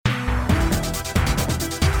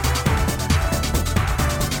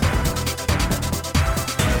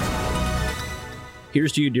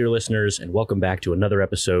Here's to you, dear listeners, and welcome back to another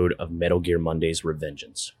episode of Metal Gear Monday's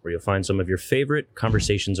Revengeance, where you'll find some of your favorite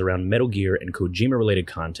conversations around Metal Gear and Kojima-related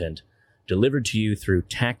content delivered to you through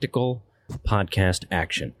tactical podcast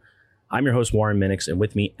action. I'm your host, Warren Minix, and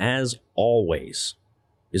with me, as always,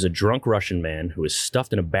 is a drunk Russian man who is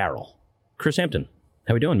stuffed in a barrel. Chris Hampton,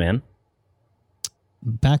 how we doing, man?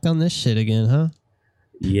 Back on this shit again, huh?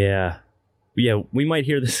 Yeah, we might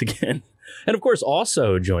hear this again. And of course,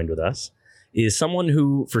 also joined with us is someone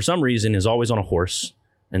who, for some reason, is always on a horse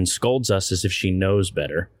and scolds us as if she knows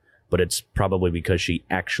better, but it's probably because she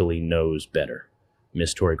actually knows better.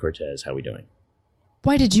 Miss Tori Cortez, how we doing?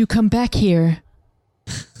 Why did you come back here?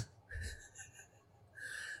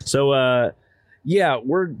 So,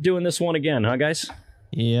 we're doing this one again, huh, guys?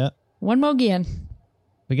 Yeah. One more again.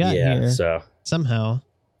 We got here. So somehow.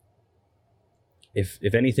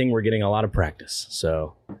 If anything, we're getting a lot of practice.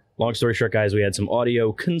 So, long story short, guys, we had some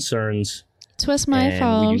audio concerns. It was my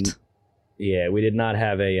fault. We did not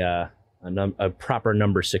have a proper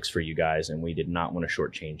number 6 for you guys, and we did not want to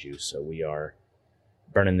shortchange you. So we are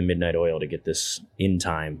burning the midnight oil to get this in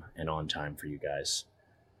time and on time for you guys.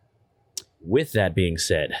 With that being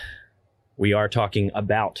said, we are talking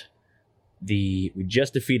about we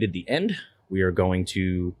just defeated the end. We are going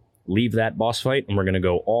to leave that boss fight, and we're going to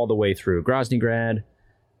go all the way through Groznygrad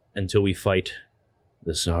until we fight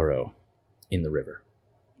the Sorrow in the river.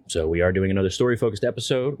 So we are doing another story-focused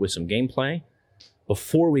episode with some gameplay.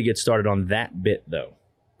 Before we get started on that bit, though,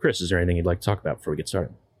 Chris, is there anything you'd like to talk about before we get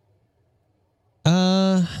started?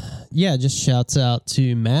 Yeah, just shouts out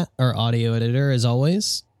to Matt, our audio editor, as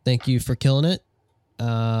always. Thank you for killing it.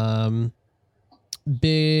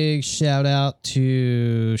 Big shout out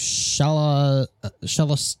to Shalashaska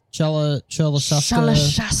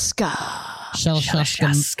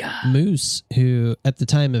Moose, who at the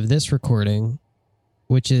time of this recording,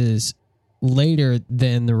 which is later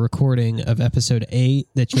than the recording of episode 8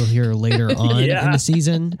 that you'll hear later on in the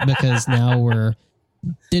season, because now we're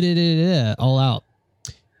all out.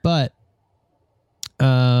 But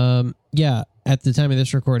at the time of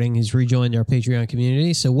this recording, he's rejoined our Patreon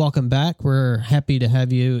community. So welcome back. We're happy to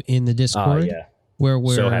have you in the Discord. Where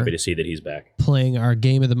we're so happy to see that he's back. Playing our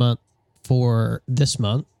game of the month for this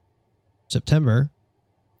month, September.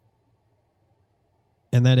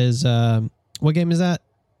 And that is, what game is that?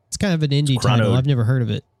 It's kind of an indie title. I've never heard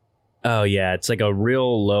of it. Oh, yeah. It's like a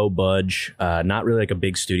real low budge, not really like a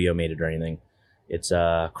big studio made it or anything. It's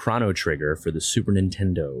Chrono Trigger for the Super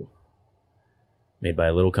Nintendo, made by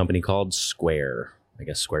a little company called Square. I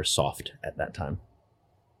guess Square Soft at that time.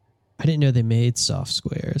 I didn't know they made soft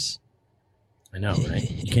squares. I know,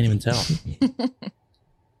 right? You can't even tell.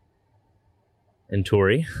 And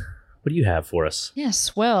Tori, what do you have for us?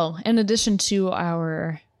 Yes, well, in addition to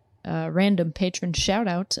our random patron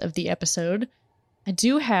shout-out of the episode, I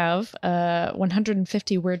do have a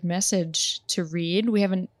 150-word message to read. We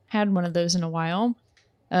haven't had one of those in a while.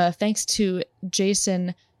 Thanks to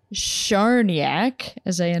Jason Charniak,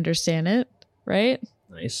 as I understand it, right?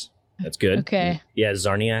 Nice. That's good. Okay. Yeah,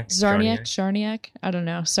 Charniak. I don't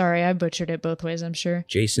know. Sorry, I butchered it both ways, I'm sure.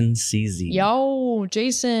 Jason CZ. Yo,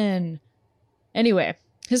 Jason. Anyway,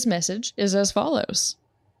 his message is as follows.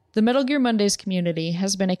 The Metal Gear Mondays community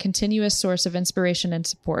has been a continuous source of inspiration and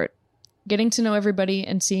support. Getting to know everybody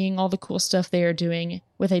and seeing all the cool stuff they are doing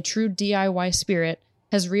with a true DIY spirit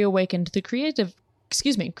has reawakened the creative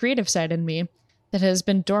side in me that has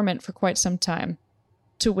been dormant for quite some time.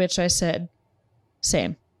 To which I said,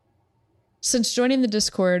 same. Since joining the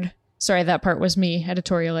Discord, sorry, that part was me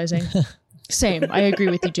editorializing. Same. I agree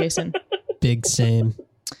with you, Jason. Big same.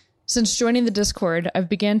 Since joining the Discord, I've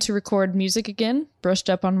began to record music again, brushed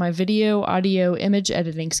up on my video, audio, image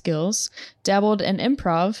editing skills, dabbled in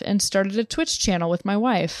improv, and started a Twitch channel with my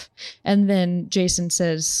wife. And then Jason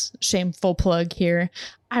says, shameful plug here.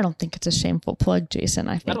 I don't think it's a shameful plug, Jason.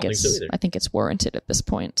 I think it's warranted at this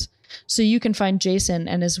point. So you can find Jason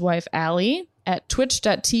and his wife, Allie, at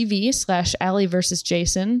twitch.tv/Allie versus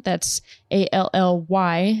Jason. That's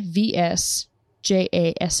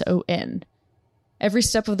ALLYVSJASON. Every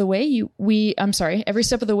step of the way you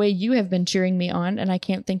have been cheering me on, and I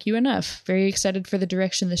can't thank you enough. Very excited for the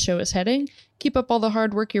direction the show is heading. Keep up all the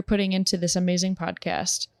hard work you're putting into this amazing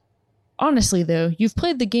podcast. Honestly, though, you've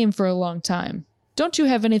played the game for a long time. Don't you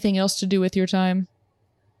have anything else to do with your time?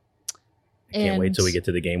 I can't wait till we get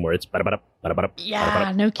to the game where it's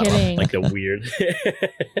yeah, no kidding. Like the weird.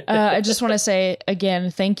 I just want to say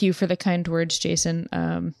again, thank you for the kind words, Jason.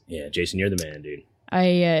 Yeah, Jason, you're the man, dude.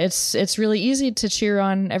 It's really easy to cheer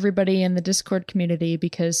on everybody in the Discord community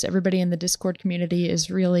because everybody in the Discord community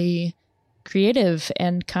is really creative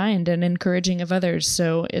and kind and encouraging of others.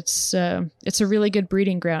 So it's a really good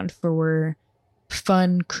breeding ground for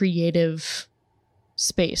fun, creative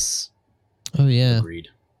space. Oh yeah, Agreed.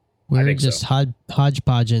 We're just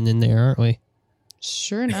hodgepodging in there, aren't we?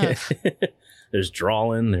 Sure enough. There's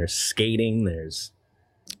drawing, there's skating, there's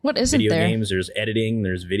what isn't video there? games, there's editing,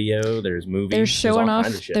 there's video, there's movies. They're showing all off.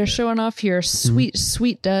 kinds of shit They're there. showing off your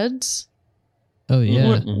sweet duds. Oh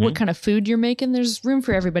yeah. What kind of food you're making? There's room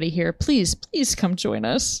for everybody here. Please come join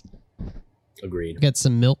us. Agreed. Got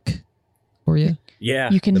some milk for you.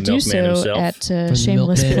 Yeah, You can the do milkman so himself. at From the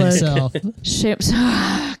shameless milkman plug.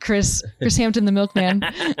 himself. Chris Hampton, the milkman.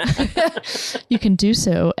 You can do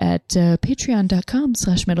so at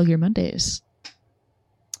patreon.com/Metal Gear Mondays.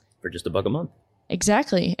 for just $1 a month.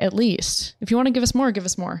 Exactly, at least. If you want to give us more, give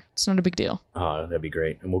us more. It's not a big deal. Oh, that'd be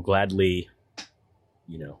great. And we'll gladly,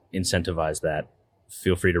 incentivize that.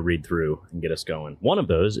 Feel free to read through and get us going. One of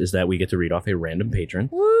those is that we get to read off a random patron.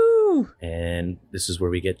 Woo! And this is where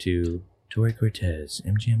we get to Tori Cortez,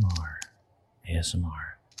 MGMR,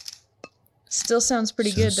 ASMR. Still sounds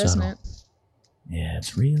pretty So good, doesn't subtle. it? Yeah,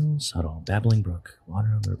 it's real subtle. Babbling Brook. Water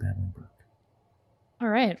over a Babbling Brook. All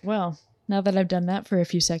right. Well, now that I've done that for a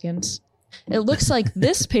few seconds, it looks like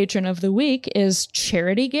this patron of the week is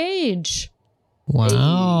Charity Gage.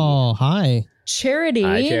 Wow. Hi. Charity,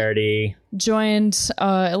 Hi, Charity. joined,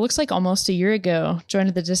 it looks like almost a year ago,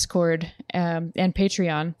 joined the Discord and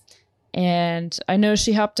Patreon. And I know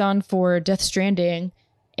she hopped on for Death Stranding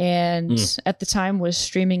and at the time was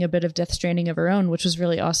streaming a bit of Death Stranding of her own, which was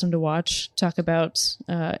really awesome to watch. Talk about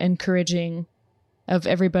encouraging of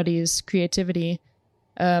everybody's creativity.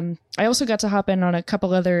 I also got to hop in on a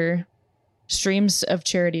couple other streams of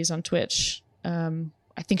Charities on Twitch.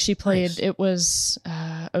 I think she played, Nice. it was,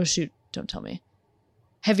 oh shoot, don't tell me.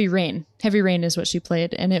 Heavy Rain. Heavy Rain is what she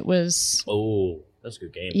played. And it was, Oh, that's a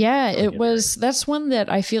good game. yeah, I like it was, that's one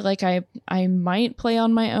that I feel like I might play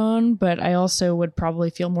on my own, but I also would probably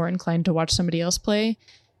feel more inclined to watch somebody else play.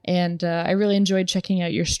 And I really enjoyed checking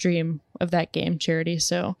out your stream of that game, Charity.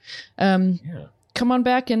 So, Yeah. come on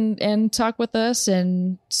back and talk with us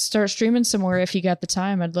and start streaming some more if you got the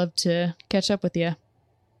time. I'd love to catch up with you.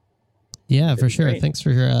 Yeah, That'd for be sure. great. Thanks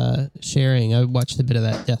for sharing. I watched a bit of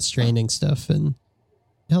that Death Stranding stuff and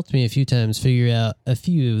it helped me a few times figure out a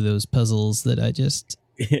few of those puzzles that I just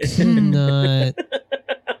could not.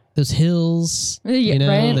 Those hills, Yeah,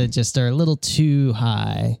 right? that just are a little too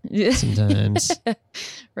high sometimes.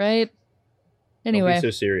 Right? Don't Anyway, be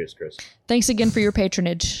so serious, Chris. thanks again for your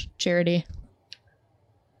patronage, Charity.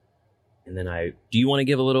 And then do you want to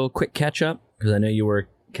give a little quick catch up? Because I know you were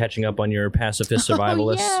catching up on your pacifist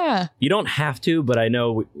survivalists. Oh, yeah. You don't have to, but I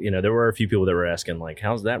know, there were a few people that were asking, like,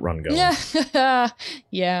 how's that run going? Yeah.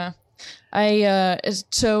 Yeah.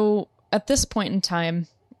 So at this point in time,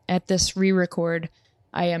 at this re-record,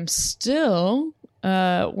 I am still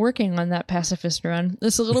working on that pacifist run.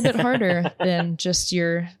 It's a little bit harder than just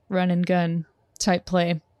your run and gun type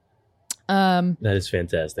play. That is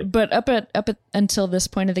fantastic. But up until this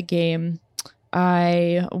point of the game,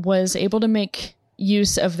 I was able to make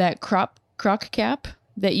use of that croc cap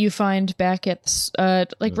that you find back at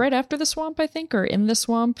right after the swamp, I think, or in the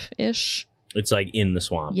swamp ish. It's like in the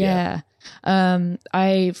swamp. Yeah.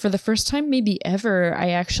 I for the first time maybe ever,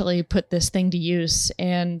 I actually put this thing to use,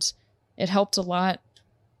 and it helped a lot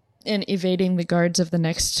in evading the guards of the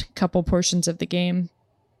next couple portions of the game.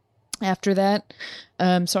 After that,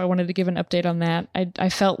 so I wanted to give an update on that. I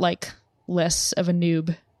felt like less of a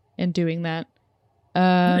noob in doing that.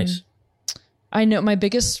 Nice. I know my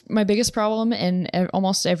biggest problem in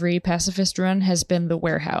almost every pacifist run has been the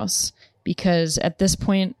warehouse, because at this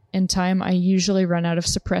point in time, I usually run out of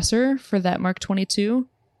suppressor for that Mark 22.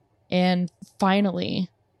 And finally,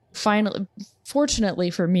 fortunately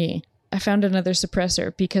for me, I found another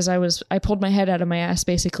suppressor because I pulled my head out of my ass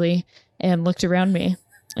basically and looked around me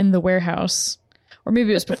in the warehouse, or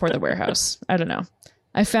maybe it was before the warehouse. I don't know.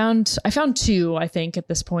 I found two, I think, at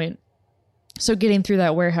this point. So getting through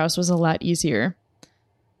that warehouse was a lot easier.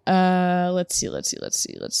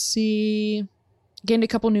 Let's see. Gained a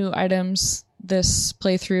couple new items this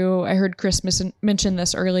playthrough. I heard Chris mention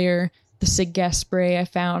this earlier. The Sig gas spray I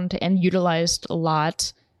found and utilized a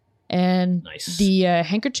lot. And Nice. the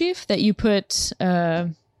handkerchief that you put,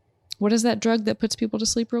 what is that drug that puts people to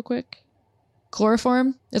sleep real quick?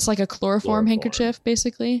 Chloroform. It's like a chloroform handkerchief,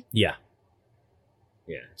 basically. Yeah.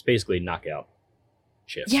 Yeah. It's basically knockout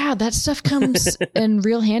shift. Yeah, that stuff comes in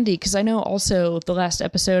real handy, because I know also the last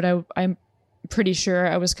episode I'm pretty sure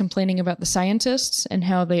I was complaining about the scientists and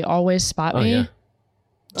how they always spot me. Yeah.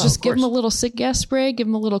 Just of give them a course. little sick gas spray, give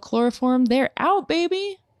them a little chloroform. They're out,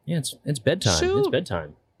 baby. Yeah, it's bedtime. Shoot. It's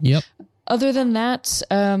bedtime. Yep. Other than that,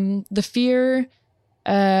 the fear,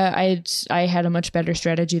 I had a much better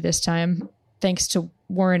strategy this time, thanks to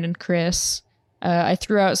Warren and Chris. I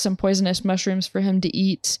threw out some poisonous mushrooms for him to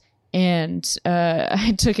eat, and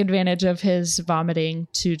I took advantage of his vomiting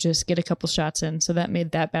to just get a couple shots in, so that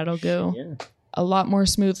made that battle go a lot more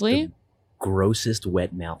smoothly. The grossest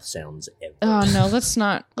wet mouth sounds ever. Oh no, let's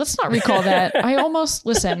not recall that.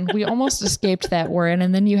 We almost escaped that, Warren,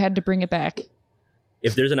 and then you had to bring it back.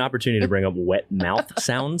 If there's an opportunity to bring up wet mouth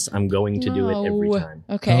sounds, I'm going to do it every time.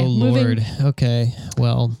 Okay. Oh, Lord. Okay.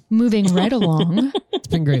 Well, moving right along. It's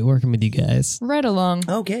been great working with you guys. Right along.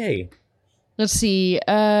 Okay. Let's see.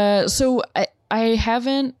 So I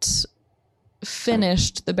haven't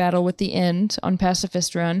finished the battle with the end on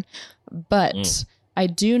Pacifist Run, but I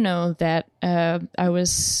do know that I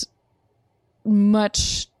was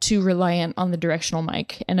much too reliant on the directional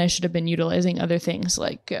mic, and I should have been utilizing other things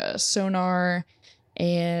like sonar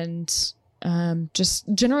and just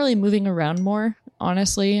generally moving around more.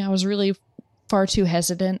 Honestly, I was really far too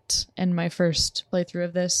hesitant in my first playthrough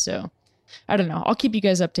of this, so I don't know. I'll keep you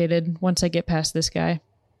guys updated once I get past this guy.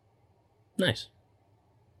 Nice.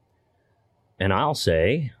 And I'll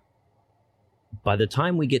say, by the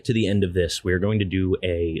time we get to the end of this, we're going to do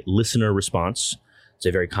a listener response. It's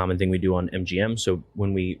a very common thing we do on MGM. So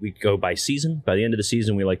when we go by season, by the end of the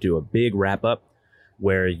season, we like to do a big wrap up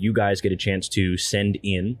where you guys get a chance to send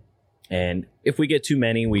in. And if we get too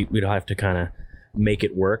many, we'd have to kind of make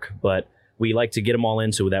it work. But we like to get them all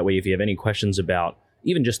in, so that way if you have any questions about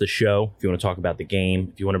even just the show, if you want to talk about the game,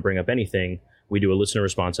 if you want to bring up anything, we do a listener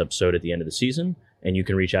response episode at the end of the season. And you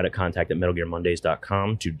can reach out at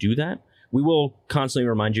contact@metalgearmondays.com to do that. We will constantly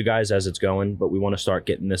remind you guys as it's going, but we want to start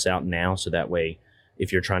getting this out now, so that way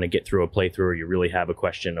if you're trying to get through a playthrough or you really have a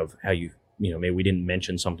question of how maybe we didn't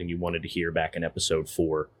mention something you wanted to hear back in episode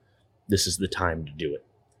 4, this is the time to do it.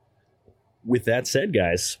 With that said,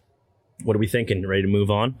 guys, what are we thinking? Ready to move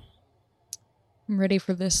on? I'm ready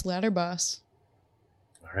for this ladder boss.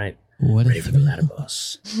 All right. Ready for the ladder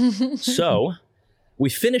boss. So we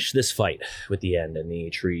finished this fight with the end, and the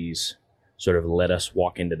trees sort of let us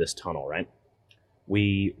walk into this tunnel, right?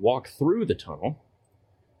 We walk through the tunnel,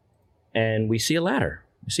 and we see a ladder.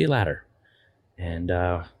 And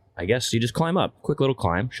I guess you just climb up. Quick little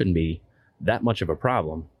climb. Shouldn't be that much of a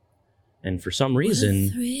problem. And for some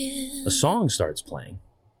reason, a song starts playing.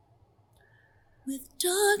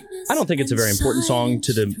 I don't think it's a very important song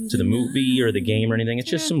to the movie or the game or anything. It's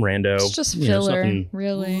just some rando. It's just filler,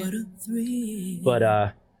 really. But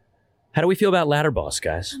how do we feel about Ladder Boss,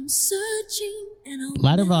 guys?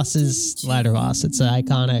 Ladder Boss is Ladder Boss. It's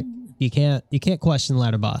iconic. You can't question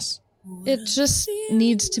Ladder Boss. It just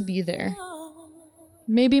needs to be there.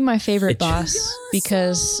 Maybe my favorite boss,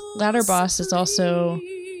 because Ladder Boss is also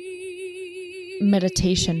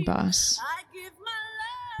meditation boss.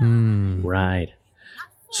 Right.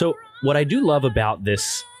 So what I do love about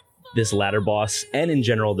this ladder boss, and in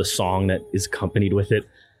general the song that is accompanied with it,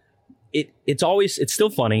 it's still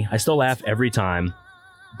funny. I still laugh every time.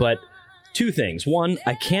 But two things. One,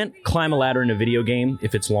 I can't climb a ladder in a video game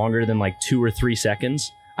if it's longer than like 2 or 3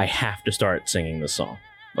 seconds. I have to start singing this song.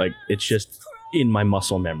 Like, it's just in my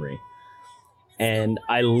muscle memory. And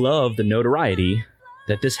I love the notoriety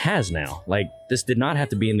that this has now. Like, this did not have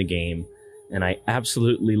to be in the game. And I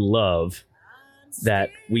absolutely love that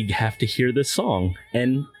we have to hear this song.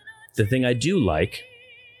 And the thing I do like,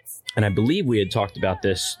 and I believe we had talked about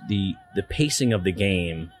this, the pacing of the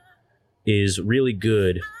game is really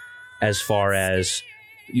good, as far as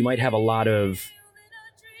you might have a lot of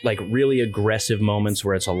like really aggressive moments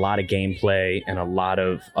where it's a lot of gameplay and a lot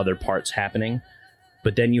of other parts happening.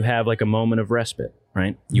 But then you have like a moment of respite,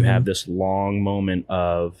 right? You have this long moment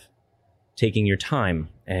of taking your time,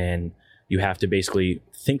 and you have to basically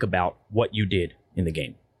think about what you did in the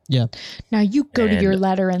game. Yeah. Now you go to your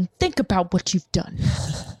ladder and think about what you've done.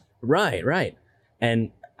 Right. And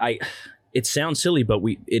it sounds silly, but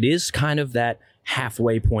it is kind of that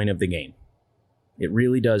halfway point of the game. It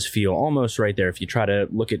really does feel almost right there if you try to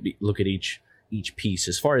look at each piece.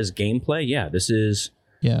 As far as gameplay, yeah, this is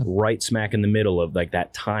right smack in the middle of like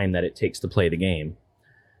that time that it takes to play the game.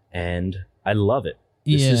 And I love it.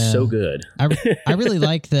 This is so good. I really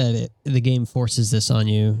like that the game forces this on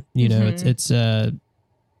you. You know, it's all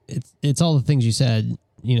the things you said,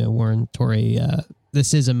 you know, Warren, Tori.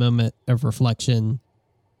 This is a moment of reflection,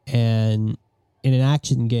 and in an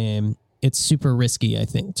action game, it's super risky, I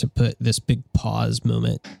think, to put this big pause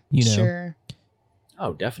moment, you know. Sure.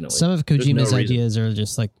 Oh, definitely. Some of Kojima's ideas are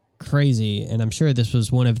just like crazy, and I'm sure this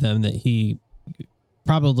was one of them that he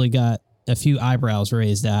probably got a few eyebrows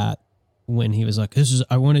raised at when he was like,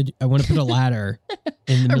 I want to put a ladder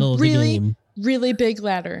in the middle of the game. Really big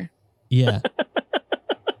ladder. Yeah.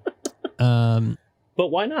 But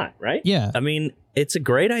why not, right? Yeah. I mean, it's a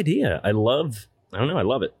great idea. I love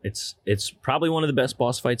it. It's probably one of the best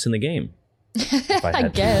boss fights in the game. If I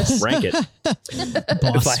had to rank it.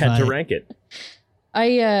 If I had to rank it.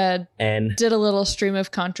 I did a little stream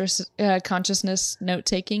of consciousness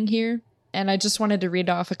note-taking here, and I just wanted to read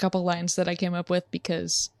off a couple lines that I came up with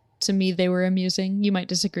because to me they were amusing. You might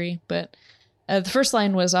disagree, but the first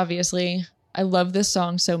line was obviously, I love this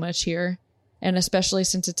song so much here, and especially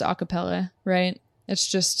since it's a cappella, right? It's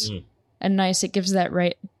just it gives that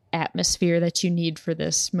right atmosphere that you need for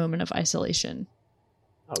this moment of isolation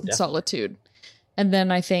and solitude. And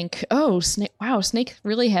then I think, Snake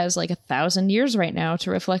really has like 1,000 years right now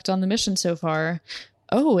to reflect on the mission so far.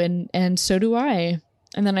 Oh, and so do I.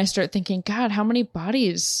 And then I start thinking, God, how many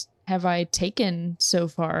bodies have I taken so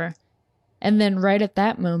far? And then right at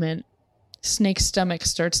that moment, Snake's stomach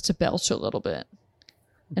starts to belch a little bit.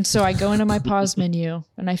 And so I go into my pause menu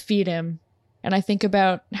and I feed him. And I think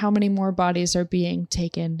about how many more bodies are being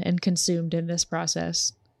taken and consumed in this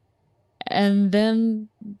process. And then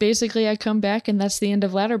basically I come back and that's the end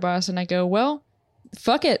of Ladder Boss. And I go, well,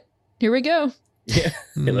 fuck it. Here we go. Yeah,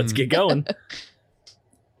 let's get going.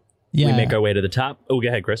 Yeah. We make our way to the top. Oh, go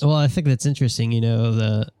ahead, Chris. Well, I think that's interesting,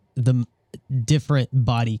 the different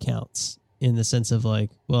body counts in the sense of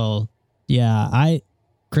like, well, yeah,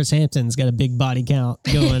 Chris Hampton's got a big body count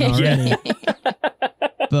going already.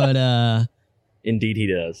 But indeed he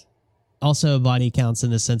does. Also body counts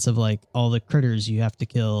in the sense of like all the critters you have to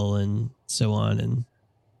kill and so on, and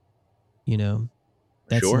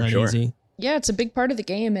that's not easy. Yeah, it's a big part of the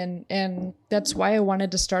game, and that's why I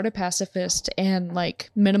wanted to start a pacifist and like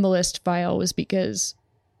minimalist file, was because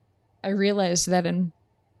I realized that in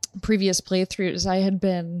previous playthroughs I had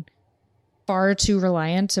been far too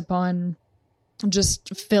reliant upon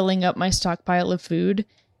just filling up my stockpile of food,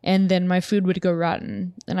 and then my food would go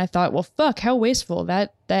rotten. And I thought, well, fuck, how wasteful.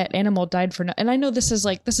 That animal died for and I know this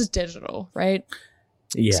is digital, right?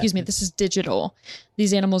 Yeah. Excuse me, this is digital.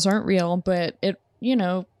 These animals aren't real, but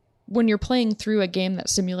when you're playing through a game that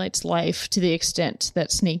simulates life to the extent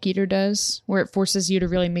that Snake Eater does, where it forces you to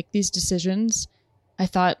really make these decisions, I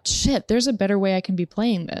thought, shit, there's a better way I can be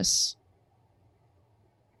playing this.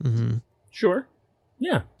 Mm-hmm. Sure.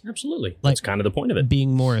 Yeah, absolutely. That's kind of the point of it.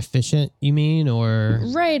 Being more efficient, you mean, or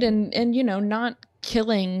right, and not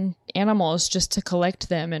killing animals just to collect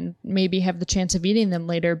them and maybe have the chance of eating them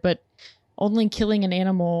later, but only killing an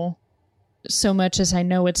animal so much as I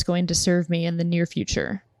know it's going to serve me in the near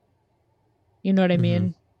future. You know what I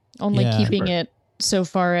mean? Only keeping it so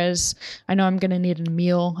far as I know I'm going to need a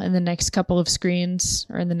meal in the next couple of screens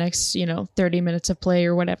or in the next 30 minutes of play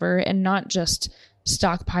or whatever, and not just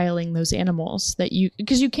stockpiling those animals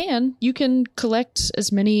because you can collect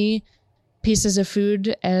as many pieces of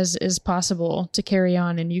food as is possible to carry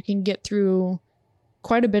on, and you can get through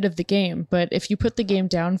quite a bit of the game. But if you put the game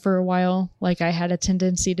down for a while, like I had a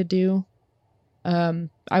tendency to do,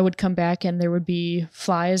 I would come back and there would be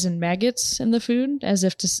flies and maggots in the food, as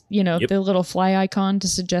if to the little fly icon to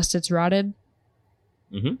suggest it's rotted.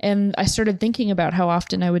 Mm-hmm. And I started thinking about how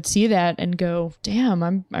often I would see that and go, damn,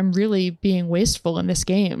 I'm really being wasteful in this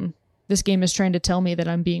game. This game is trying to tell me that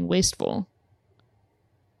I'm being wasteful.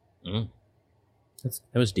 Mm.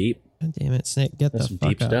 That was deep. God damn it, Snake, get That's the some fuck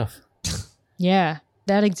deep up. stuff. Yeah,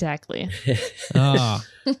 that exactly. Oh.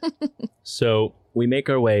 So we make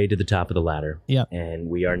our way to the top of the ladder. Yep. And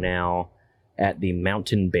we are now at the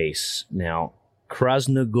mountain base. Now,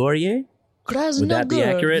 Krasnogorye? Would that be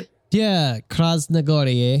accurate? Yeah,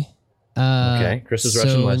 Krasnogorye. Okay, Chris's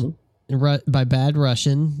Russian lesson. By bad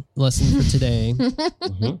Russian lesson for today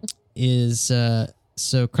is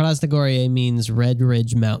so Krasnogorye means Red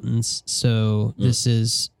Ridge Mountains. So this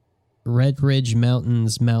is Red Ridge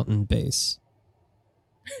Mountains mountain base.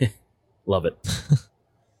 Love it.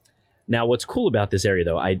 Now, what's cool about this area,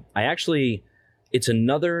 though, I actually, it's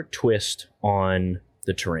another twist on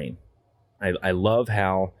the terrain. I love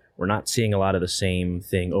how we're not seeing a lot of the same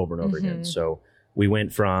thing over and over again. So we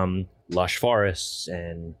went from lush forests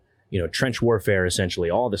and, trench warfare, essentially,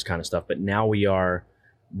 all this kind of stuff. But now we are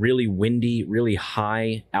really windy, really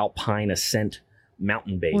high alpine ascent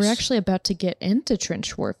mountain base. We're actually about to get into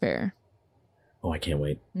trench warfare. Oh, I can't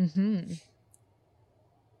wait. Mm-hmm.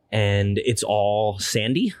 And it's all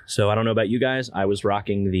sandy. So I don't know about you guys. I was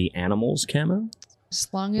rocking the animals camo. As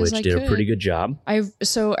long as which did a pretty good job. I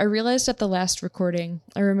realized at the last recording,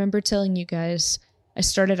 I remember telling you guys I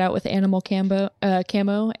started out with animal camo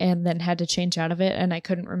and then had to change out of it, and I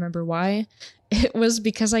couldn't remember why. It was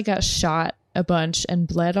because I got shot a bunch and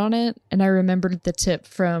bled on it. And I remembered the tip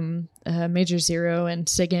from Major Zero and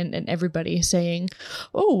Sigint and everybody saying,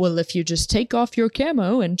 oh, well, if you just take off your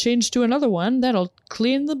camo and change to another one, that'll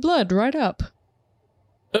clean the blood right up.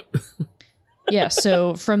 Yeah,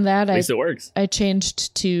 so from that, At least it works. I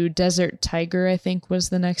changed to Desert Tiger, I think was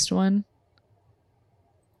the next one.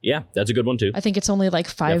 Yeah, that's a good one too. I think it's only like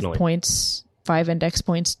 5 Definitely. points, 5 index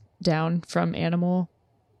points down from Animal.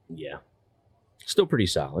 Yeah. Still pretty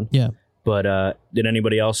solid. Yeah. But did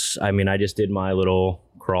anybody else? I mean, I just did my little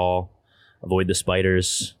crawl, avoid the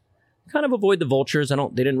spiders, kind of avoid the vultures. They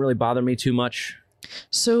didn't really bother me too much.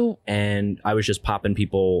 So, And I was just popping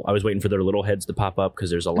people. I was waiting for their little heads to pop up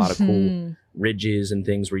because there's a lot of cool ridges and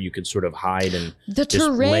things where you could sort of hide and the just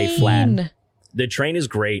terrain. lay flat. The terrain is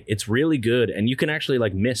great. It's really good. And you can actually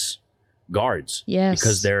like miss guards. Yes.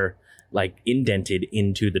 Because they're like indented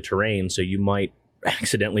into the terrain. So you might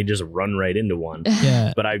accidentally just run right into one.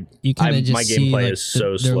 Yeah. But You kind of just my see gameplay like, is so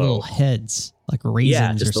their slow. little heads, like raisins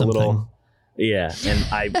Yeah, or just a something. little. Yeah, and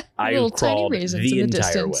I Little tiny crawled raisins the in the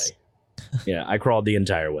entire way. distance. Yeah, I crawled the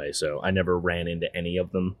entire way, so I never ran into any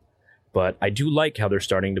of them. But I do like how they're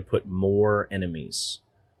starting to put more enemies.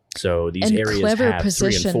 So these And areas clever have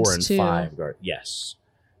 3 and 4 and positions, too. 5 guard. Yes,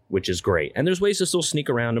 which is great. And there's ways to still sneak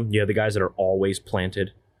around them. You have the guys that are always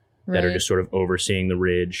planted, that are Right. just sort of overseeing the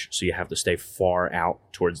ridge. So you have to stay far out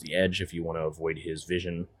towards the edge if you want to avoid his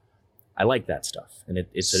vision. I like that stuff, and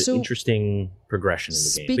it's So, an interesting progression in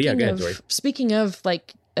the game. But yeah, go ahead, Tori. Speaking of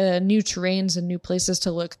like new terrains and new places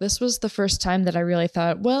to look, this was the first time that I really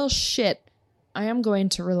thought, well, shit, I am going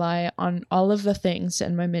to rely on all of the things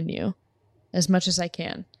in my menu as much as I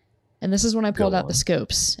can. And this is when I pulled Go out on. the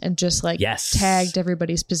scopes and just like Yes. tagged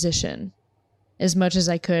everybody's position as much as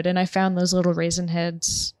I could. And I found those little raisin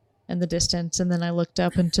heads in the distance. And then I looked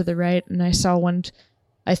up and to the right and I saw one,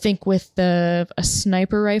 I think with a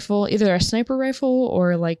sniper rifle, either a sniper rifle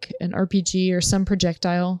or like an RPG or some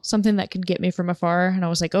projectile, something that could get me from afar. And I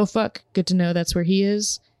was like, oh, fuck, good to know that's where he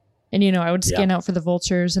is. And, you know, I would scan out for the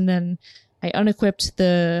vultures, and then I unequipped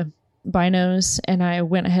the binos and I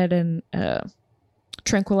went ahead and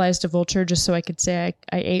tranquilized a vulture just so I could say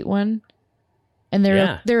I ate one. And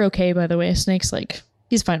they're okay, by the way. Snake's like,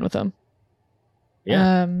 he's fine with them.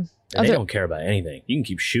 Yeah. They don't care about anything. You can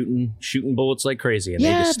keep shooting bullets like crazy, and they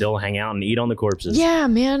just still hang out and eat on the corpses. Yeah,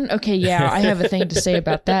 man. Okay, yeah, I have a thing to say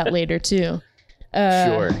about that later too.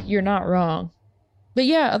 Sure. You're not wrong. But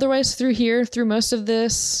yeah, otherwise through most of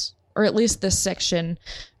this, or at least this section,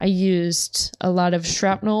 I used a lot of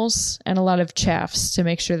shrapnels and a lot of chaffs to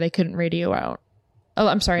make sure they couldn't radio out. Oh,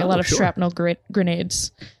 I'm sorry, a lot of shrapnel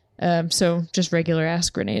grenades. So just regular ass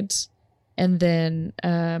grenades. And then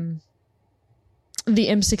the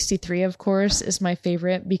M63, of course, is my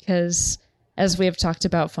favorite because, as we have talked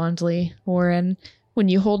about fondly, Warren, when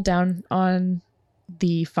you hold down on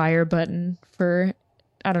the fire button for,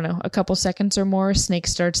 I don't know, a couple seconds or more, Snake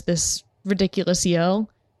starts this ridiculous yell.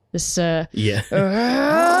 This, Yeah.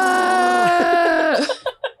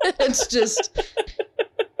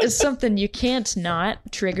 it's something you can't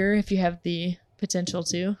not trigger if you have the potential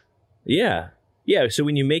to. Yeah. Yeah. So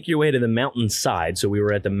when you make your way to the mountainside, so we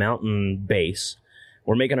were at the mountain base,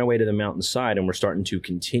 we're making our way to the mountainside and we're starting to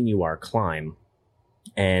continue our climb.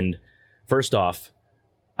 And first off,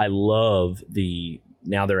 I love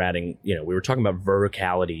now they're adding, we were talking about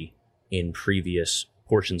verticality in previous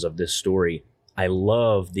portions of this story. I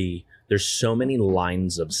love there's so many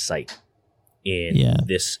lines of sight in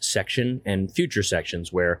this section and future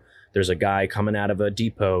sections where there's a guy coming out of a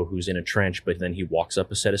depot who's in a trench, but then he walks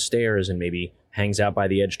up a set of stairs and maybe hangs out by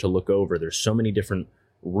the edge to look over. There's so many different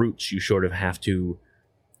routes you sort of have to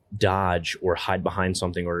dodge or hide behind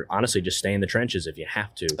something, or honestly just stay in the trenches if you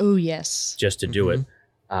have to. Oh, yes. Just to do it.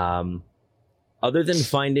 Other than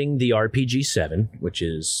finding the RPG-7, which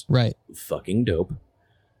is fucking dope.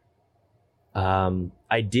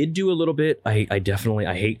 I did do a little bit. I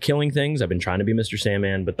hate killing things. I've been trying to be Mr.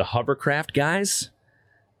 Sandman, but the hovercraft guys,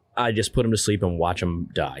 I just put them to sleep and watch them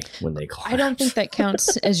die when they collapse. I don't think that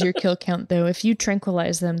counts as your kill count, though. If you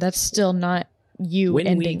tranquilize them, that's still not you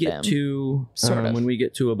ending them. When we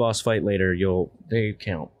get to a boss fight later, they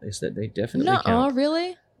count. They definitely count. No,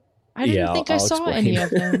 really? I didn't think I saw any of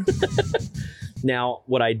them. Now,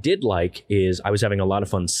 what I did like is I was having a lot of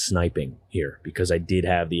fun sniping here because I did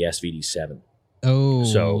have the SVD-7. Oh,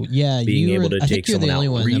 so yeah, being able to take someone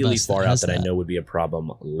out really far out that I that know would be a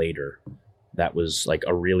problem later, that was like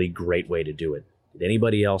a really great way to do it. Did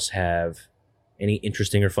anybody else have any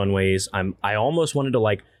interesting or fun ways? I almost wanted to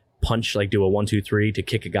like punch, like do a 1, 2, 3 to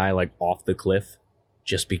kick a guy like off the cliff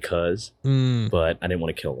just because, but I didn't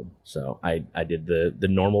want to kill him. So I did the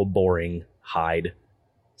normal boring hide,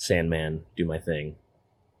 Sandman, do my thing.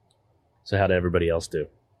 So how did everybody else do?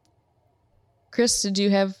 Chris, did you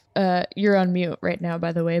have you're on mute right now,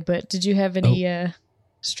 by the way, but did you have any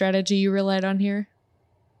strategy you relied on here?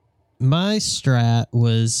 My strat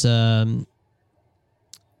was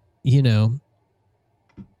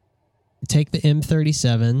take the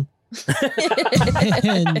M37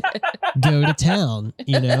 and go to town,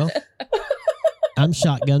 I'm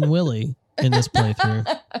Shotgun Willie in this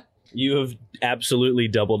playthrough. You have absolutely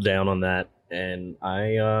doubled down on that, and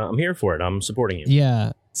I'm here for it. I'm supporting you.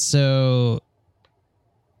 Yeah. So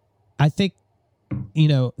I think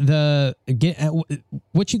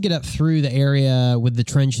what you get up through the area with the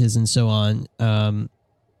trenches and so on.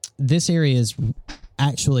 This area is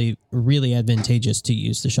actually really advantageous to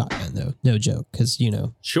use the shotgun, though. No joke, because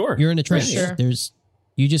sure, you're in a trench. Sure.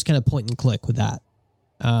 You just kind of point and click with that.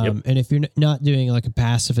 And if you're not doing like a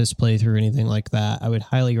pacifist playthrough or anything like that, I would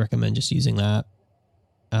highly recommend just using that.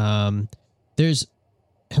 Have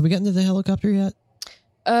we gotten to the helicopter yet?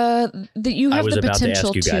 That you have the about to potential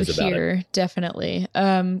ask you guys to about hear, definitely.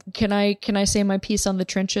 Can I say my piece on the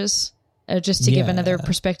trenches, just to give another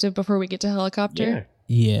perspective before we get to helicopter?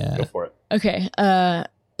 Yeah. Go for it. Okay.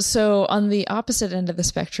 So on the opposite end of the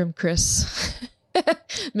spectrum, Chris,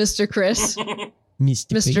 Mr. Chris,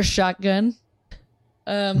 Mr. Shotgun.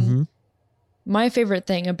 My favorite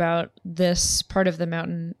thing about this part of the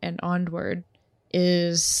mountain and onward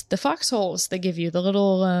is the foxholes they give you, the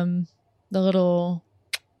little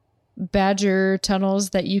badger tunnels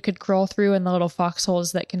that you could crawl through, and the little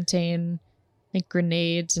foxholes that contain like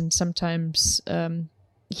grenades and sometimes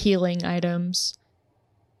healing items.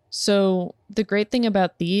 So the great thing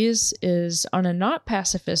about these is on a not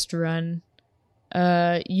pacifist run,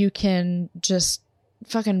 you can just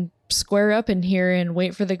fucking square up in here and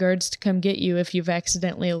wait for the guards to come get you if you've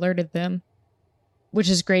accidentally alerted them, which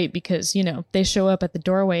is great because, they show up at the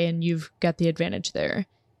doorway and you've got the advantage there,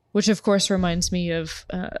 which of course reminds me of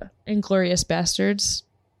Inglourious Bastards.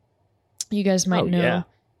 You guys might know. Yeah.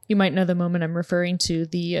 You might know the moment I'm referring to.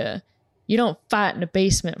 You don't fight in a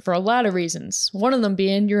basement for a lot of reasons. One of them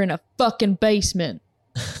being you're in a fucking basement.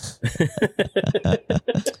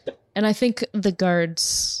 And I think the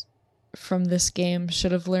guards from this game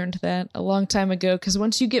should have learned that a long time ago, because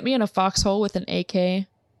once you get me in a foxhole with an AK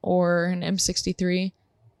or an M63,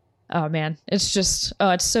 oh man, it's just,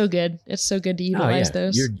 it's so good. It's so good to utilize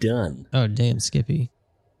those. You're done. Oh, damn, Skippy.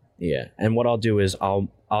 Yeah. And what I'll do is I'll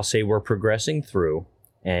say we're progressing through,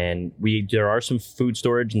 and there are some food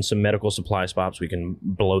storage and some medical supply spots. We can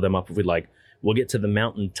blow them up if we'd like. We'll get to the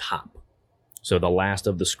mountain top. So the last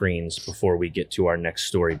of the screens before we get to our next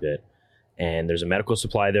story bit. And there's a medical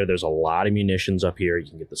supply there. There's a lot of munitions up here. You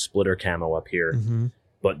can get the splitter camo up here. Mm-hmm.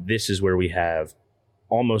 But this is where we have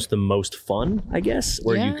almost the most fun, I guess,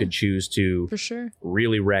 where you could choose to for sure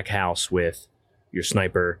really wreck house with your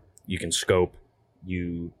sniper. You can scope.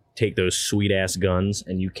 You take those sweet-ass guns,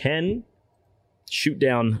 and you can shoot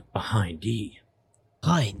down a Hind D.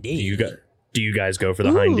 Hind D. Do you guys go for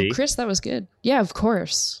the Hind D? Chris, that was good. Yeah, of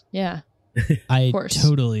course. Yeah. I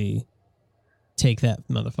totally take that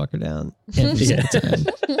motherfucker down every single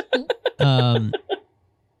time.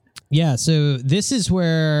 Yeah, so this is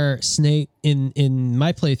where Snake, in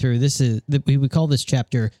my playthrough, we call this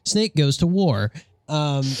chapter Snake Goes to War.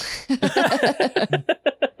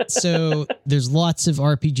 So there's lots of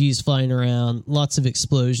RPGs flying around, lots of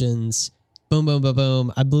explosions. Boom, boom, boom,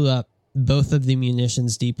 boom. I blew up both of the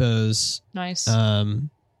munitions depots. Nice. In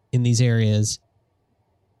these areas.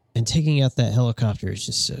 And taking out that helicopter is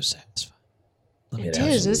just so satisfying. It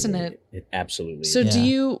is, isn't it? It absolutely is. So do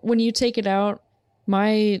you, when you take it out,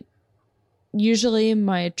 usually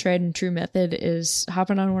my tried and true method is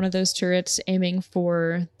hopping on one of those turrets, aiming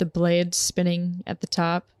for the blades spinning at the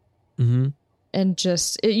top. Mm-hmm. And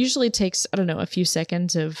it usually takes, I don't know, a few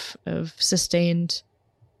seconds of sustained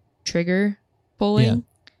trigger pulling.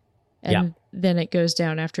 Yeah. And then it goes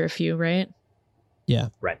down after a few, right? Yeah.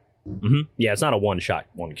 Right. Mm-hmm. Yeah, it's not a one shot,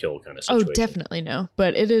 one kill kind of situation. Oh, definitely no.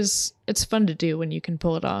 But it's fun to do when you can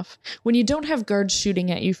pull it off. When you don't have guards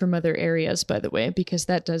shooting at you from other areas, by the way, because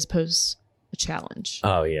that does pose a challenge.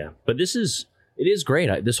 Oh yeah. But it is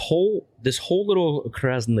great. This whole little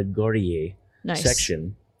Krasnogorye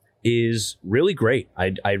section is really great.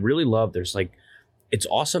 I really love, it's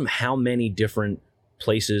awesome how many different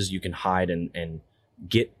places you can hide and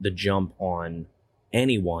get the jump on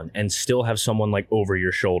anyone and still have someone like over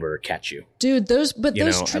your shoulder catch you. Dude, those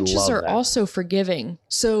trenches are also forgiving.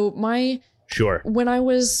 So when I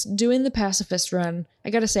was doing the pacifist run, I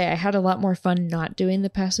gotta say I had a lot more fun not doing the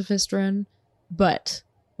pacifist run. But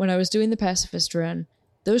when I was doing the pacifist run,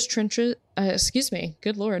 those trenches,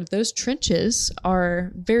 good Lord, those trenches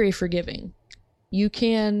are very forgiving. You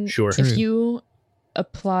can, Sure. if you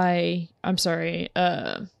apply,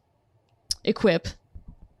 equip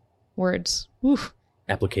words. Woof.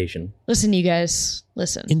 Application. Listen, you guys,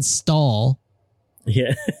 listen. Install.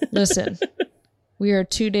 Yeah. Listen, we are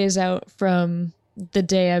 2 days out from the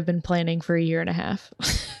day I've been planning for a year and a half.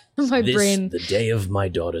 My brain, the day of my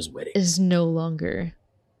daughter's wedding, is no longer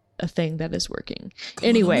a thing that is working.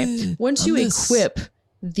 Anyway, once you equip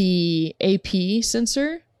the AP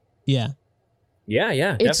sensor, Yeah.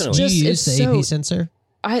 Yeah, It's definitely. Do just- you use the so- AP sensor?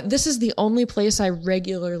 this is the only place I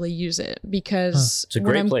regularly use it because It's a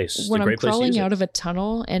when great I'm, place. It's a when I'm great place to crawling use it. out of a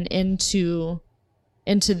tunnel and into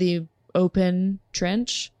the open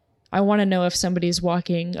trench, I want to know if somebody's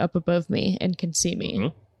walking up above me and can see me.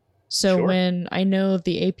 Mhm. So Sure. when I know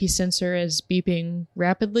the AP sensor is beeping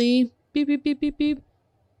rapidly, beep, beep, beep, beep, beep,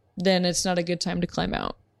 then it's not a good time to climb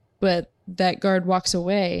out. But that guard walks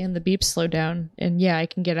away and the beeps slow down. And yeah, I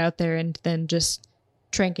can get out there and then just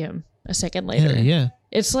trank him a second later. Yeah.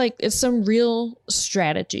 It's like, it's some real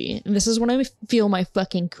strategy. And this is when I feel my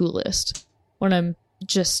fucking coolest. When I'm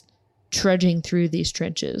just trudging through these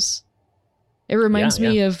trenches. It reminds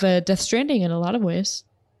me of Death Stranding in a lot of ways.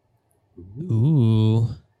 Ooh.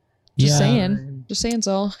 Just Yeah. saying. Just saying,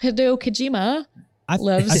 all. Hideo Kojima I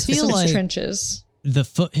loves feel his like trenches. the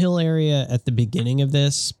foothill area at the beginning of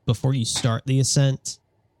this, before you start the ascent,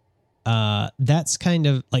 that's kind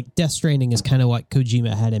of like Death Stranding is kind of what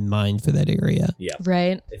Kojima had in mind for that area. Yeah,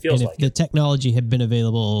 Right? it feels And like if the it. technology had been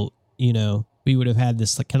available, we would have had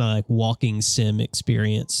this like kind of like walking sim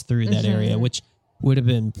experience through that area, which would have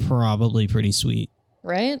been probably pretty sweet.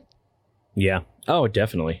 Right? Yeah. Oh,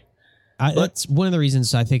 definitely. That's one of the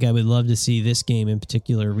reasons I think I would love to see this game in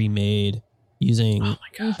particular remade using Oh my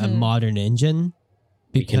god. a modern engine,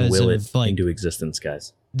 We can because will of it like into existence,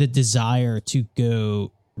 guys. the desire to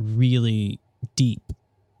go really deep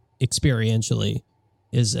experientially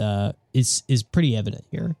is pretty evident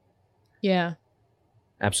here. Yeah.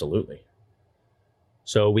 Absolutely.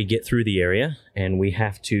 So we get through the area and we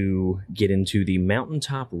have to get into the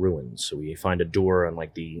mountaintop ruins. So we find a door on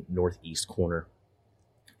like the northeast corner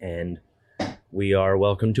and we are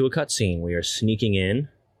welcome to a cutscene. We are sneaking in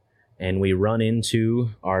and we run into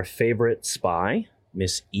our favorite spy,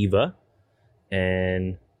 Miss Eva,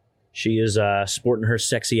 and she is sporting her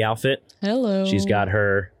sexy outfit. Hello. She's got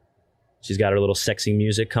her little sexy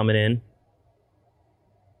music coming in.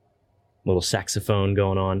 Little saxophone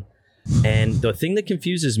going on. And the thing that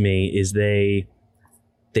confuses me is they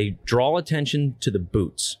draw attention to the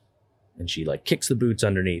boots. And she like kicks the boots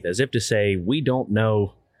underneath as if to say, we don't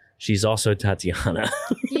know she's also Tatiana.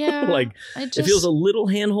 Yeah. Like it feels a little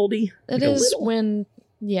handholdy. That like a is little. when,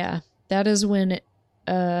 that is when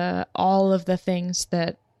all of the things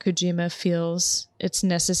that Kojima feels it's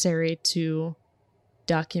necessary to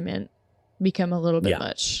document become a little bit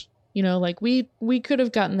much. Like we could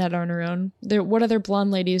have gotten that on our own. What other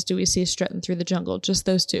blonde ladies do we see strutting through the jungle? Just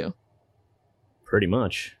those two. Pretty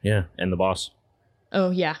much. Yeah. And the boss. Oh,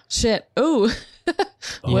 yeah. Shit. Oh.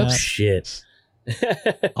 Oh, Yeah. shit.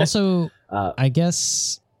 Also, I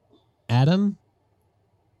guess Adam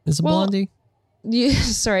is a Well, blondie.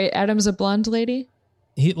 Sorry, Adam's a blonde lady?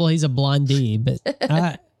 He's a blondie, but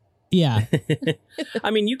yeah.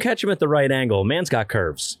 I mean, you catch him at the right angle. Man's got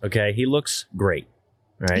curves. Okay. He looks great.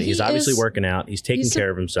 Right. He He's obviously is- working out. He's taking he's a-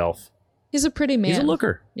 care of himself. He's a pretty man. He's a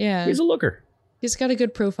looker. Yeah. He's a looker. He's got a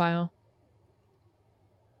good profile.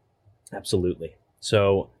 Absolutely.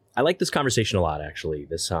 So I like this conversation a lot, actually.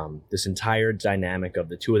 This entire dynamic of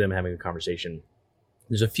the two of them having a conversation.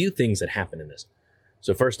 There's a few things that happen in this.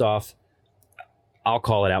 So first off, I'll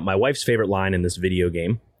call it out. My wife's favorite line in this video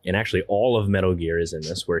game, and actually all of Metal Gear is in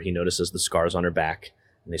this, where he notices the scars on her back,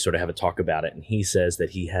 and they sort of have a talk about it, and he says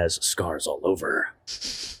that he has scars all over.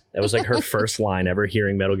 That was like her first line ever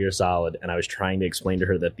hearing Metal Gear Solid, and I was trying to explain to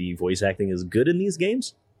her that the voice acting is good in these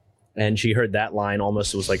games. And she heard that line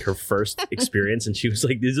almost, it was like her first experience, and she was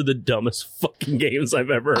like, these are the dumbest fucking games I've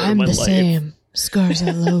ever heard in my life. same. Scars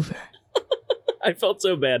all over. I felt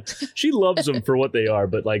so bad. She loves them for what they are,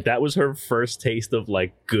 but like that was her first taste of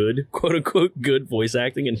like good, quote unquote, good voice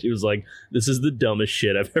acting, and she was like, this is the dumbest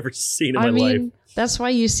shit I've ever seen in my life. That's why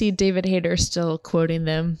you see David Hayter still quoting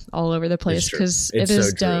them all over the place, true. because it It's is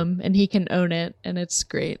so true. dumb and he can own it, and it's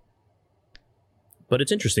great. But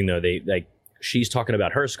it's interesting though, they like she's talking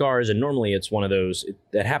about her scars, and normally it's one of those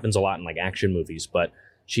that happens a lot in like action movies, but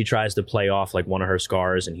she tries to play off like one of her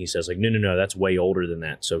scars, and he says like, no, that's way older than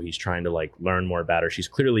that. So he's trying to like learn more about her. She's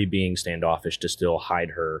clearly being standoffish to still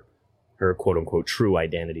hide her quote unquote true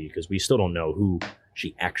identity, because we still don't know who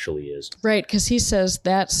she actually is. Right, because he says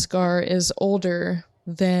that scar is older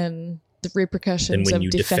than the repercussions of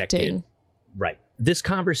defecting. Defected. Right. This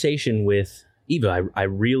conversation with Eva, I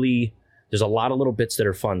really, there's a lot of little bits that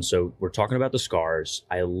are fun. So we're talking about the scars.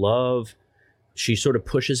 I love, she sort of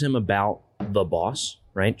pushes him about the boss,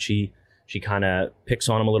 right? She kind of picks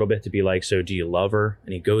on him a little bit to be like, so do you love her?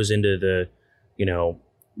 And he goes into the,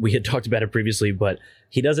 we had talked about it previously, but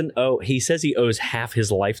he says he owes half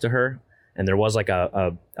his life to her. And there was like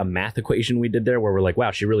a math equation we did there where we're like,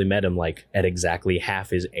 wow, she really met him like at exactly half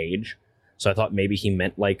his age. So I thought maybe he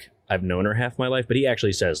meant like I've known her half my life, but he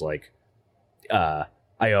actually says like, I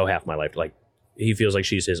owe half my life. Like he feels like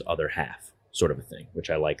she's his other half sort of a thing, which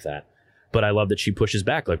I like that. But I love that she pushes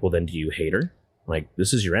back like, well, then do you hate her? Like,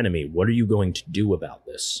 this is your enemy. What are you going to do about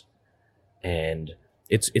this? And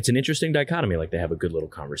it's an interesting dichotomy. Like they have a good little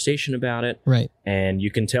conversation about it. Right. And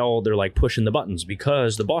you can tell they're like pushing the buttons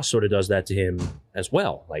because the boss sort of does that to him as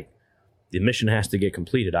well. Like the mission has to get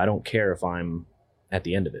completed. I don't care if I'm at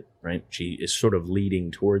the end of it, right? She is sort of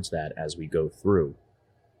leading towards that as we go through.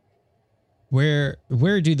 Where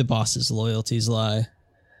do the boss's loyalties lie?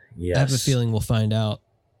 Yes. I have a feeling we'll find out.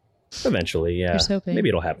 Eventually, yeah. Here's hoping. Maybe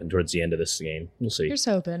it'll happen towards the end of this game. We'll see. Here's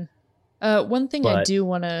hoping. One thing I do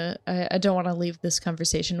want to, I don't want to leave this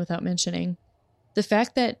conversation without mentioning the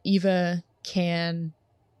fact that Eva can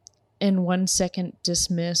in 1 second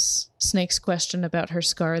dismiss Snake's question about her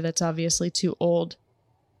scar that's obviously too old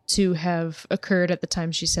to have occurred at the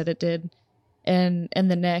time she said it did. And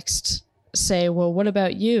the next say, well, what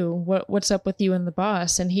about you? What's up with you and the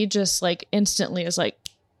boss? And he just like instantly is like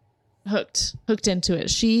hooked into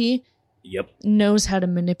it. She knows how to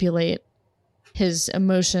manipulate his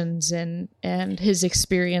emotions and his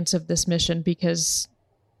experience of this mission, because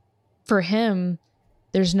for him,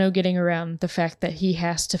 there's no getting around the fact that he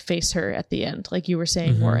has to face her at the end, like you were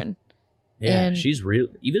saying, Warren. Yeah, and Eva's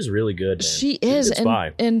really good. Man. She is, she's a good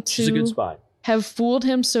spy. and she's a good spy. Have fooled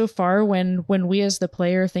him so far when we as the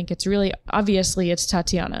player think it's really obviously it's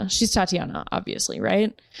Tatiana. She's Tatiana, obviously,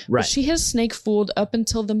 right? Right. But she has Snake fooled up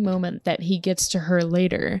until the moment that he gets to her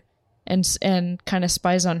later and kind of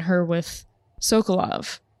spies on her with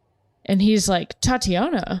Sokolov. And he's like,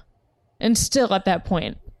 Tatiana. And still at that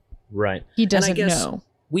point, right, he doesn't and I guess know.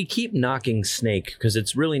 We keep knocking Snake because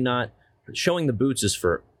it's really not showing the boots is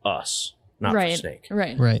for us, not for Snake.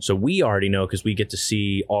 Right. So we already know because we get to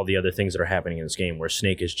see all the other things that are happening in this game where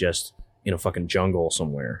Snake is just in a fucking jungle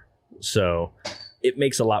somewhere. So it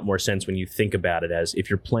makes a lot more sense when you think about it as if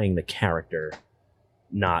you're playing the character,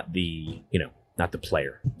 not the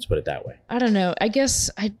player. Let's put it that way. I don't know. I guess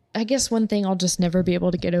one thing I'll just never be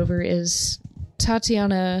able to get over is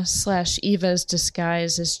Tatiana / Eva's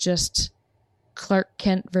disguise is just Clark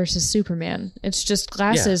Kent versus Superman. It's just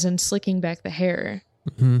glasses and slicking back the hair.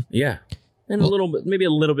 Mm-hmm. Yeah. And maybe a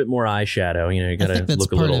little bit more eyeshadow. You got to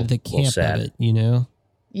look a little, of the camp sad. of it,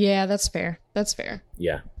 Yeah, that's fair.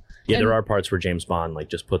 Yeah. Yeah, there are parts where James Bond like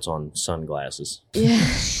just puts on sunglasses.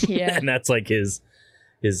 Yeah. And that's like his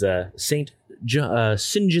St. St.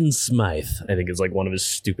 John Smythe, I think is like one of his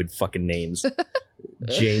stupid fucking names.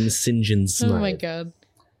 James St. John Smythe. Oh my god.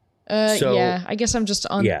 Yeah, I guess I'm just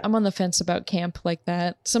I'm on the fence about camp like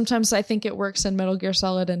that. Sometimes I think it works in Metal Gear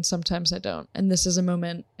Solid and sometimes I don't. And this is a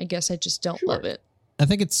moment I guess I just don't love it. I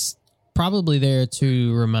think it's probably there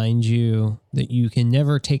to remind you that you can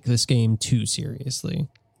never take this game too seriously.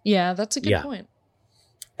 Yeah, that's a good point.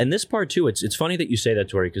 And this part too, it's funny that you say that,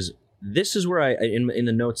 Tori, because this is where in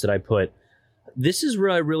the notes that I put, this is where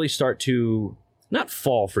I really start to not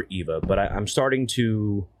fall for Eva, but I'm starting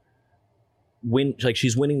to win. Like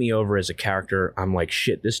she's winning me over as a character. I'm like,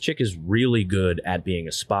 shit, this chick is really good at being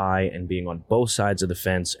a spy and being on both sides of the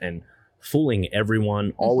fence and fooling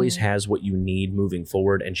everyone. Always has what you need moving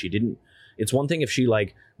forward. And she didn't. It's one thing if she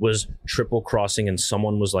like was triple crossing and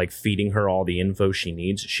someone was like feeding her all the info she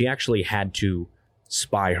needs. She actually had to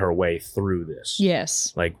spy her way through this.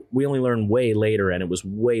 Yes. Like we only learn way later, and it was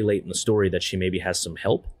way late in the story that she maybe has some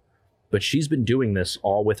help, but she's been doing this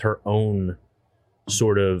all with her own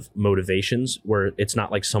sort of motivations where it's not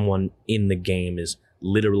like someone in the game is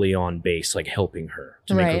literally on base, like helping her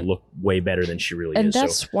to make her look way better than she really is. And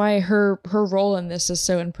that's why her role in this is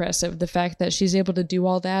so impressive. The fact that she's able to do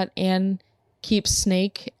all that and keep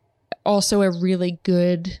Snake, also a really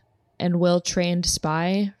good and well-trained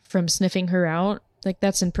spy, from sniffing her out. Like,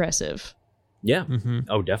 that's impressive. Yeah. Mm-hmm.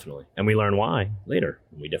 Oh, definitely. And we learn why later.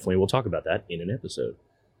 We definitely will talk about that in an episode.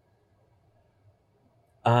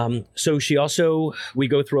 So we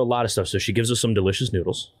go through a lot of stuff. So she gives us some delicious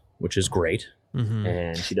noodles, which is great. Mm-hmm.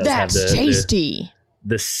 And she does have tasty.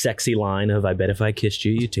 The sexy line of, I bet if I kissed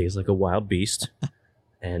you, you taste like a wild beast.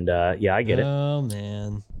 And yeah, I get it. Oh,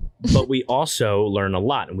 man. But we also learn a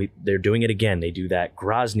lot, and they're doing it again. They do that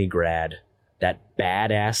Groznygrad, that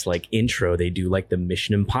badass like intro. They do like the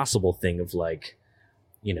Mission Impossible thing of like,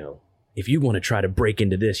 you know, if you want to try to break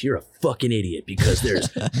into this, you're a fucking idiot because there's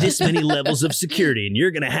this many levels of security and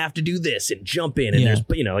you're going to have to do this and jump in. And there's,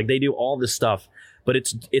 you know, like they do all this stuff, but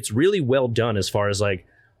it's really well done as far as like,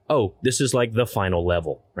 oh, this is like the final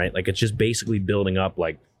level, right? Like it's just basically building up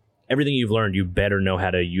like everything you've learned. You better know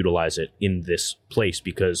how to utilize it in this place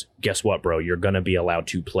because guess what, bro? You're going to be allowed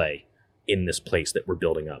to play in this place that we're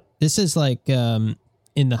building up. This is like in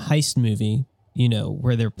the heist movie, you know,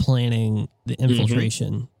 where they're planning the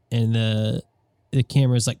infiltration and the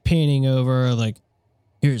camera's like panning over, like,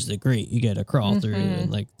 here's the grate you got to crawl through,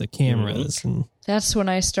 and like the cameras. And that's when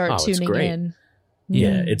I start tuning in.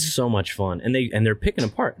 Yeah, it's so much fun. And they're picking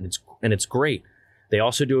apart, and it's great. They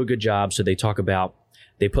also do a good job. So they talk about,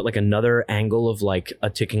 they put like another angle of like a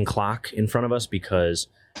ticking clock in front of us because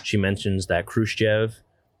she mentions that Khrushchev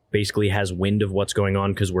basically has wind of what's going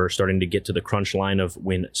on because we're starting to get to the crunch line of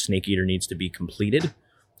when Snake Eater needs to be completed.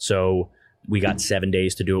 So we got 7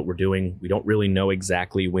 days to do what we're doing. We don't really know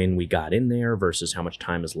exactly when we got in there versus how much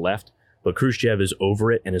time is left. But Khrushchev is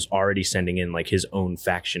over it and is already sending in like his own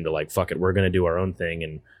faction to like, fuck it, we're going to do our own thing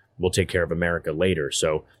and we'll take care of America later.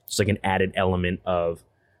 So it's like an added element of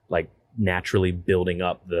like naturally building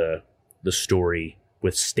up the story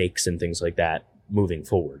with stakes and things like that moving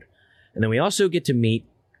forward. And then we also get to meet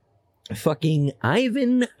fucking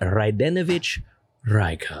Ivan Raidenovich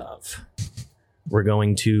Rykov. We're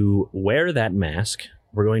going to wear that mask.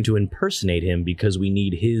 We're going to impersonate him because we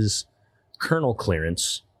need his colonel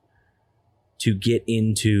clearance to get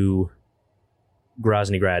into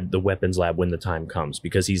Groznygrad, the weapons lab, when the time comes,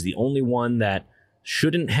 because he's the only one that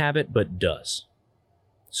shouldn't have it but does.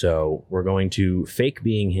 So we're going to fake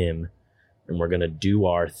being him, and we're going to do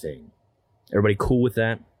our thing. Everybody cool with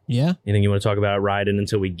that? Yeah. Anything you want to talk about Raiden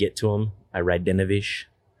until we get to him? Raidenovich.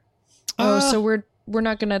 Oh, so we're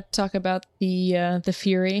not going to talk about the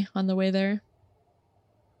Fury on the way there?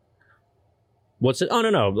 What's it? Oh,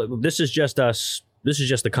 no. This is just us. This is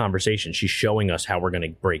just the conversation. She's showing us how we're going to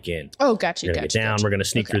break in. Oh, gotcha. We're going to get down. We're going to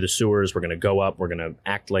sneak through the sewers. We're going to go up. We're going to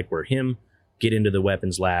act like we're him, get into the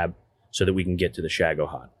weapons lab so that we can get to the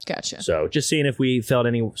Shagohod. Gotcha. So just seeing if we felt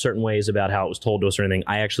any certain ways about how it was told to us or anything.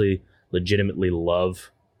 I actually legitimately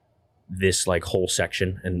love this like whole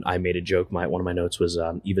section, and I made a joke. One of my notes was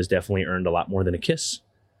Eva's definitely earned a lot more than a kiss,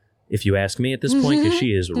 if you ask me at this point, because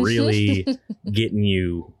she is really getting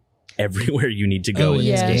you everywhere you need to go in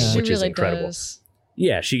this game, which is incredible. Does.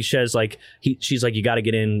 Yeah, she says like she's like, you got to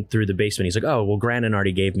get in through the basement. He's like, oh well, Granin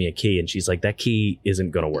already gave me a key, and she's like, that key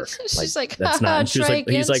isn't gonna work. She's like, that's not. And she was like,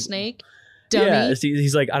 he's like, Snake, dummy. Yeah,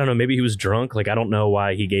 he's like, I don't know, maybe he was drunk. Like I don't know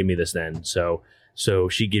why he gave me this then. So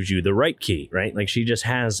she gives you the right key, right? Like she just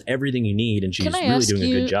has everything you need, and she's really doing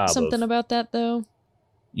a good job. Something about that though.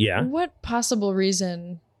 Yeah. What possible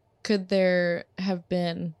reason could there have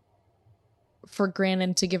been for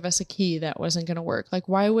Granin to give us a key that wasn't going to work? Like,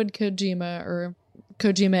 why would Kojima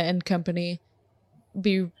and company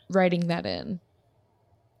be writing that in?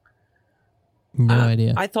 No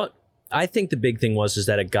idea. I think the big thing is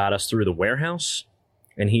that it got us through the warehouse,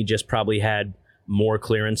 and he just probably had more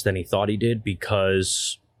clearance than he thought he did,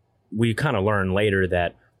 because we kind of learn later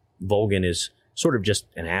that Volgin is sort of just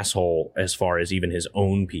an asshole as far as even his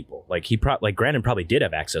own people. Like Granin probably did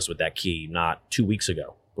have access with that key not 2 weeks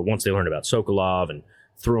ago, but once they learned about Sokolov and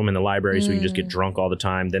threw him in the library so he can just get drunk all the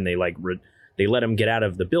time, then they they let him get out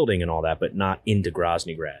of the building and all that, but not into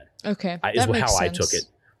Groznygrad. Okay, is how I took it.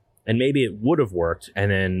 And maybe it would have worked,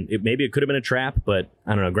 and then maybe it could have been a trap, but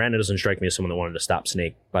I don't know. Granin doesn't strike me as someone that wanted to stop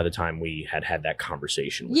Snake by the time we had that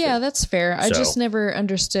conversation with him. That's fair. I just never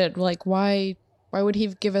understood, like, why would he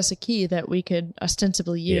give us a key that we could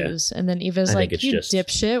ostensibly use? And then Eva's like, you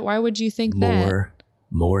dipshit, why would you think that?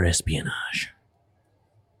 More espionage.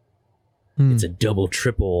 It's a double,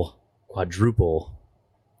 triple, quadruple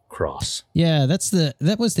cross. Yeah,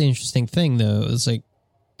 that was the interesting thing, though. It was like,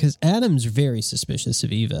 because Adam's very suspicious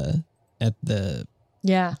of Eva at the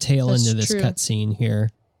tail end of this cutscene here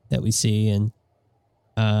that we see, and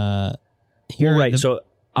here, right? So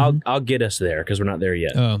I'll get us there because we're not there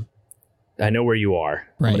yet. Oh, I know where you are.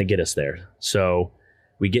 Right. I'm going to get us there. So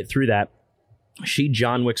we get through that. She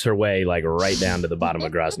John Wicks her way like right down to the bottom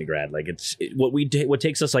of Groznygrad. Like what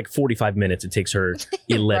takes us like 45 minutes, it takes her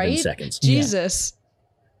 11 seconds. Jesus.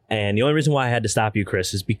 And the only reason why I had to stop you,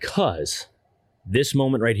 Chris, is because this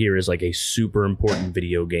moment right here is like a super important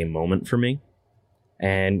video game moment for me.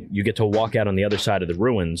 And you get to walk out on the other side of the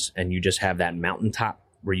ruins, and you just have that mountaintop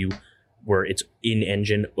where you where it's in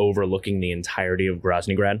engine overlooking the entirety of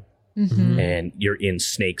Groznygrad. Mm-hmm. And you're in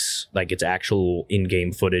Snake's, like it's actual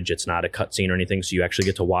in-game footage. It's not a cutscene or anything. So you actually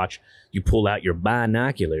get to watch. You pull out your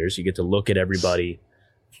binoculars. You get to look at everybody,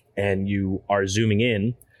 and you are zooming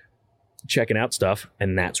in, checking out stuff.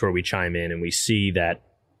 And that's where we chime in, and we see that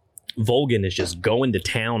Volgin is just going to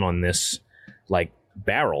town on this like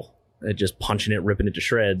barrel, just punching it, ripping it to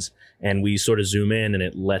shreds. And we sort of zoom in, and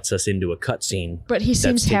it lets us into a cutscene. But he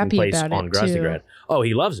seems happy about on it Groznygrad. too. Oh,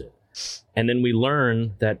 he loves it. And then we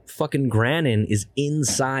learn that fucking Granin is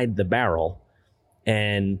inside the barrel,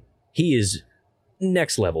 and he is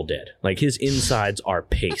next level dead. Like, his insides are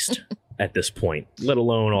paste at this point, let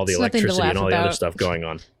alone all the It's nothing to electricity and all laugh the other about. stuff going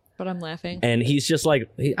on. But I'm laughing. And he's just like,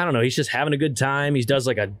 I don't know, he's just having a good time. He does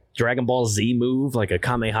like a Dragon Ball Z move, like a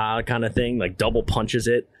Kamehameha kind of thing, like double punches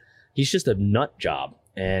it. He's just a nut job.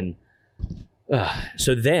 And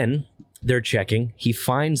so then they're checking. He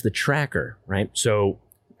finds the tracker, right? So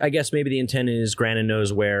I guess maybe the intent is Granin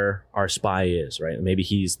knows where our spy is, right? Maybe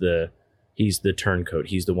he's the turncoat.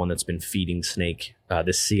 He's the one that's been feeding Snake,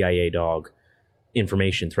 the CIA dog,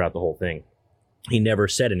 information throughout the whole thing. He never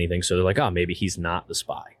said anything, so they're like, oh, maybe he's not the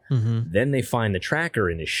spy. Mm-hmm. Then they find the tracker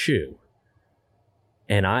in his shoe.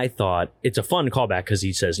 And I thought, it's a fun callback because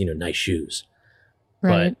he says, nice shoes.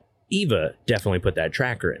 Right. But Eva definitely put that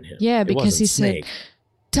tracker in him. Yeah, It because wasn't he Snake. said,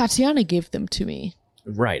 Tatiana gave them to me.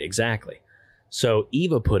 Right, exactly. So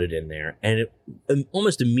Eva put it in there, and it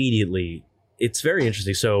almost immediately, it's very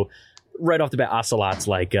interesting. So right off the bat, Ocelot's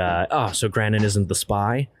like, so Granin isn't the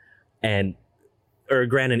spy, or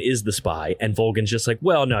Granin is the spy, and Volgin's just like,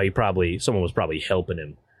 well, no, someone was probably helping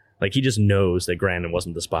him. Like, he just knows that Granin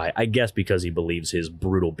wasn't the spy, I guess because he believes his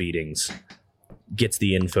brutal beatings gets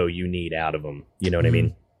the info you need out of him. You know what I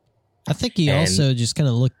mean? I think he And- also just kind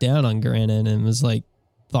of looked down on Granin and was like,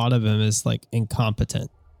 thought of him as like incompetent.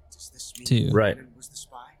 Does this mean Too. Right. Granin was the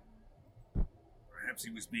spy? Perhaps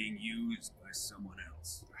he was being used by someone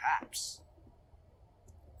else. Perhaps.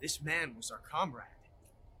 This man was our comrade.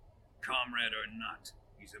 Comrade or not,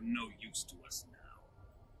 he's of no use to us now.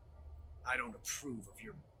 I don't approve of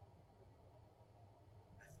your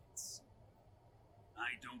methods.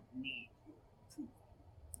 I don't need your approval.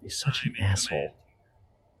 He's such an I'm in asshole. command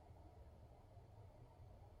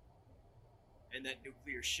here. And that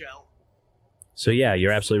nuclear shell. So yeah,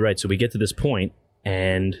 you're absolutely right. So we get to this point,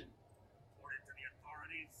 and Report it to the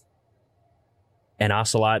authorities.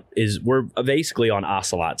 Ocelot we're basically on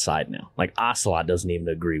Ocelot's side now. Like, Ocelot doesn't even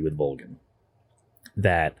agree with Volgin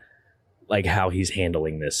that, like, how he's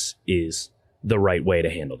handling this is the right way to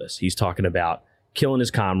handle this. He's talking about killing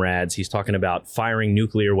his comrades. He's talking about firing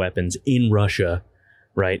nuclear weapons in Russia,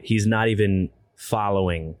 right? He's not even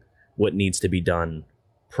following what needs to be done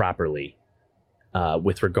properly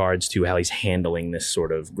with regards to how he's handling this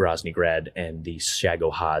sort of Groznygrad and the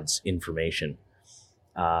Shagohod's information.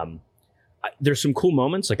 There's some cool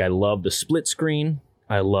moments. Like, I love the split screen.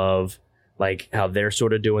 I love like how they're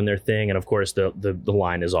sort of doing their thing. And of course the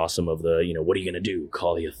line is awesome of the, what are you going to do?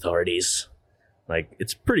 Call the authorities? Like,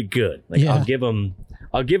 it's pretty good. Like, Yeah.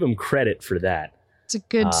 I'll give him credit for that. It's a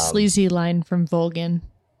good sleazy line from Volgin.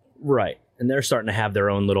 Right. And they're starting to have their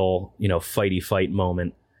own little, fighty fight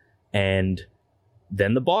moment. And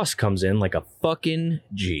then the boss comes in like a fucking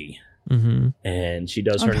G. Mm-hmm. And she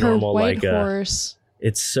does On her her normal, white like, horse.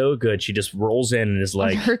 it's so good. She just rolls in and is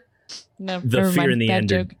like, No, the never fear mind, and the bad end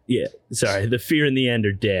joke. the fear and the end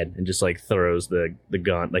are dead, and just like throws the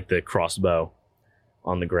gun, like the crossbow,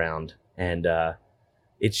 on the ground. And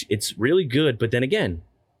it's really good. But then again,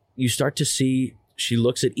 you start to see, she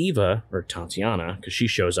looks at Eva, or Tatiana, because she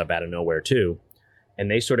shows up out of nowhere too, and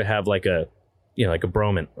they sort of have like a like a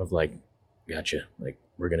bromance of like, gotcha, like,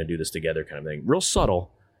 we're gonna do this together kind of thing. Real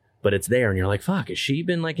subtle, but it's there, and you're like, fuck, has she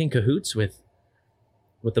been like in cahoots with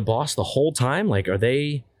the boss the whole time? Like,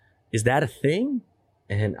 is that a thing?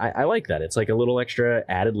 And I like that. It's like a little extra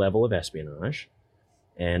added level of espionage.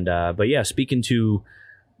 And but yeah, speaking to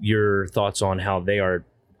your thoughts on how they are,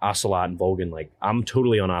 Ocelot and Volgin, like, I'm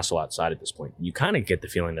totally on Ocelot's side at this point. You kind of get the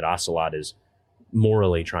feeling that Ocelot is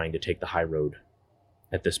morally trying to take the high road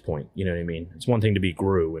at this point. You know what I mean? It's one thing to be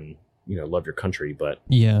Gru and, love your country, but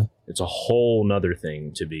Yeah. it's a whole nother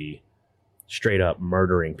thing to be straight up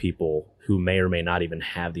murdering people who may or may not even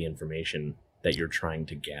have the information that you're trying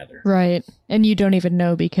to gather. Right. And you don't even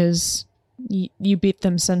know because you beat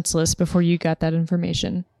them senseless before you got that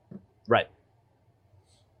information. Right.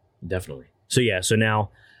 Definitely. So now,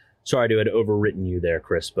 sorry to have overwritten you there,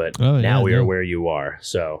 Chris, but Oh, now yeah, we are no. where you are.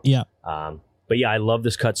 So, Yeah. but yeah, I love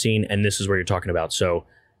this cutscene, and this is where you're talking about. So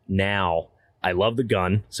now I love the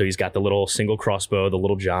gun. So he's got the little single crossbow, the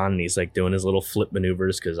little John, and he's like doing his little flip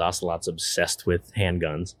maneuvers because Ocelot's obsessed with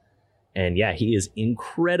handguns. And yeah, he is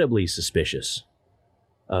incredibly suspicious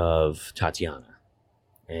of Tatiana.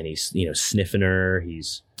 And he's, sniffing her.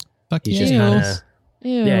 He's just kind of,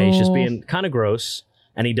 he's just being kind of gross.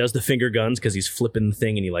 And he does the finger guns because he's flipping the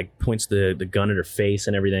thing and he like points the gun at her face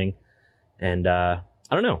and everything. And I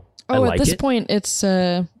don't know. Oh, at this point, it's...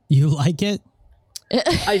 You like it?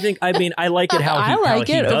 I like it how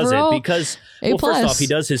he does overall, it because, first off, he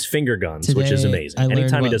does his finger guns, Today, which is amazing. I learned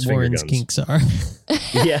Anytime he what does finger Warren's guns. kinks are.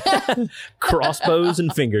 Yeah. Crossbows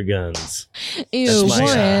and finger guns. Ew,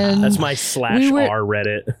 Warren. That's my /r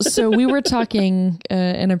Reddit. So we were talking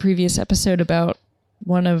in a previous episode about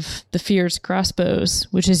one of the Fear's crossbows,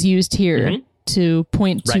 which is used here to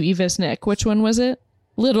point to Eva's neck. Which one was it?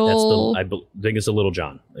 I think it's a Little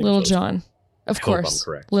John. Little John. Of I hope course. I'm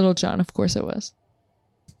correct. Little John, of course it was.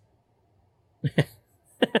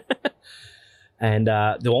 And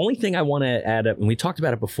the only thing I want to add up, and we talked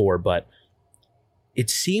about it before, but it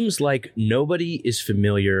seems like nobody is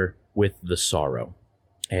familiar with the Sorrow.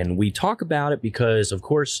 And we talk about it because, of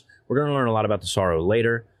course, we're going to learn a lot about the Sorrow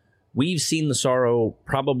later. We've seen the Sorrow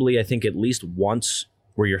probably, I think, at least once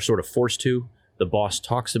where you're sort of forced to. The boss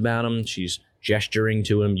talks about him. She's gesturing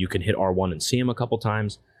to him. You can hit R1 and see him a couple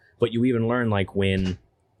times. But you even learn, like, when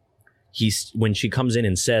she comes in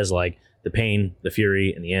and says, like, the pain, the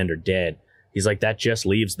fury, and the end are dead, he's like, that just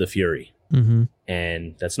leaves the fury. Mm-hmm.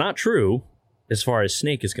 And that's not true as far as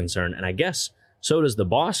Snake is concerned. And I guess so does the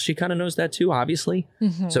boss. She kind of knows that too, obviously.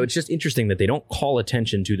 Mm-hmm. So it's just interesting that they don't call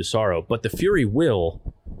attention to the Sorrow, but the fury will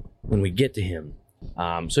when we get to him.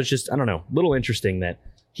 So it's just, I don't know, a little interesting that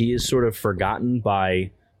he is sort of forgotten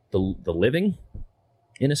by the living,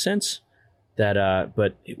 in a sense. That,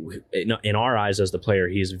 but in our eyes as the player,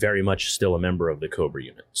 he is very much still a member of the Cobra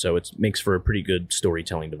unit. So it makes for a pretty good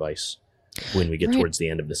storytelling device when we get towards the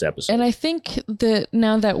end of this episode. And I think that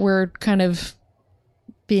now that we're kind of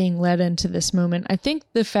being led into this moment, I think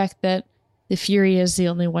the fact that the Fury is the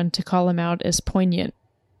only one to call him out is poignant,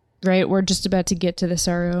 right? We're just about to get to the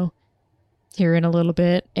Sorrow here in a little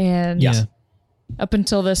bit. And up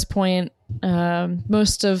until this point,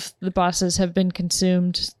 most of the bosses have been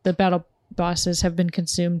consumed. The battle bosses have been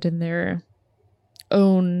consumed in their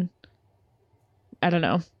own, I don't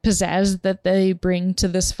know, pizzazz that they bring to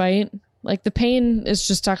this fight. Like, the pain is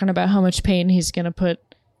just talking about how much pain he's going to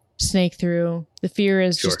put Snake through. The fear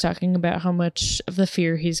is just talking about how much of the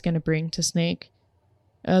fear he's going to bring to Snake.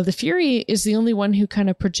 The Fury is the only one who kind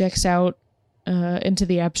of projects out into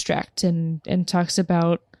the abstract and talks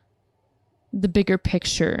about the bigger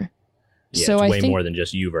picture. Yeah, so it's I think more than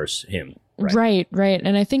just you versus him. Right.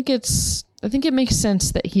 And I think it makes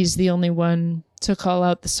sense that he's the only one to call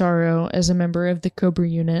out the Sorrow as a member of the Cobra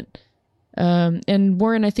unit. And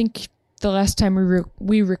Warren, I think the last time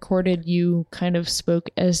we recorded, you kind of spoke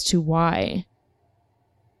as to why,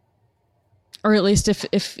 or at least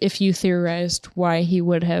if you theorized why he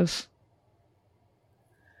would have.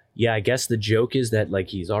 Yeah, I guess the joke is that, like,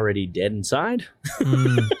 he's already dead inside.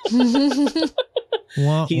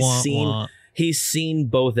 He's seen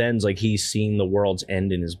both ends. Like, he's seen the world's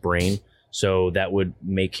end in his brain. So that would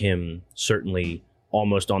make him certainly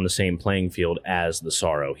almost on the same playing field as the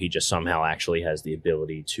Sorrow. He just somehow actually has the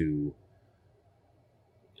ability to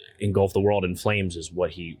engulf the world in flames, is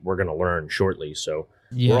what we're going to learn shortly. So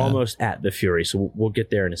we're almost at the Fury. So we'll get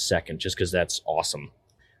there in a second, just because that's awesome.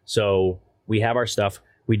 So we have our stuff.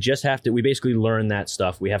 We basically learn that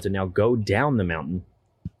stuff. We have to now go down the mountain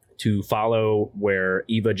to follow where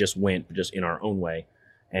Eva just went, just in our own way.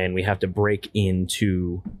 And we have to break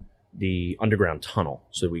into the underground tunnel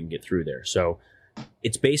so that we can get through there. So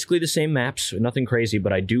it's basically the same maps, nothing crazy,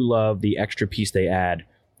 but I do love the extra piece they add,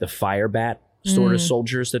 the fire bat sort of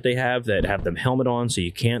soldiers that they have that have the helmet on so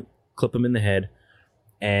you can't clip them in the head.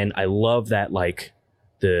 And I love that, like,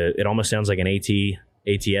 it almost sounds like an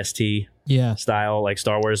ATST style, like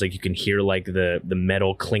Star Wars. Like, you can hear, like, the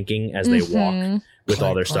metal clinking as they walk with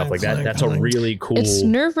all their stuff like that. That's a really cool. It's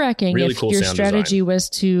nerve-wracking really if cool your sound strategy design. was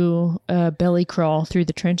to belly crawl through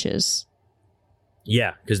the trenches.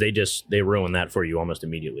 Yeah, because they ruin that for you almost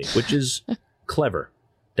immediately, which is clever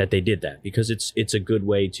that they did that, because it's a good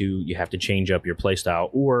way to, you have to change up your playstyle,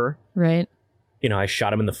 or right. I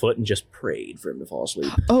shot him in the foot and just prayed for him to fall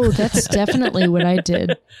asleep. Oh, that's definitely what I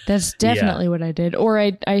did. That's definitely what I did. Or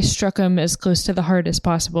I struck him as close to the heart as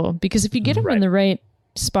possible, because if you get him in the right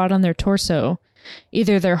spot on their torso,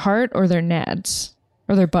 either their heart or their nads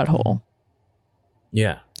or their butthole.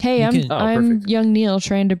 Yeah. Hey, I'm perfect. young Neil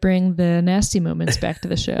trying to bring the nasty moments back to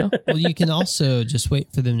the show. Well, you can also just wait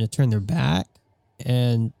for them to turn their back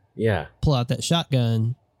and Yeah. pull out that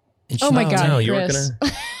shotgun. And Oh my shoot God, them. No, you weren't Chris.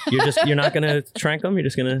 gonna. You're not gonna trank them. You're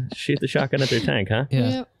just gonna shoot the shotgun at their tank, huh? Yeah.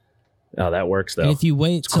 Yep. Oh, that works though. And if you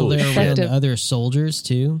wait till cool they're as around shit. Effective. other soldiers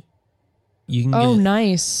too, you can Oh, get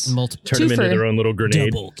nice. multiple Turn them into twofer. their own little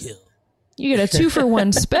grenade. double kill. You get a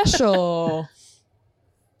 2-for-1 special.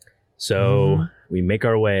 So we make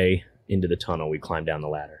our way into the tunnel. We climb down the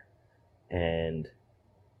ladder, and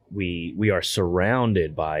we are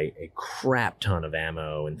surrounded by a crap ton of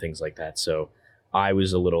ammo and things like that. So I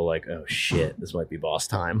was a little like, oh shit, this might be boss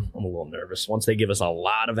time. I'm a little nervous. Once they give us a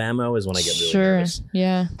lot of ammo is when I get really Sure. nervous.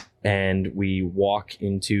 Yeah. And we walk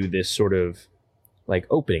into this sort of like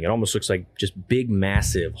opening. It almost looks like just big,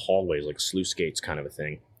 massive hallways, like sluice gates kind of a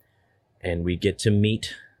thing. And we get to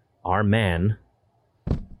meet our man,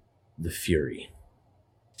 the Fury.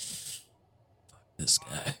 This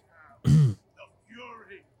guy. The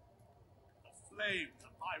fury, the flames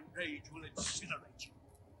of my rage will incinerate you.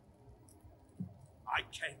 I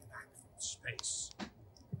came back from space.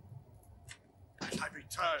 As I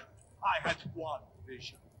returned, I had one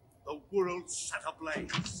vision: the world set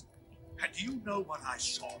ablaze. And do you know what I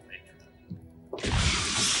saw later?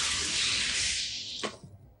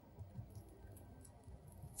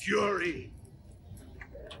 Fury.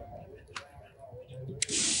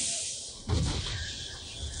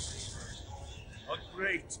 A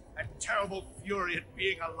great and terrible fury at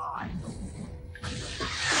being alive.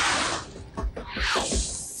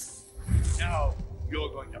 Now you're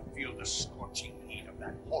going to feel the scorching heat of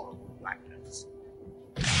that horrible blackness.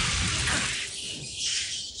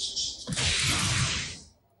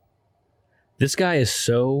 This guy is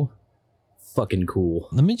so fucking cool.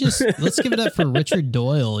 Let's give it up for Richard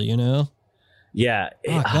Doyle, you know? Yeah.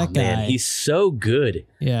 Fuck, that man, guy. he's so good.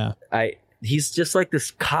 Yeah. He's just like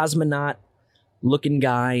this cosmonaut looking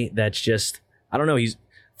guy that's just, I don't know, he's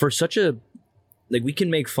for such a, like, we can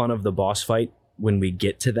make fun of the boss fight when we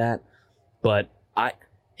get to that, but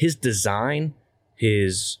his design,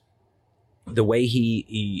 the way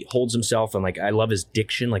he holds himself, and like I love his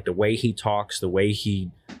diction, like the way he talks, the way he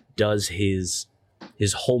does his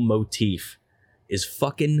whole motif is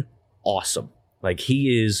fucking awesome. Like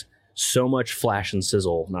he is so much flash and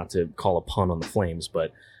sizzle, not to call a pun on the flames,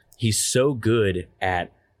 but he's so good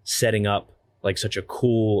at setting up like such a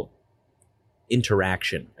cool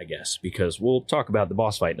interaction, I guess, because we'll talk about the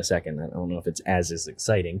boss fight in a second. I don't know if it's as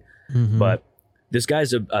exciting, Mhm. but this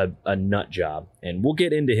guy's a nut job, and we'll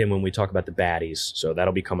get into him when we talk about the baddies. So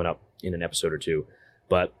that'll be coming up in an episode or two.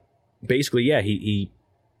 But basically, yeah, he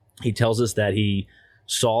tells us that he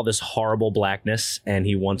saw this horrible blackness and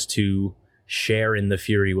he wants to share in the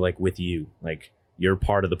fury, like with you, like you're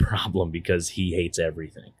part of the problem because he hates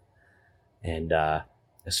everything. And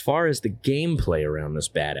as far as the gameplay around this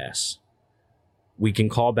badass, we can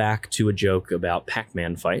call back to a joke about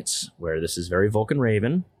Pac-Man fights, where this is very Vulcan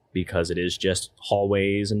Raven, because it is just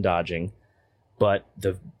hallways and dodging. But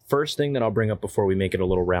the first thing that I'll bring up before we make it a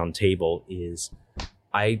little round table is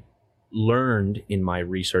I learned in my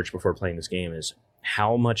research before playing this game is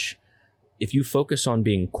how much, if you focus on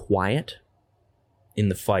being quiet in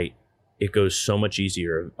the fight, it goes so much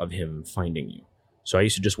easier of him finding you. So I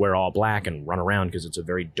used to just wear all black and run around because it's a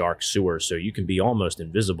very dark sewer, so you can be almost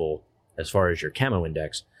invisible as far as your camo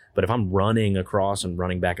index. But if I'm running across and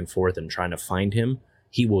running back and forth and trying to find him,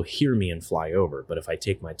 he will hear me and fly over. But if I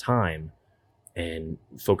take my time and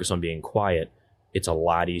focus on being quiet, it's a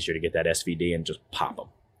lot easier to get that SVD and just pop him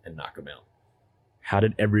and knock him out. How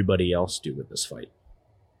did everybody else do with this fight?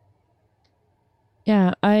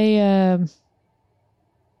 Yeah, I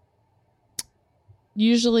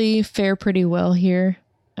usually fare pretty well here.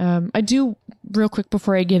 I do, real quick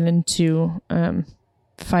before I get into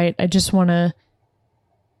fight, I just want to,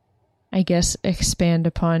 I guess, expand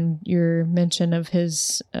upon your mention of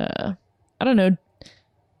his, I don't know,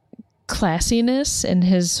 classiness and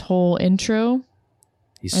his whole intro.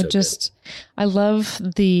 He's so good. I love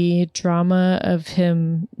the drama of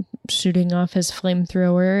him shooting off his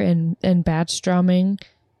flamethrower and batch dropping.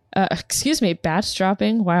 Batch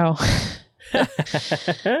dropping. Wow.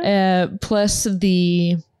 Plus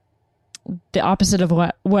the opposite of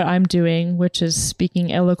what I'm doing, which is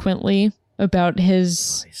speaking eloquently about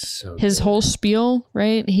his whole spiel,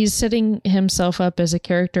 right? He's setting himself up as a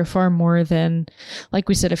character far more than, like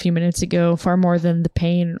we said a few minutes ago, far more than the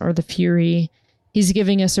pain or the fury. He's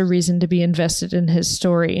giving us a reason to be invested in his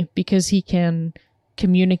story because he can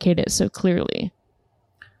communicate it so clearly.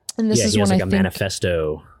 And this is he has when like I a think,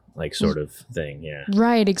 manifesto, like sort of thing. Yeah.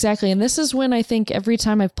 right, exactly. And this is when I think every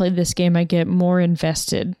time I've played this game, I get more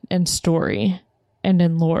invested in story and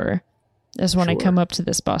in lore. is when I Sure. come up to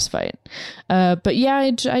this boss fight. But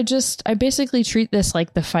yeah, I basically treat this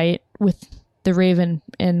like the fight with the Raven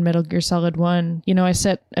in Metal Gear Solid 1. You know, I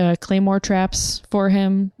set claymore traps for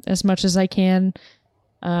him as much as I can.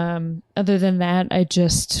 Other than that, I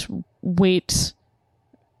just wait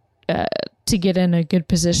to get in a good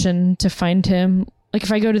position to find him. Like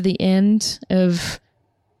if I go to the end of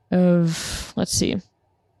let's see.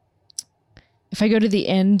 If I go to the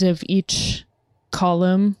end of each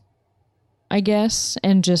column, I guess,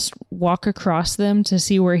 and just walk across them to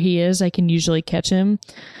see where he is, I can usually catch him,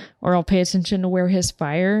 or I'll pay attention to where his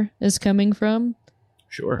fire is coming from.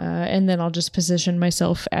 Sure. And then I'll just position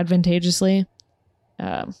myself advantageously.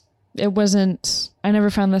 It wasn't, I never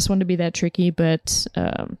found this one to be that tricky, but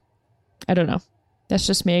I don't know. That's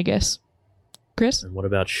just me, I guess. Chris? And what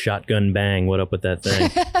about Shotgun Bang? What up with that thing?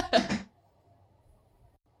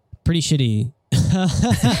 Pretty shitty.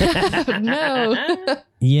 No.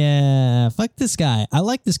 Yeah, fuck this guy. I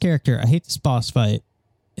like this character. I hate this boss fight.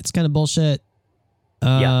 It's kind of bullshit.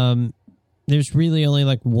 There's really only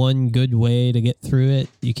like one good way to get through it.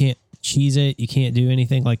 You can't cheese it. You can't do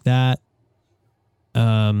anything like that.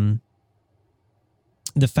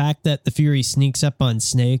 The fact that the Fury sneaks up on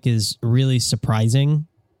Snake is really surprising,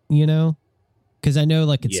 you know? Because I know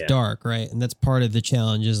like it's dark, right? And that's part of the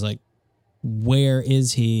challenge is like, where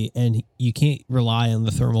is he? And you can't rely on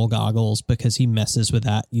the thermal goggles because he messes with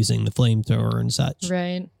that using the flamethrower and such.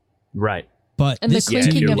 Right. Right. But And the this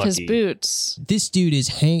clinking dude, of his boots. this dude is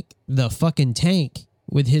Hank the fucking tank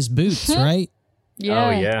with his boots, right? Yeah. Oh,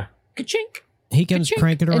 yeah. Ka-chink. He comes Ka-chink.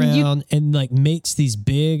 cranking And you- around and like makes these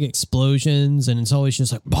big explosions, and it's always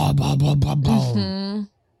just like blah blah blah blah blah. Mhm.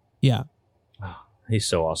 Yeah, Oh, he's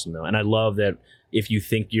so awesome, though. And I love that if you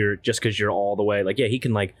think you're, just because you're all the way, like, yeah, he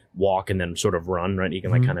can like walk and then sort of run, right? He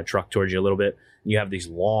can like Mhm. kind of truck towards you a little bit. And you have these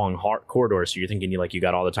long hard corridors, so you're thinking you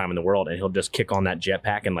got all the time in the world, and he'll just kick on that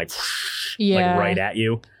jetpack and like Yeah. right at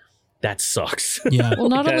you. That sucks. yeah. Well,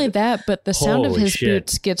 not only that, but the sound of Holy his shit.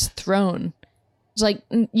 boots gets thrown. It's like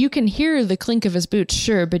you can hear the clink of his boots,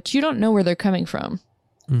 sure, but you don't know where they're coming from.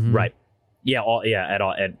 Mhm. Right. Yeah.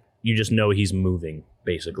 You just know he's moving,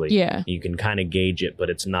 basically. Yeah. You can kind of gauge it, but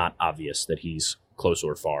it's not obvious that he's close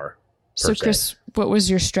or far. So, per se. Chris, what was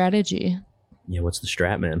your strategy? Yeah. What's the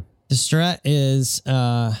strat, man? The strat is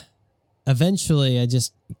eventually I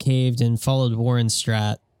just caved and followed Warren's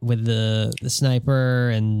strat with the sniper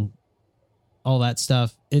and all that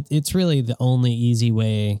stuff. It's really the only easy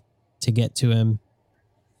way to get to him.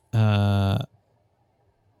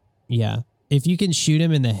 Yeah. If you can shoot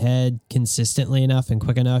him in the head consistently enough and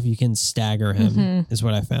quick enough, you can stagger him, Mhm. is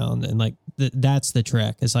what I found. And like that's the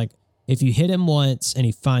trick. It's like if you hit him once and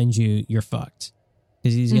he finds you, you're fucked.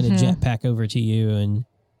 Because he's going to Mhm. jetpack over to you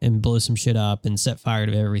and blow some shit up and set fire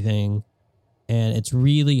to everything. And it's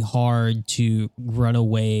really hard to run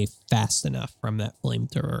away fast enough from that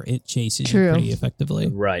flamethrower. It chases True. you pretty effectively.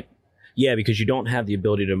 Right. Yeah, because you don't have the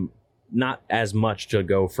ability to, not as much to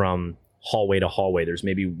go from hallway to hallway. There's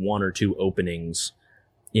maybe one or two openings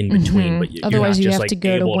in between, Mhm. but you're Otherwise not you just have like to go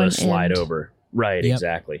to able one to slide end. over. Right, Yep.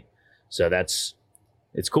 exactly. So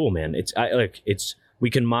it's cool, man. We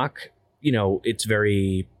can mock, it's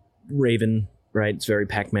very Raven, right? It's very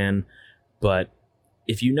Pac-Man, but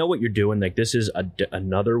if you know what you're doing, like this is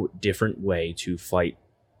another different way to fight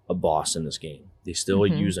a boss in this game. They still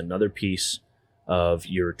Mhm. use another piece of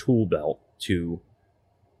your tool belt to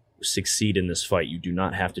succeed in this fight. You do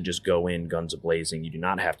not have to just go in guns a-blazing. You do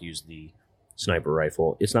not have to use the sniper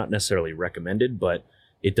rifle. It's not necessarily recommended, but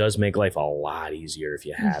it does make life a lot easier if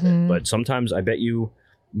you have Mhm. it. But sometimes I bet you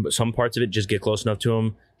some parts of it just get close enough to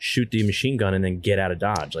them, shoot the machine gun, and then get out of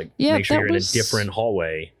dodge. Like Yeah, make sure that you're was in a different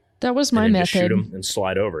hallway. That was And my then just shoot method. them and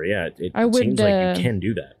slide over. Yeah, it I would, seems like you can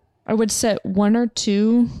do that. I would set one or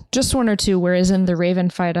two, whereas in the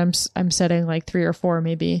Raven fight, I'm setting like 3 or 4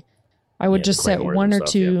 maybe. I would Yeah, the just set claymores one and or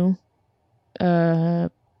stuff, two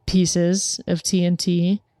pieces of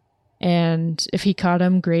TNT, and if he caught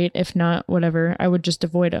him, great. If not, whatever. I would just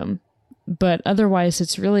avoid him. But otherwise,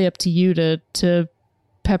 it's really up to you to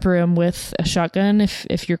pepper him with a shotgun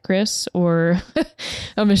if you're Chris, or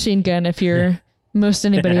a machine gun if you're most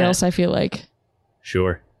anybody else. I feel like.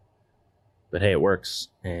 Sure. But hey, it works.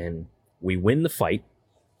 And we win the fight.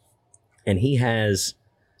 And he has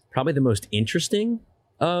probably the most interesting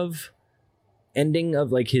of ending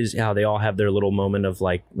of like how they all have their little moment of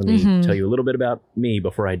like, let me Mhm. tell you a little bit about me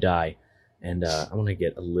before I die. And I want to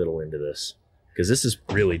get a little into this because this is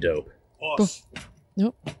really dope. Boss,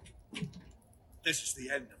 Nope. this is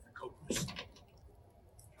the end of the Cobras.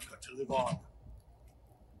 I've got to live on.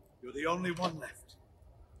 You're the only one left.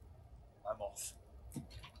 I'm off.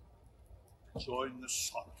 Join the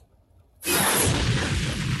sun.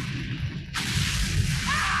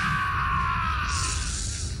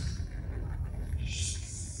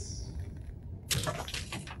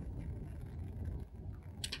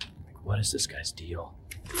 is this guy's deal?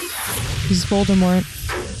 He's Voldemort.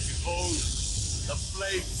 Behold, the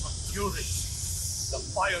flames of fury, the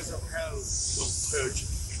fires of hell will purge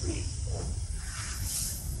the tree.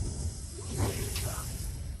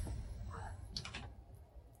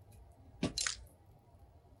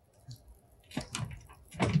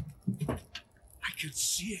 I can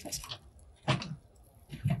see it.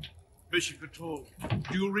 Mission Control,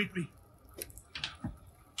 do you read me?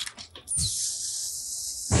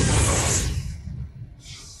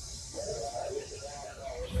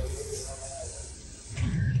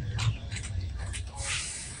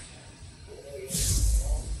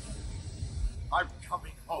 I'm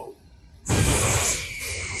coming home. I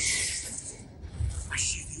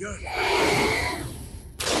see the earth.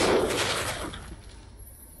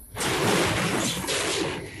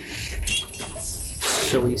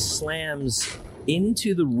 So he slams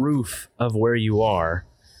into the roof of where you are,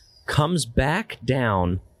 comes back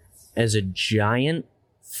down as a giant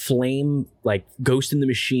flame, like Ghost in the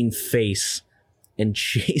Machine face, and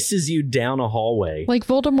chases you down a hallway. Like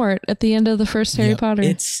Voldemort at the end of the first Harry Yep. Potter.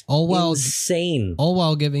 It's insane. All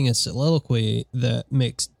while giving a soliloquy that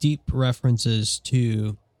makes deep references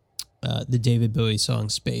to the David Bowie song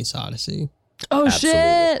Space Odyssey. Oh, Absolutely.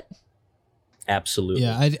 shit. Absolutely.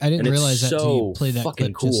 Yeah, I didn't And it's realize that so till you played that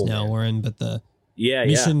fucking clip just cool, now, man. Warren, but the Yeah,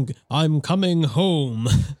 mission, I'm coming home.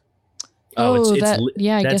 Oh,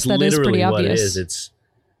 yeah, I guess that is pretty literally what it obvious. is.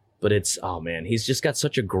 It's oh man, he's just got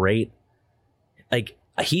such a great, like,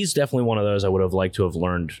 he's definitely one of those I would have liked to have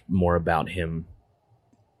learned more about him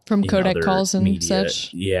From in Codec other calls and media.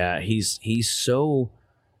 such. Yeah, he's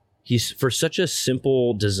for such a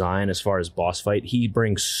simple design as far as boss fight, he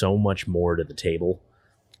brings so much more to the table.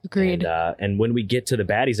 Agreed. And when we get to the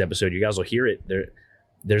baddies episode, you guys will hear it.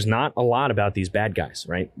 There's not a lot about these bad guys,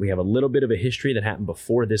 right? We have a little bit of a history that happened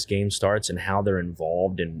before this game starts and how they're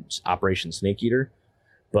involved in Operation Snake Eater.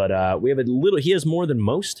 But we have a little. He has more than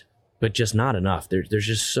most, but just not enough. There's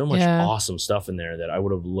just so much awesome stuff in there that I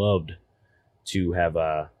would have loved to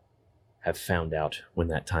have found out when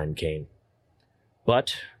that time came.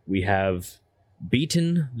 But we have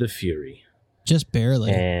beaten the Fury, Just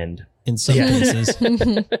barely, and in some Yeah. cases.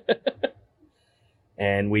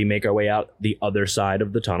 and we make our way out the other side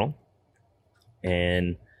of the tunnel,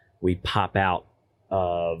 and we pop out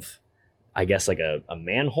of, I guess, like a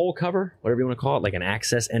manhole cover, whatever you want to call it, like an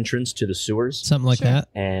access entrance to the sewers. Something like Sure. that.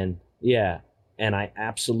 And yeah, and I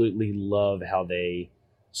absolutely love how they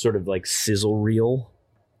sort of like sizzle reel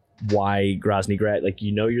why Grozny Grad, like,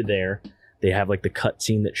 you know, you're there. They have like the cut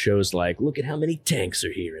scene that shows like, look at how many tanks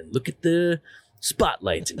are here, and look at the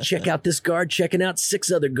spotlights, and check out this guard checking out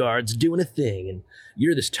 6 other guards doing a thing, and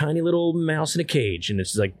you're this tiny little mouse in a cage. And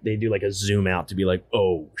it's like they do like a zoom out to be like,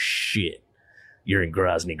 oh shit, you're in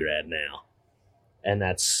Grozny Grad now. And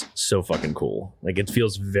that's so fucking cool. Like, it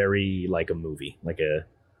feels very like a movie, like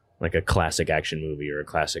a classic action movie or a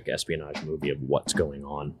classic espionage movie of what's going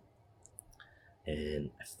on. And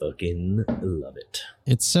I fucking love it.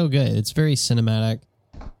 It's so good. It's very cinematic.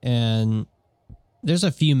 And there's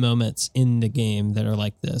a few moments in the game that are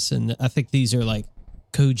like this. And I think these are like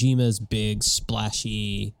Kojima's big,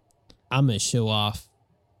 splashy, I'm going to show off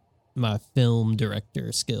my film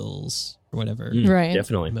director skills or whatever Right.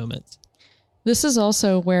 Definitely. moments. This is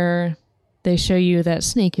also where they show you that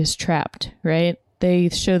Snake is trapped, right? They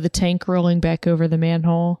show the tank rolling back over the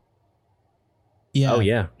manhole. Yeah. Oh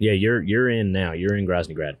yeah. Yeah, you're in now. You're in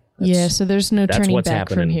Grozny Grad. Yeah, so there's no that's turning what's back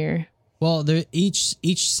from happening. here. Well, there each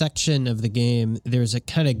section of the game, there's a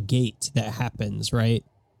kind of gate that happens, right?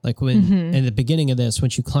 Like when Mhm. in the beginning of this,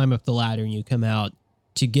 once you climb up the ladder and you come out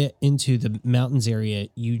to get into the mountains area,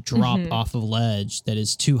 you drop Mhm. off a ledge that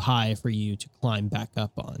is too high for you to climb back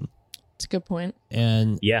up on. It's a good point.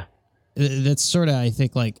 And Yeah. that's sort of, I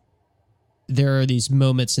think, like there are these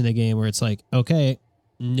moments in the game where it's like, okay,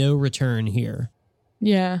 no return here.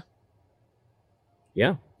 Yeah.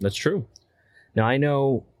 Yeah, that's true. Now, I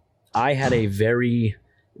know I had a very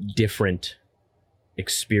different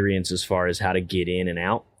experience as far as how to get in and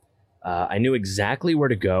out. I knew exactly where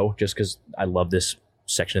to go just because I love this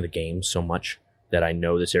section of the game so much that I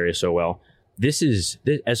know this area so well.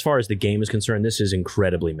 As far as the game is concerned, this is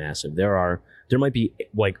incredibly massive. There might be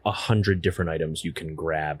like 100 different items you can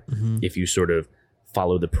grab if you sort of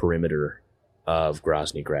follow the perimeter of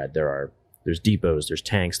Grozny Grad. There's depots, there's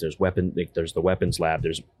tanks, there's there's the weapons lab,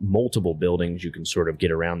 there's multiple buildings you can sort of get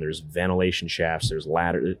around. There's ventilation shafts, there's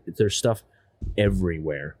ladders, there's stuff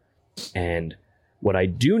everywhere. And what I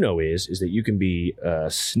do know is that you can be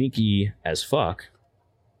sneaky as fuck,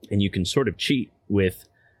 and you can sort of cheat with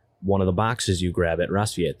one of the boxes you grab at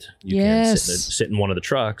Rasviet. You can Yes. sit in one of the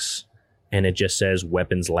trucks and it just says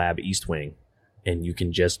Weapons Lab East Wing, and you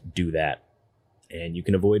can just do that. And you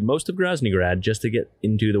can avoid most of Groznygrad just to get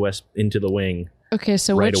into the wing. Okay,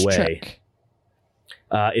 so right which away.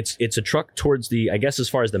 truck? It's a truck towards I guess as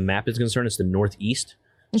far as the map is concerned, it's the northeast.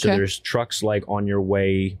 So Okay. there's trucks like on your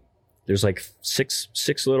way. There's like six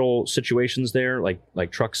little situations there,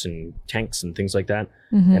 like trucks and tanks and things like that.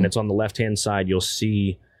 Mhm. And it's on the left-hand side. You'll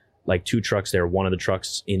see like 2 trucks there. One of the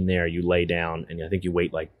trucks in there, you lay down, and I think you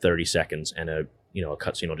wait like 30 seconds, and a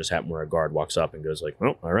cutscene will just happen where a guard walks up and goes like,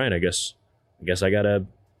 "Well, all right, I guess I gotta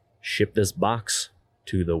ship this box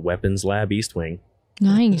to the Weapons Lab East Wing."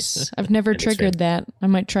 Nice. I've never And it's triggered that. I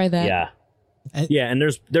might try that. Yeah. Yeah, and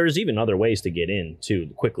there's even other ways to get in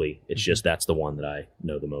too quickly. It's just that's the one that I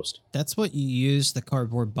know the most. That's what you use the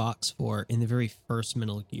cardboard box for in the very first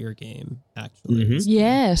Metal Gear game, actually. Mhm.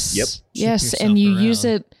 Yes. Yep. Yes, Ship and you yourself use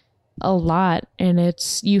around. it a lot, and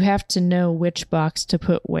you have to know which box to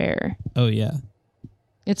put where. Oh, yeah.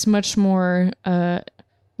 It's much more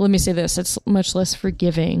let me say this, it's much less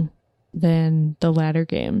forgiving than the latter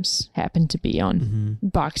games happen to be on hmm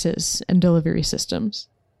boxes and delivery systems.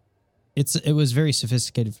 It was very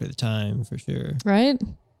sophisticated for the time, for sure. Right?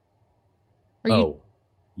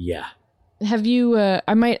 Yeah. Have you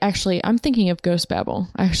I'm thinking of Ghost Babel,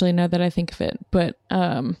 actually, now that I think of it. But You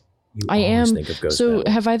I always am think of Ghost so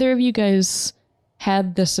Battle. have either of you guys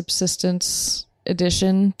had the subsistence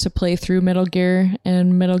edition to play through Metal Gear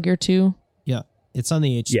and Metal Gear 2? Yeah. It's on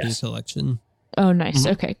the HD Yes. collection. Oh, nice.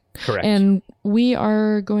 Mhm. Okay. Correct. And we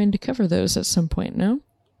are going to cover those at some point, no?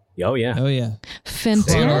 Oh yeah. Oh, yeah.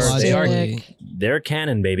 Fantastic. They are- Chronologically, They're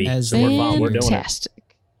canon, baby. As So we're doing it. Fantastic.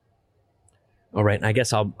 All right, and I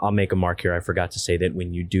guess I'll make a mark here. I forgot to say that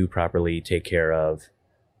when you do properly take care of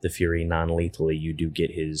the Fury non-lethally, you do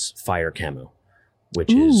get his fire camo,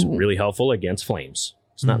 which is Ooh. really helpful against flames.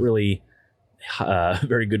 It's not really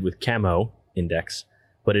very good with camo index,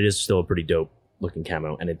 but it is still a pretty dope looking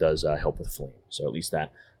camo, and it does help with flame. So at least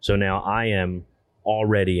that. So now I am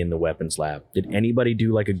already in the weapons lab. Did anybody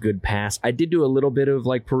do like a good pass? I did do a little bit of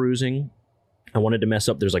like perusing. I wanted to mess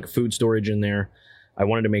up. There's like a food storage in there. I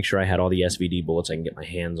wanted to make sure I had all the SVD bullets I can get my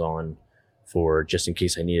hands on for just in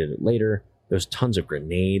case I needed it later. There's tons of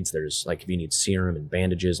grenades. There's like if you need serum and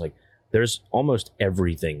bandages, like there's almost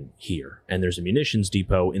everything here. And there's a munitions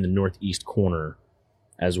depot in the northeast corner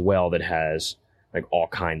as well that has like all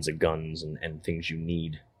kinds of guns and things you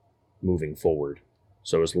need moving forward.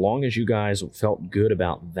 So as long as you guys felt good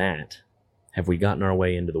about that, have we gotten our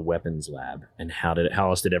way into the weapons lab? And how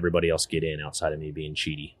else did everybody else get in outside of me being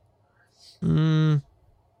cheaty?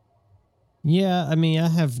 Yeah, I mean, I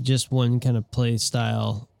have just one kind of play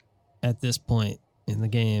style at this point in the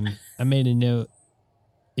game. I made a note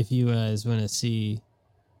if you guys want to see.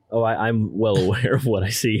 Oh, I'm well aware of what I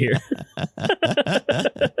see here.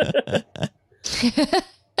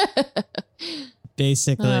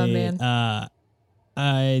 Basically, Oh, man.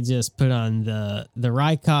 I just put on the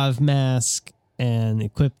Rykov mask and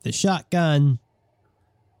equipped the shotgun,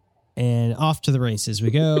 and off to the races we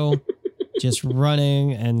go. Just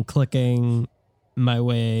running and clicking my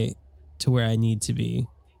way to where I need to be.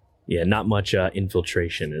 Yeah, not much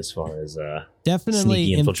infiltration as far as Definitely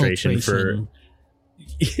sneaky infiltration infiltration.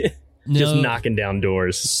 just No knocking down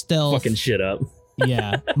doors, stealth. fucking shit up.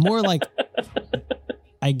 Yeah, more like,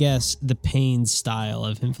 I guess, the Pain style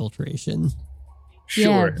of infiltration.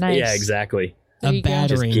 Sure. nice. Yeah, exactly. There A you go.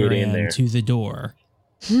 battering Just get in ram there. to the door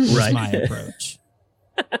was Right. my approach.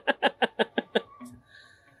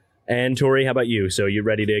 And Tori, how about you? So you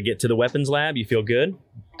ready to get to the weapons lab? You feel good?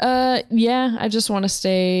 Yeah, I just want to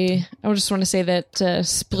say that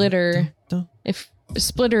Splitter, Dun, if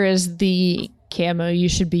Splitter is the camo you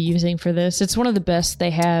should be using for this, it's one of the best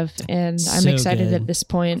they have, and I'm So excited good. at this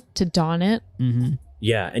point to don it. Mm-hmm.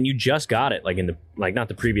 Yeah, and you just got it, like in the not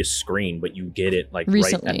the previous screen, but you get it like right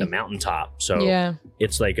Recently. at the mountaintop. So Yeah.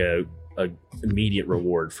 it's like a immediate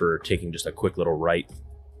reward for taking just a quick little right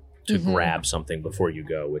to Mhm. grab something before you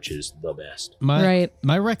go, which is the best. Right.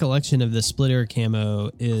 My recollection of the Splitter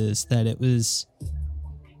camo is that it was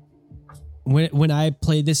when I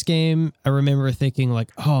played this game, I remember thinking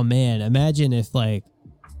like, oh man, imagine if like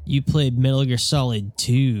you played Metal Gear Solid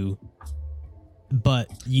 2, but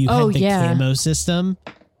you Oh, had the yeah. camo system.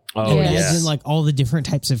 Oh Yes. yeah. Imagine like all the different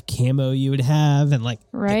types of camo you would have and like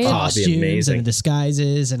Right. the Oh, that'd be costumes amazing. and the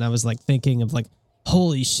disguises. And I was like thinking of like,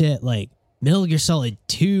 holy shit, like Metal Gear Solid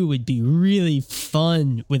 2 would be really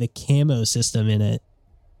fun with a camo system in it.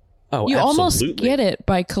 Oh, You almost absolutely. get it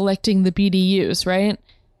by collecting the BDUs, right?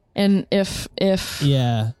 And if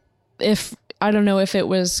Yeah. I don't know if it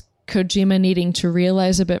was Kojima needing to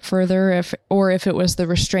realize a bit further, if it was the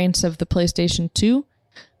restraints of the PlayStation 2.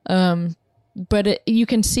 But you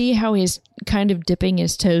can see how he's kind of dipping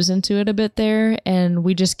his toes into it a bit there, and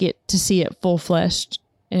we just get to see it full-fleshed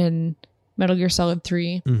in Metal Gear Solid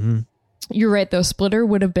 3. Mm-hmm. You're right, though. Splitter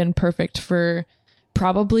would have been perfect for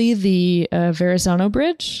probably the Verrazano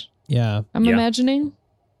Bridge, Yeah. I'm Yeah. imagining.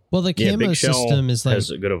 Well, the camo Big Shell system is like, has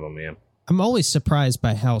a good of them, yeah. I'm always surprised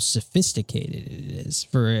by how sophisticated it is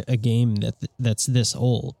for a game that's this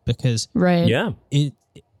old, because Right. Yeah. it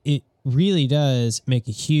really does make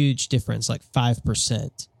a huge difference, like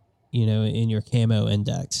 5%, in your camo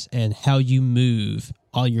index and how you move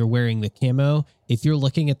while you're wearing the camo. If you're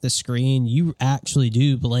looking at the screen, you actually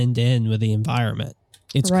do blend in with the environment.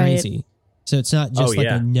 It's Right. crazy. So it's not just like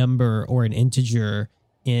yeah. a number or an integer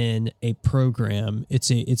in a program.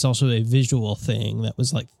 It's also a visual thing that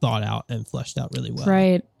was like thought out and fleshed out really well.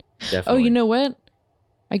 Right. Definitely. Oh, you know what?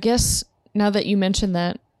 I guess now that you mentioned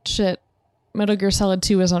that, Metal Gear Solid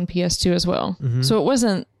 2 was on PS2 as well. Mhm. So it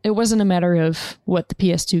wasn't a matter of what the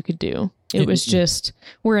PS2 could do. It was just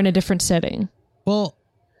we're in a different setting. Well,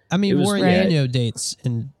 I mean, It was- Warren, right. you know dates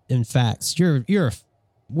and facts.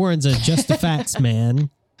 Warren's a just the facts man,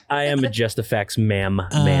 I am a Just the Facts man.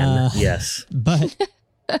 Yes. but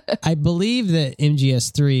I believe that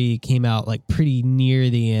MGS3 came out like pretty near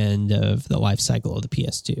the end of the life cycle of the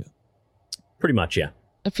PS2. Pretty much, yeah.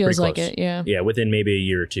 It feels Pretty like close. it, yeah. Yeah, within maybe a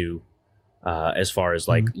year or two, as far as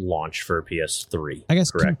like launch for PS3. I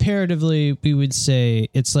guess Correct. comparatively, we would say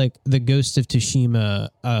it's like the Ghost of Tsushima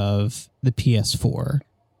of the PS4.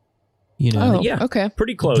 Oh, Yeah. okay.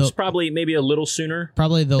 Pretty close. The- Probably maybe a little sooner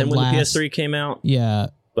Probably the than when the last. PS3 came out. Yeah,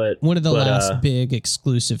 But one of the but, last big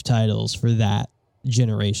exclusive titles for that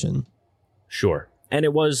generation. Sure. And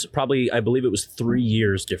it was probably, I believe it was 3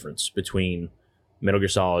 years difference between Metal Gear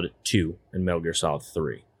Solid 2 and Metal Gear Solid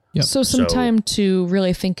 3. Yep. So some So- time to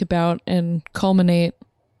really think about and culminate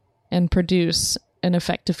and produce an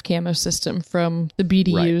effective camo system from the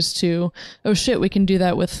BDUs to, oh shit, we can do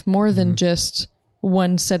that with more than just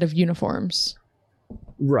one set of uniforms.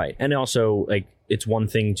 Right. And also, like, it's one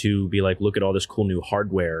thing to be like, look at all this cool new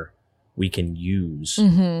hardware we can use,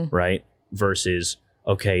 Mm-hmm. right? Versus,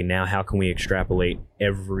 okay, now how can we extrapolate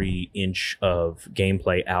every inch of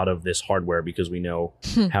gameplay out of this hardware because we know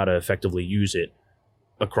how to effectively use it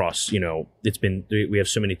across, it's been, we have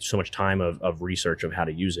so much time of research of how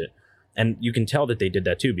to use it. And you can tell that they did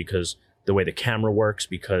that too, because the way the camera works,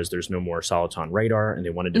 because there's no more Soliton radar, and they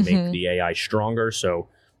wanted to make the AI stronger. So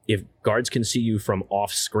if guards can see you from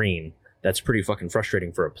off screen, that's pretty fucking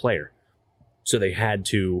frustrating for a player. So they had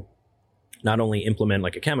to not only implement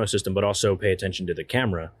like a camo system, but also pay attention to the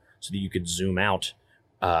camera so that you could zoom out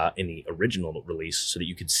in the original release so that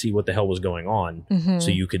you could see what the hell was going on.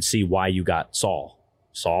 So you could see why you got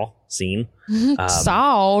seen.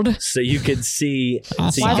 Solved. So you could see Why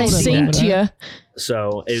they Solved. synced you.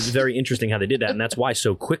 so it's very interesting how they did that, and that's why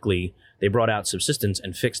so quickly they brought out Subsistence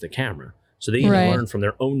and fixed the camera. So they even Right. learned from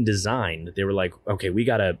their own design. They were like, okay,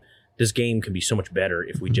 this game can be so much better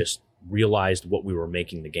if we just realized what we were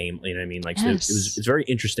making the game. You know what I mean? Like, so Yes. it's very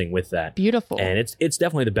interesting with that. Beautiful. And it's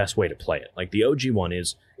definitely the best way to play it. Like the OG one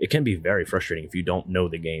it can be very frustrating if you don't know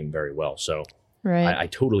the game very well. So right. I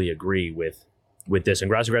totally agree with this. And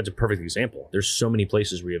Grozograd's a perfect example. There's so many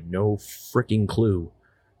places where you have no freaking clue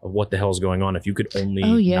of what the hell's going on. If you could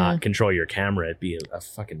only not control your camera, it'd be a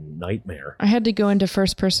fucking nightmare. I had to go into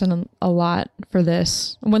first person a lot for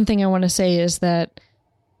this. One thing I want to say is that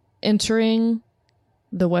entering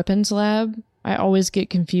the weapons lab, I always get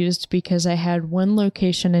confused because I had one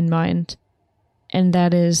location in mind, and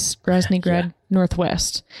that is Groznygrad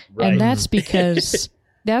Northwest. Right. And that's because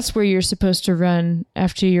that's where you're supposed to run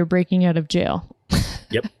after you're breaking out of jail.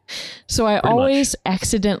 Yep. So I Pretty always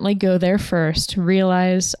accidentally go there first,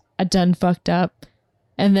 realize I done fucked up,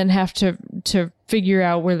 and then have to figure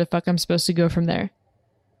out where the fuck I'm supposed to go from there.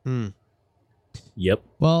 Yep.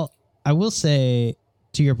 Well, I will say,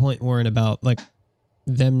 to your point, Warren, about like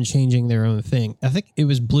them changing their own thing. I think it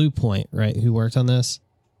was Blue Point, right, who worked on this?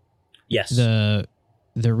 Yes. The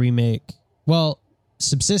remake. Well,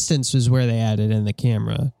 Subsistence was where they added in the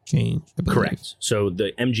camera change. I believe. Correct. So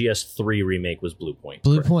the MGS3 remake was Blue Point.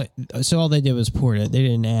 Blue Correct. Point. So all they did was port it. They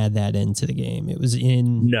didn't add that into the game. It was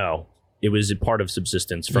in. No, it was a part of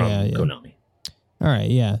Subsistence from Yeah. Konami. All right.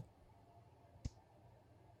 Yeah.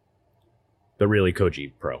 But really,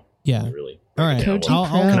 Koji Pro. Yeah. Really. All right. Koji I'll,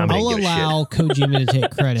 Pro. I'll, Konami didn't I'll give a allow Kojima to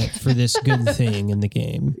take credit for this good thing in the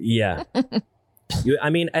game. Yeah. I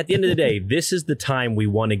mean, at the end of the day, this is the time we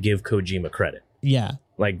want to give Kojima credit. Yeah.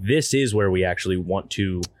 Like, this is where we actually want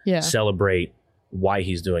to celebrate why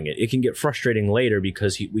he's doing it. It can get frustrating later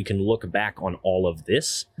because we can look back on all of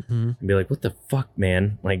this and be like, what the fuck,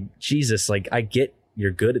 man? Like, Jesus, like, I get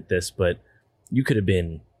you're good at this, but you could have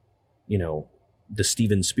been, you know, the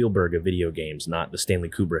Steven Spielberg of video games, not the Stanley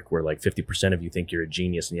Kubrick, where like 50% of you think you're a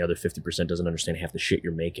genius and the other 50% doesn't understand half the shit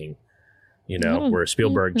you're making. You know, where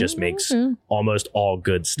Spielberg just makes almost all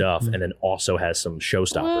good stuff and then also has some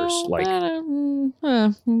showstoppers.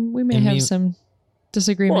 We may have some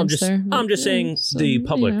disagreements there. I'm just saying the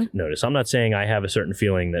public notice. I'm not saying I have a certain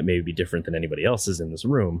feeling that may be different than anybody else's in this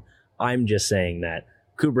room. I'm just saying that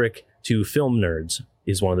Kubrick, to film nerds,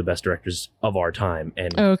 is one of the best directors of our time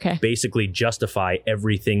and basically justify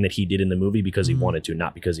everything that he did in the movie because he wanted to,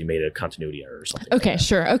 not because he made a continuity error or something. Okay,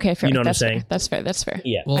 sure. Okay, fair. You know what I'm That's saying? Fair. That's fair. That's fair.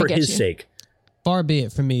 Yeah, for his sake. Far be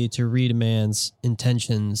it from me to read a man's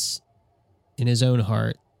intentions in his own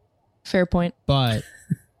heart. Fair point. But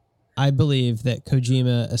I believe that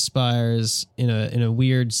Kojima aspires in a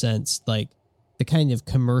weird sense, like the kind of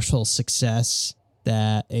commercial success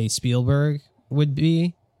that a Spielberg would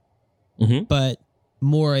be, but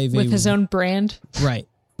more of with his own brand, right?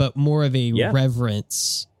 But more of a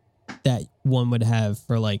reverence that one would have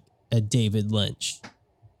for like a David Lynch,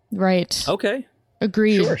 right? Okay,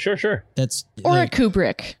 agreed. Sure. That's or like, a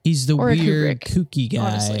Kubrick. He's the weird, kooky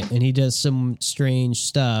guy, honestly. and he does some strange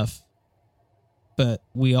stuff, but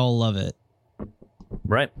we all love it.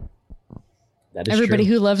 Right. That is Everybody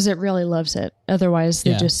true. who loves it really loves it. Otherwise,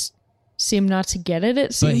 they just seem not to get it.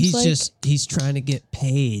 It seems he's trying to get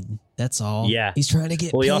paid. That's all. Yeah. He's trying to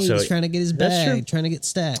get paid. He's trying to get his bag, trying to get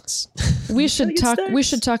stacks. We should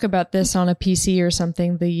talk about this on a PC or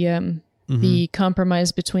something. The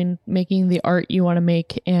compromise between making the art you want to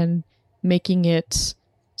make and making it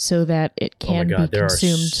so that it can be consumed. There are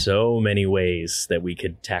so many ways that we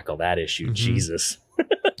could tackle that issue. Jesus.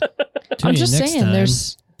 I'm just saying,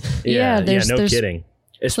 there's no kidding.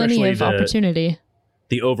 Especially plenty of opportunity.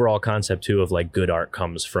 The overall concept too of like good art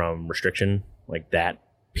comes from restriction, like that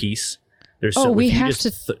piece. There's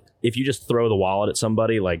if you just throw the wallet at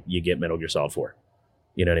somebody, like you get Metal Gear Solid 4.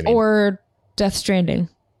 You know what I mean? Or Death Stranding.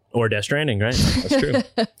 Or Death Stranding, right? That's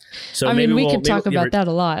true. So I mean, we could talk about that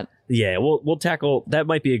a lot. Yeah, we'll tackle that.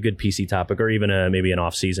 Might be a good PC topic, or even maybe an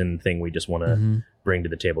off-season thing we just want to bring to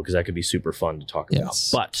the table because that could be super fun to talk about.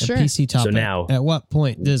 But a PC topic. So now, at what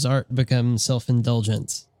point does art become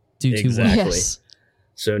self-indulgent? Exactly. Yes.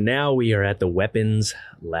 So now we are at the weapons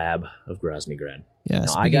lab of Groznygrad. Yeah,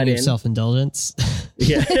 now, I got in self-indulgence.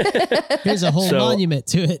 Yeah, here's a whole monument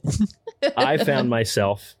to it. I found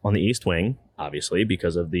myself on the East Wing, obviously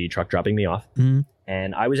because of the truck dropping me off,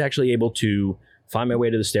 and I was actually able to find my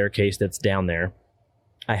way to the staircase that's down there.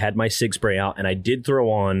 I had my SIG spray out, and I did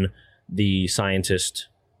throw on the scientist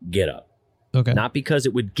get up. Okay. Not because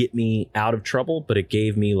it would get me out of trouble, but it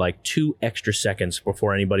gave me like 2 extra seconds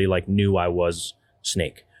before anybody like knew I was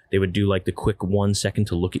Snake. They would do like the quick 1 second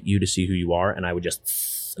to look at you to see who you are, and I would just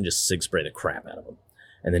SIG spray the crap out of them,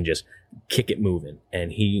 and then just kick it moving.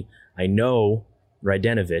 And I know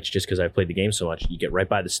Rydenovich, just because I've played the game so much, you get right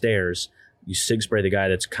by the stairs, you SIG spray the guy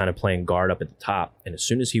that's kind of playing guard up at the top, and as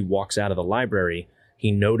soon as he walks out of the library,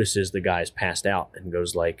 he notices the guy's passed out and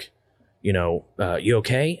goes like, you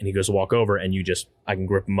okay? And he goes to walk over, and I can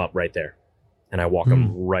grip him up right there, and I walk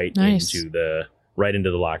him right into the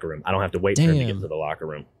locker room. I don't have to wait for him to get to the locker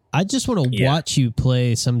room. I just want to watch you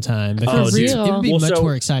play sometime. Because it would be much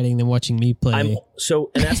more exciting than watching me play. And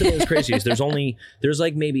that's the thing that's crazy is there's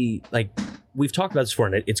like maybe like we've talked about this before,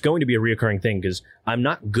 and it's going to be a reoccurring thing because I'm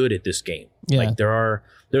not good at this game. Yeah. Like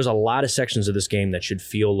there's a lot of sections of this game that should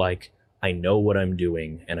feel like I know what I'm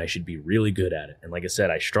doing and I should be really good at it. And like I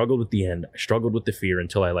said, I struggled with the end. I struggled with the fear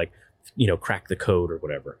until I cracked the code or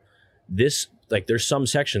whatever. This, like, there's some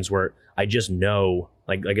sections where I just know,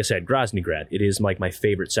 like I said, Groznygrad, it is like my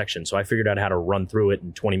favorite section. So I figured out how to run through it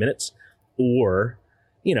in 20 minutes or,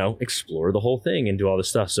 explore the whole thing and do all this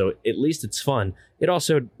stuff. So at least it's fun. It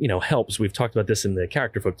also, helps. We've talked about this in the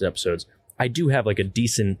character focus episodes. I do have like a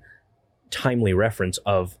decent timely reference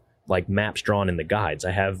of like maps drawn in the guides.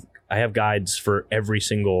 I have guides for every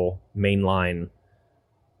single mainline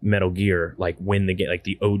Metal Gear, like when the game, like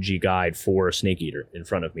the OG guide for Snake Eater in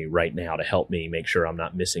front of me right now to help me make sure I'm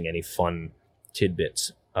not missing any fun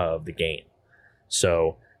tidbits of the game.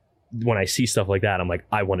 So when I see stuff like that, I'm like,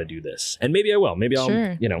 I want to do this, and maybe I will. Maybe I'll,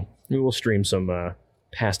 maybe we'll stream some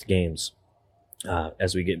past games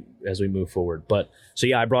as we move forward. But so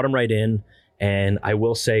yeah, I brought him right in. And I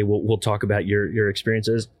will say, we'll talk about your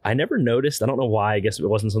experiences. I never noticed. I don't know why. I guess it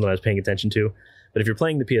wasn't something I was paying attention to. But if you're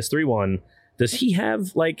playing the PS3 one, does he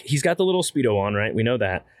have he's got the little Speedo on, right? We know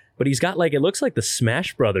that. But he's got it looks like the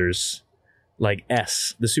Smash Brothers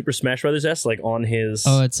S, the Super Smash Brothers S, on his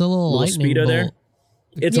it's a little lightning Speedo bolt. There.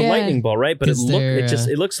 It's a lightning ball, right? But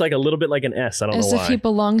it looks like a little bit like an S. I don't know why. As if he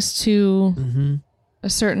belongs to a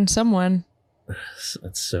certain someone.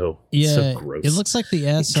 That's so Yeah, gross. it looks like the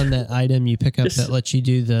S on that item you pick up that lets you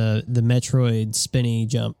do the Metroid spinny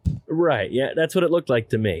jump. Right. Yeah, that's what it looked like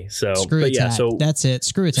to me. So, Screw but attack. yeah, so That's it.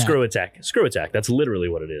 Screw attack. screw attack. Screw attack. That's literally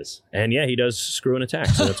what it is. And yeah, he does screw an attack.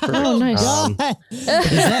 So that's perfect. Oh, nice. God. Is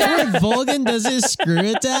that what Volgan does his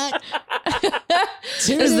screw attack?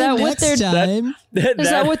 Tune Is in that what next they're- time? Is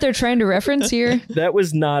that what they're trying to reference here? That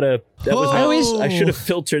was not a. That was. I always- I should have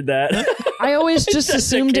filtered that. I always just That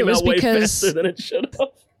assumed it came was out way because faster than it should have.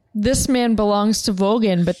 this man belongs to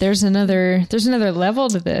Volgan, but there's another level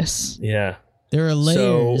to this. Yeah. There are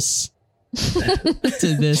layers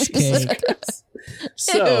to this cake.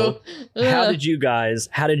 So, Ew. how Ugh. did you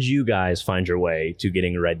guys find your way to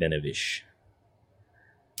getting Rajdanovich?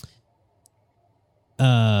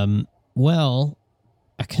 Well,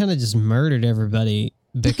 I kind of just murdered everybody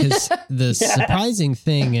because the surprising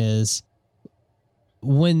thing is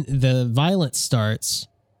when the violence starts,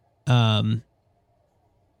 Don't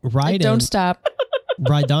stop.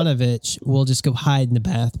 Rajdanovich will just go hide in the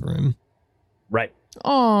bathroom. Right.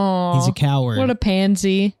 Oh, He's a coward. what a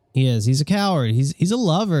pansy. He is. He's a coward. He's a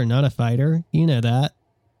lover, not a fighter. You know that.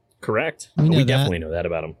 Correct. We know that. Definitely know that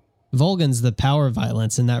about him. Volgan's the power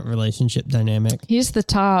violence in that relationship dynamic. He's the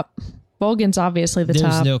top. Volgan's obviously the There's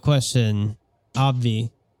top. no question. Obvi.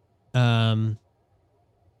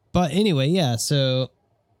 But anyway, yeah, so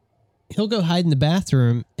he'll go hide in the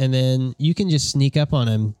bathroom and then you can just sneak up on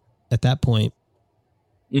him at that point.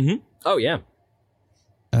 Mm-hmm. Oh, yeah.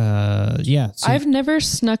 Yeah. So, I've never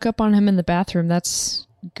snuck up on him in the bathroom. That's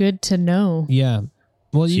good to know. yeah.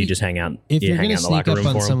 Well, So you just hang out. if you you're hang going out to in the sneak locker up room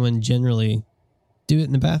on for him. someone, generally do it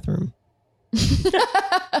in the bathroom.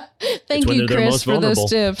 Thank when you, they're Chris, most for those vulnerable.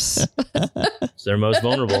 tips. So they're most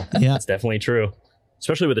vulnerable. Yeah. That's definitely true.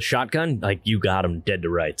 Especially with a shotgun, like you got them dead to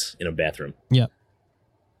rights in a bathroom. Yeah.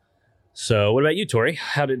 So what about you, Tori?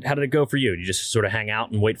 How did it go for you? Did you just sort of hang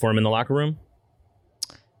out and wait for him in the locker room?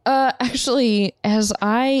 Actually, as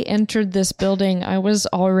I entered this building, I was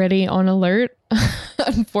already on alert,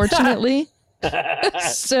 unfortunately.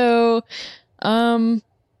 So,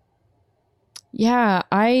 yeah,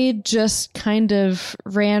 I just kind of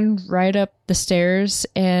ran right up the stairs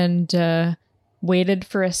and waited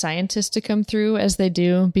for a scientist to come through, as they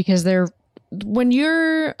do, because when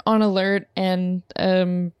you're on alert and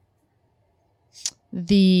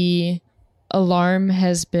the alarm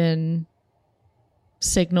has been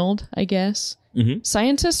signaled, I guess. Mm-hmm.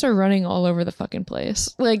 Scientists are running all over the fucking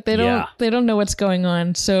place. Like they Yeah. don't know what's going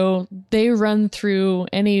on. So they run through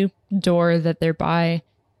any door that they're by.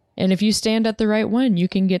 And if you stand at the right one, you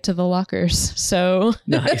can get to the lockers. So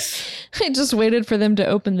Nice. I just waited for them to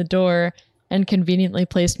open the door and conveniently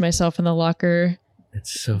placed myself in the locker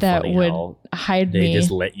It's so that funny would how hide they me.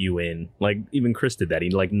 just let you in. Like even Chris did that. He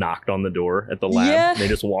like knocked on the door at the lab. Yeah. They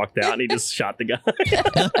just walked out and he just shot the guy.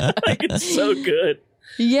 Like, it's so good.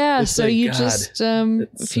 Yeah, It's so like, you God, just that's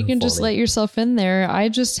if you so can just funny. let yourself in there. I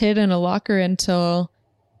just hid in a locker until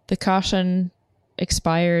the caution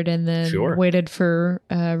expired and then Sure. waited for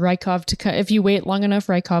Rykov to come. If you wait long enough,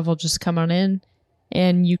 Rykov will just come on in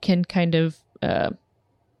and you can kind of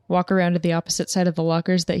walk around to the opposite side of the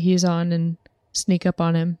lockers that he's on and sneak up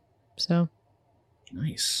on him. So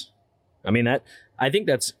Nice. I mean I think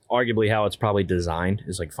that's arguably how it's probably designed,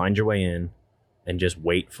 is like find your way in and just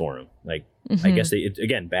wait for him. Like I mhm. guess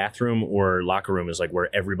again, bathroom or locker room is like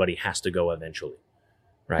where everybody has to go eventually,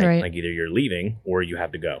 right? Right. Like either you're leaving or you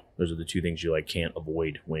have to go. Those are the two things you like can't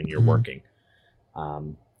avoid when you're Mhm. working.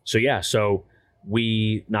 So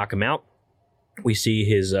we knock him out. We see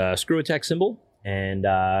his screw attack symbol, and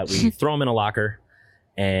we throw him in a locker,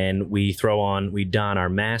 and we don our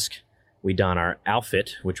mask, we don our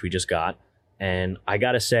outfit, which we just got. And I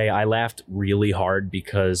gotta say, I laughed really hard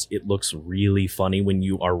because it looks really funny when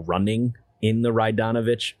you are running in the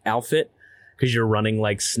Rajdanovich outfit, because you're running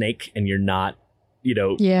like Snake and you're not,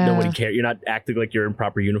 Yeah. nobody cares. You're not acting like you're in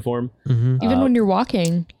proper uniform. Mm-hmm. Even when you're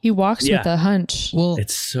walking, he walks with yeah. a hunch. Well,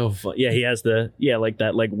 It's so fun. Yeah, he has like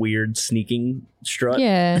that like weird sneaking strut.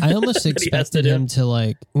 Yeah. I almost That he has to expected do. him to,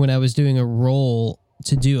 like, when I was doing a roll,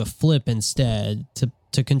 to do a flip instead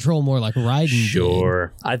to control more like Raiden did.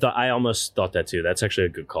 Sure. I almost thought that too. That's actually a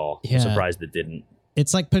good call. Yeah. I'm surprised it didn't.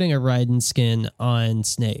 It's like putting a Raiden skin on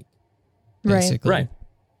Snake, Right. basically. Right.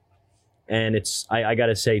 And I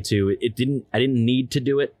gotta say too, I didn't need to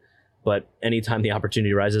do it, but anytime the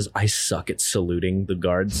opportunity arises, I suck at saluting the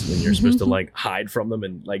guards when you're supposed to like hide from them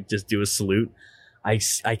and like just do a salute. I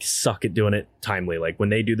suck at doing it timely. Like when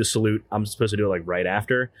they do the salute, I'm supposed to do it like right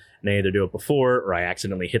after, and they either do it before or I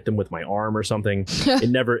accidentally hit them with my arm or something.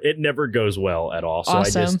 It never goes well at all. So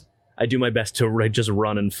Awesome. I do my best to just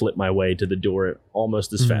run and flip my way to the door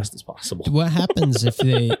almost as fast as possible. What happens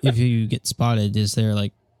if you get spotted? Is there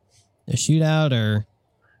like a shootout or?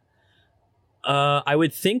 I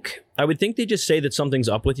would think they just say that something's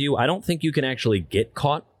up with you. I don't think you can actually get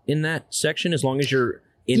caught in that section as long as you're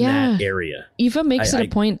in that area. Eva makes it a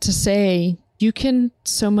point to say you can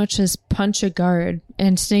so much as punch a guard,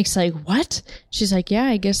 and Snake's like, what? She's like, yeah,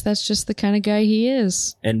 I guess that's just the kind of guy he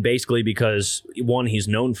is. And basically because, one, he's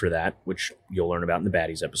known for that, which you'll learn about in the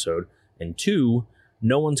Baddies episode, and two,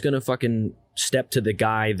 no one's gonna fucking step to the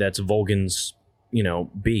guy that's Volgan's,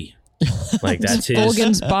 B. Like, that's his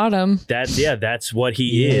Volgan's bottom. That's what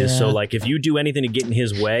he is. So like, if you do anything to get in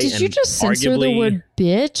his way, did you just censor the word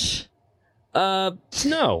bitch?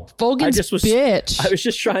 No. Volgan's bitch. I was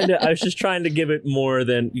just trying to give it more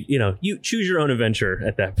than, you choose your own adventure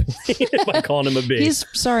at that point by calling him a bitch. He's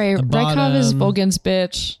sorry, Rykov is Volgan's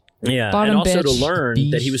bitch. Yeah, bottom and also bitch. to learn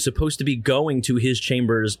that he was supposed to be going to his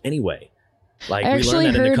chambers anyway. Like, we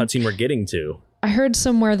learned that in the cutscene we're getting to. I heard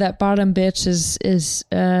somewhere that bottom bitch is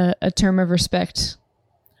a term of respect.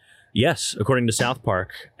 Yes, according to South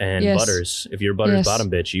Park and Butters. If you're Butters'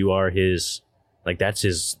 bottom bitch, you are his. Like,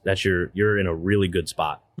 you're in a really good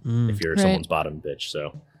spot if you're someone's bottom bitch.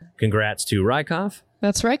 So congrats to Rykov.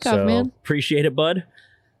 That's Rykov, man. Appreciate it, bud.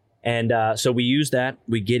 And so we use that.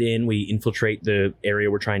 We get in, we infiltrate the area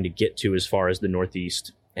we're trying to get to as far as the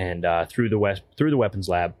northeast and through the weapons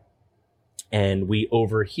lab. And we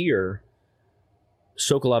overhear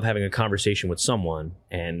Sokolov having a conversation with someone,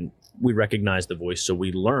 and we recognize the voice. So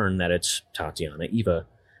we learn that it's Tatiana, Eva,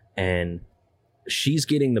 and she's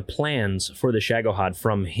getting the plans for the Shagohod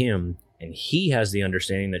from him, and he has the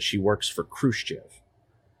understanding that she works for Khrushchev,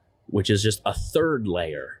 which is just a third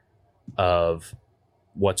layer of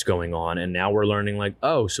what's going on. And now we're learning, like,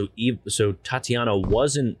 so Tatiana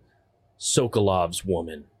wasn't Sokolov's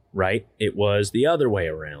woman, right? It was the other way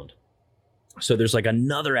around. So there's like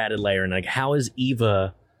another added layer, and like, how is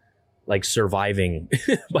Eva like surviving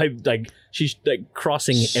by like she's like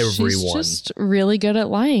crossing everyone? She's just really good at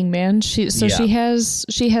lying, man. She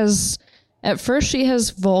has at first she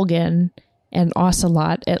has Volgan and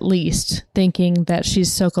Ocelot at least thinking that she's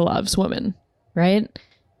Sokolov's woman, right?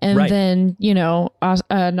 And then not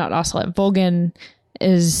Ocelot, Volgan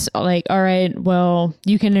is like, all right, well,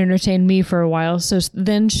 you can entertain me for a while. So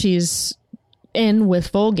then she's in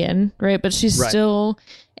with Volgan, right? But she's still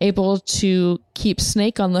able to keep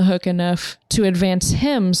Snake on the hook enough to advance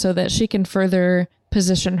him so that she can further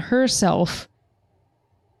position herself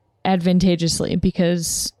advantageously,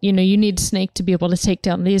 because you need Snake to be able to take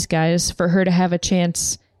down these guys for her to have a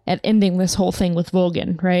chance at ending this whole thing with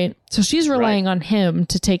Volgan, right? So she's relying on him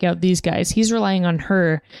to take out these guys. He's relying on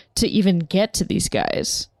her to even get to these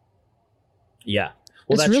guys. Yeah.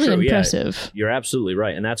 Well, it's that's really true. impressive. Yeah, you're absolutely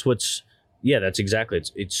right. And that's that's exactly,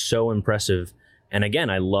 it's so impressive. And again,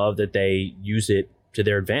 I love that they use it to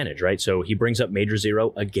their advantage, right? So he brings up Major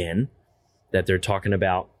Zero again, that they're talking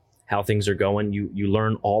about how things are going. You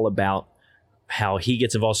learn all about how he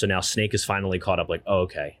gets involved. So now Snake is finally caught up, like, oh,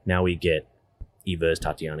 okay, now we get Eva is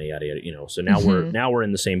Tatiana, yada, yada, So now we're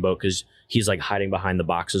in the same boat, because he's like hiding behind the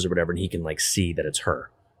boxes or whatever, and he can like see that it's her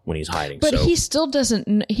when he's hiding. But he still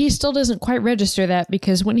doesn't quite register that,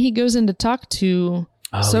 because when he goes in to talk to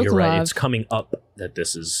Sokolov, you're right. It's coming up that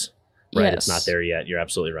this is right. It's not there yet. You're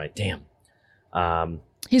absolutely right. Damn.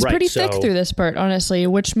 He's pretty thick through this part, honestly,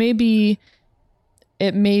 which may be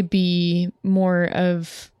more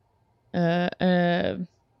of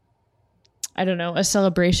I don't know, a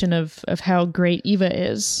celebration of how great Eva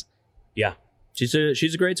is. Yeah, she's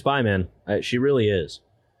a great spy, man. She really is.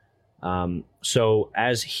 So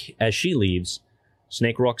as she leaves,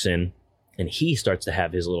 Snake walks in, and he starts to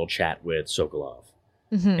have his little chat with Sokolov.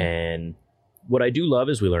 Mm-hmm. And what I do love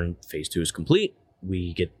is we learn phase 2 is complete.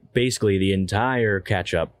 We get basically the entire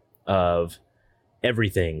catch up of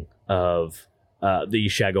everything of the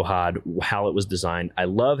Shagohod, how it was designed. I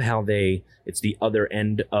love how it's the other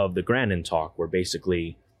end of the Granin talk, where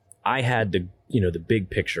basically I had the big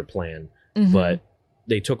picture plan, but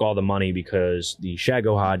they took all the money because the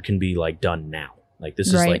Shagohod can be like done now. Like, this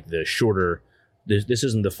is like the shorter, this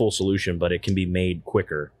isn't the full solution, but it can be made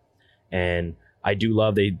quicker. And I do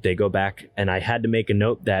love they go back, and I had to make a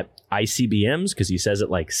note that ICBMs, because he says it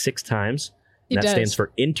like 6 times, and that stands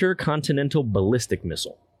for Intercontinental Ballistic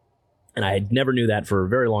Missile. And I never knew that for a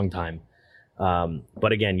very long time.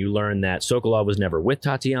 But again, you learn that Sokolov was never with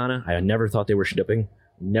Tatiana. I never thought they were shipping.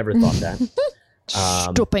 Never thought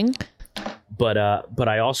that. Shipping. But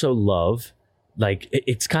I also love, like,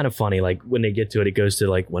 it's kind of funny. Like, when they get to it, it goes to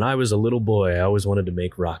like, when I was a little boy, I always wanted to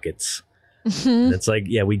make rockets. And it's like,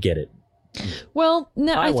 yeah, we get it. Well,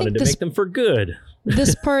 no, I I wanted think to make them for good.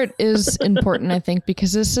 this part is important, I think,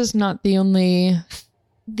 because this is not the only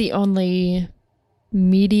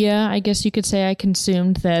media, I guess you could say, I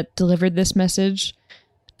consumed that delivered this message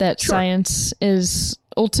that science is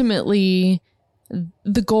ultimately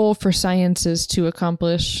the goal for science is to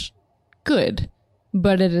accomplish good,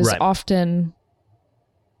 but it is often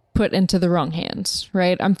put into the wrong hands,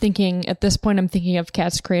 right? At this point, I'm thinking of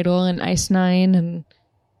Cat's Cradle and Ice Nine. And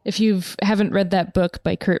if you haven't read that book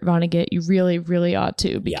by Kurt Vonnegut, you really, really ought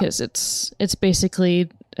to, because it's basically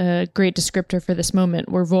a great descriptor for this moment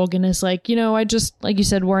where Volgin is like, I just, like you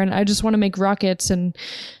said, Warren, I just want to make rockets. And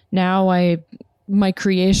now my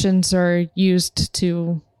creations are used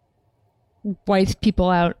to wipe people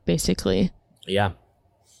out, basically. Yeah.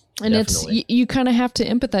 And definitely. you kind of have to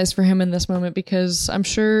empathize for him in this moment, because I'm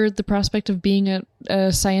sure the prospect of being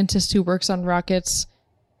a scientist who works on rockets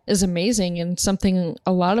is amazing and something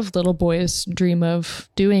a lot of little boys dream of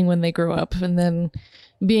doing when they grow up. And then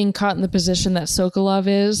being caught in the position that Sokolov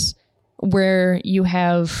is, where you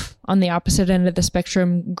have on the opposite end of the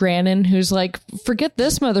spectrum Granin, who's like, forget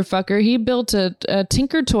this motherfucker, he built a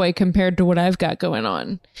Tinker toy compared to what I've got going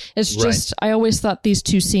on. It's just, I always thought these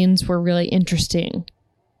two scenes were really interesting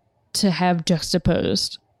to have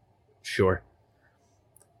juxtaposed. Sure.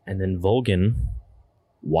 And then Volgin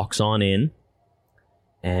walks on in,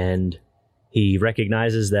 and he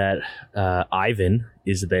recognizes that Ivan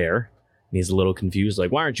is there. And he's a little confused,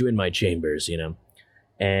 like, why aren't you in my chambers,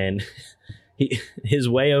 And his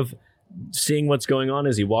way of seeing what's going on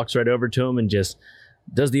is he walks right over to him and just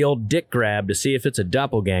does the old dick grab to see if it's a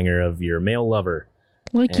doppelganger of your male lover.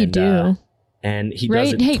 Like you do. And he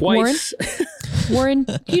does it twice. Warren,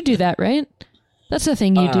 you do that, right? That's a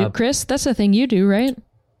thing you do, Chris. That's a thing you do, right?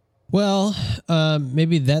 Well,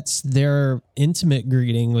 maybe that's their intimate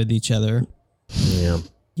greeting with each other. Yeah.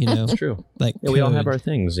 It's true. Like we all have our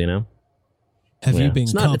things, Have you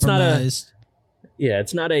been compromised?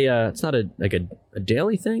 It's not a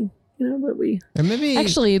daily thing, but or maybe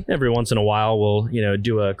actually every once in a while we'll,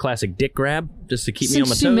 do a classic dick grab just to keep me on my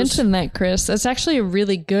toes. Since you mentioned that, Chris, that's actually a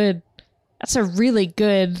really good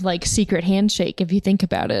like secret handshake if you think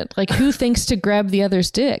about it. Like, who thinks to grab the other's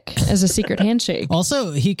dick as a secret handshake?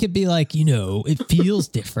 Also, he could be like, it feels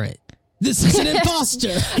different. This is an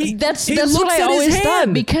imposter. That's what I always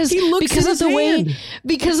thought, because of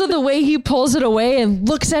the way he pulls it away and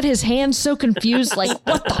looks at his hand so confused, like,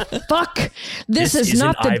 what the fuck? This is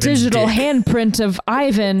not the digital handprint of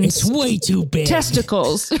Ivan's. It's way too big.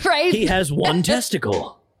 Testicles, right? He has one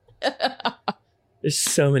testicle. There's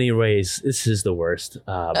so many ways. This is the worst.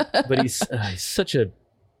 But he's such a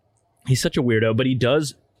weirdo. But he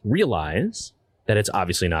does realize that it's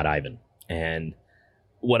obviously not Ivan. And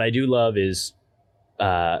what I do love is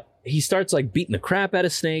he starts like beating the crap out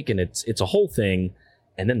of Snake, and it's a whole thing.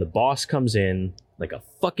 And then the boss comes in like a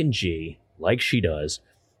fucking G, like she does,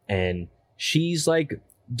 and she's like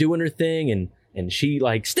doing her thing, and she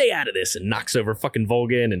like, stay out of this, and knocks over fucking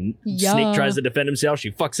Volgin, and Snake tries to defend himself.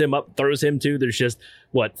 She fucks him up, throws him too. There's just,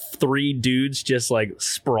 3 dudes just like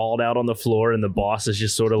sprawled out on the floor, and the boss is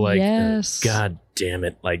just sort of like, God damn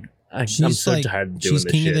it. Like, I'm so tired of doing this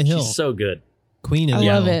king shit. Of the hill. She's so good. Queen of the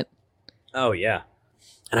hill. I love it. Oh, yeah.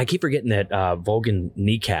 And I keep forgetting that Volgin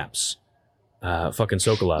kneecaps fucking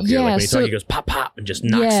Sokolov here. Like when he talks, he goes pop, pop, and just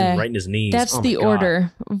knocks him right in his knees. That's the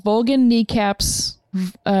order. Volgin kneecaps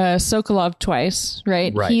Sokolov twice,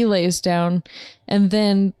 right? He lays down, and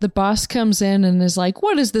then the boss comes in and is like,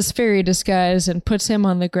 what is this fairy disguise? And puts him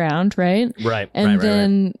on the ground, right? And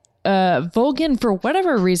then Volgin, for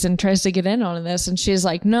whatever reason, tries to get in on this, and she's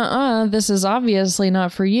like, nuh-uh, this is obviously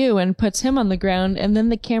not for you, and puts him on the ground. And then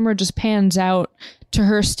the camera just pans out to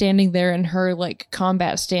her standing there in her like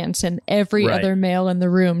combat stance, and every other male in the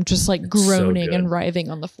room just like groaning and writhing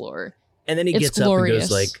on the floor. And then he gets up and goes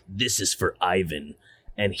like, this is for Ivan.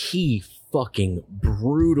 And he fucking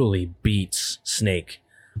brutally beats Snake.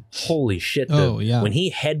 Holy shit. When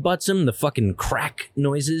he headbutts him, the fucking crack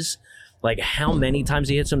noises, like how many times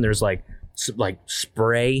he hits him, there's like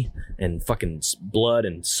spray and fucking blood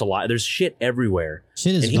and saliva. There's shit everywhere.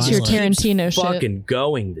 Shit is and it's your Tarantino shit. Fucking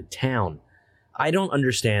going to town. I don't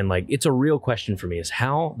understand. Like, it's a real question for me, is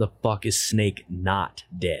how the fuck is Snake not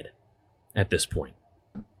dead at this point?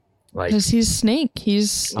 Like, because he's Snake.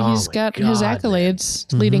 He's got his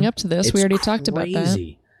accolades leading up to this. It's we already talked about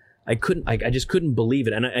that. I just couldn't believe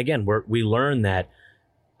it. And again, we learned that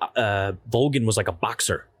Volgin was like a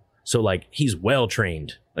boxer. So like, he's well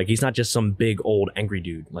trained. Like, he's not just some big old angry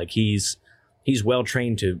dude. Like, he's well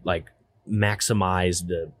trained to like maximize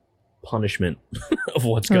the punishment of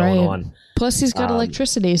what's going on. Plus he's got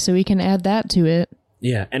electricity, so he can add that to it.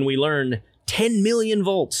 Yeah, and we learn 10 million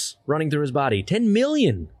volts running through his body. 10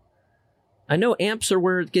 million! I know amps are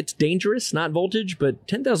where it gets dangerous, not voltage, but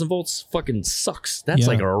 10,000 volts fucking sucks. That's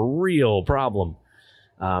like a real problem.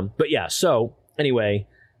 But yeah, so anyway,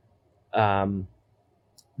 the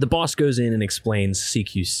boss goes in and explains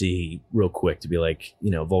CQC real quick to be like,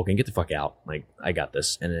 Vulcan, get the fuck out. Like, I got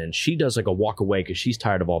this. And then she does like a walk away because she's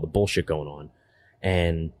tired of all the bullshit going on.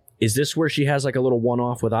 And is this where she has like a little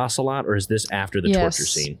one-off with Ocelot, or is this after the torture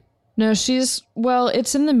scene? No,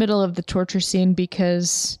 it's in the middle of the torture scene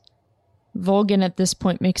because Vulcan at this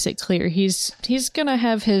point makes it clear he's gonna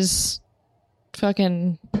have his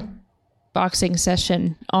fucking boxing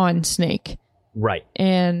session on Snake. Right.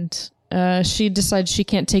 And she decides she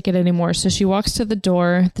can't take it anymore. So she walks to the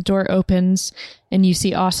door opens, and you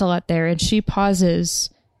see Ocelot there, and she pauses,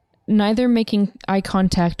 neither making eye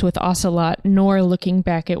contact with Ocelot nor looking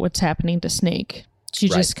back at what's happening to Snake. She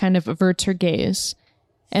just kind of averts her gaze.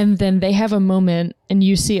 And then they have a moment, and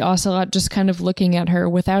you see Ocelot just kind of looking at her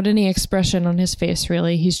without any expression on his face,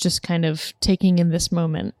 really. He's just kind of taking in this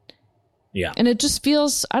moment. Yeah. And it just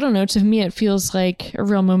feels, I don't know, to me it feels like a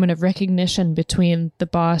real moment of recognition between the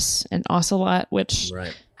boss and Ocelot, which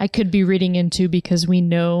I could be reading into because we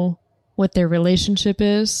know what their relationship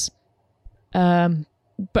is.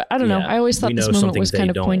 But I don't know. I always thought this moment was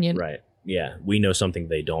kind of poignant. Right. Yeah. We know something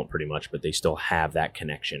they don't pretty much, but they still have that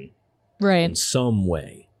connection. Right. In some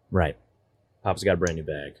way. Right. Papa's got a brand new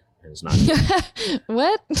bag, and it's not.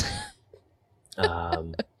 What?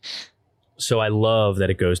 So I love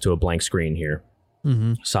that it goes to a blank screen here.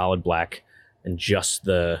 Mm-hmm. Solid black, and just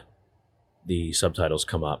the subtitles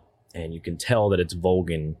come up, and you can tell that it's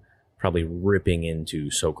Vulcan probably ripping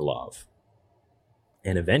into Sokolov.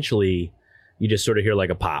 And eventually you just sort of hear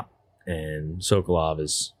like a pop, and Sokolov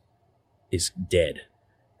is dead.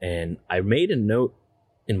 And I made a note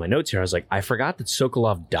in my notes here. I was like, I forgot that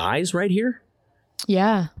Sokolov dies right here.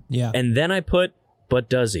 Yeah. Yeah. And then I put, but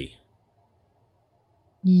does he?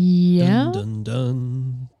 Yeah. Dun, dun,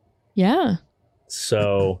 dun. Yeah.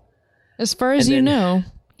 So as far as you know,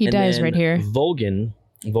 he dies right here. Vulcan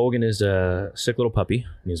is a sick little puppy.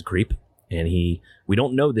 He's a creep. And we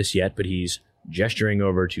don't know this yet, but he's gesturing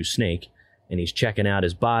over to Snake, and he's checking out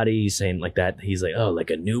his body. He's saying like that. He's like, oh,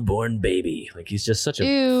 like a newborn baby. Like he's just such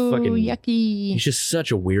a fucking yucky. He's just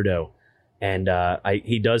such a weirdo. And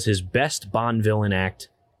he does his best Bond villain act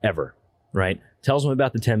ever, right? Tells him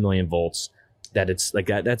about the 10 million volts, that it's like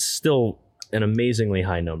that's still an amazingly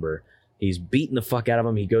high number. He's beating the fuck out of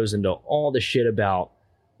him. He goes into all the shit about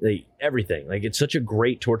everything. Like, it's such a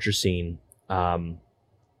great torture scene. And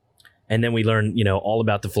then we learn, all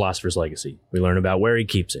about the Philosopher's Legacy. We learn about where he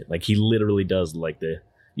keeps it. Like, he literally does like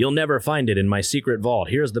you'll never find it in my secret vault.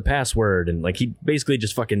 Here's the password. And like, he basically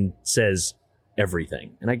just fucking says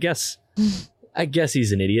everything. And I guess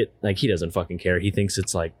he's an idiot. Like, he doesn't fucking care. He thinks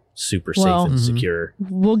it's like super safe and secure.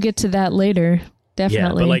 We'll get to that later.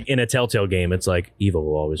 Definitely. Yeah, but like in a Telltale game, it's like Eva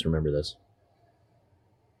will always remember this.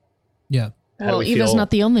 Yeah. Well, Eva's not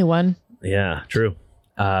the only one. Yeah, true.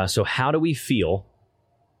 So how do we feel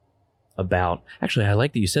about... Actually, I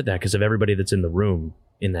like that you said that because of everybody that's in the room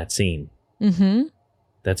in that scene. Mm-hmm.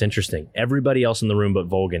 That's interesting. Everybody else in the room but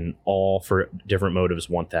Vulcan, all for different motives,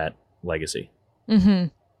 want that legacy. Mm-hmm.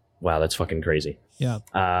 Wow, that's fucking crazy. Yeah.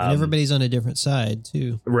 And everybody's on a different side,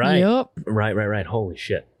 too. Right. Yep. Right. Holy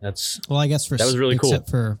shit. Well, I guess that was really cool.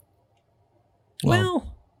 Except for...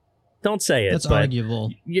 Well, don't say it. That's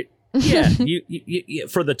arguable. You,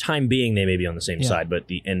 for the time being, they may be on the same side, but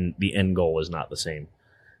the end goal is not the same.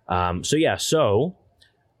 So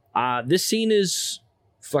this scene is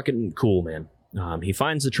fucking cool, man. He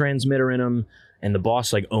finds the transmitter in him, and the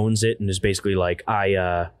boss like owns it and is basically like,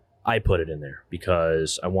 I put it in there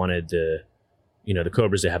because I wanted the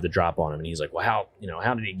Cobras to have the drop on him. And he's like, well,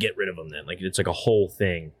 how did he get rid of them then? Like, it's like a whole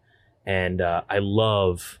thing. And I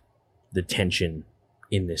love the tension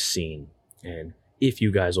in this scene. And if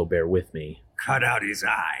you guys will bear with me. Cut out his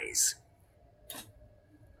eyes.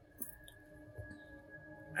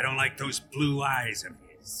 I don't like those blue eyes of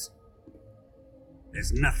his.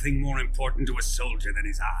 There's nothing more important to a soldier than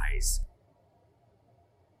his eyes.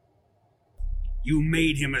 You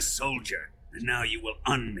made him a soldier, and now you will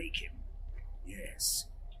unmake him. Yes,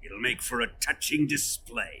 it'll make for a touching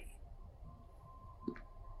display.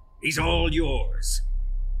 He's all yours.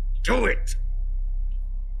 Do it!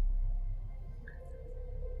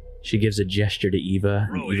 She gives a gesture to Eva,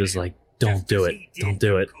 and Eva's like, don't do it. Don't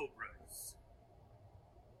do it.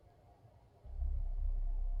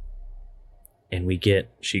 And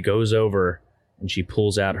she goes over, and she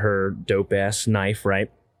pulls out her dope-ass knife, right?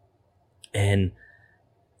 And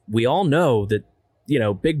we all know that,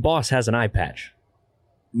 Big Boss has an eye patch.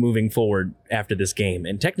 moving forward after this game,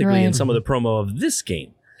 and technically in some of the promo of this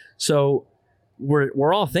game. So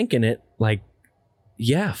we're all thinking it like,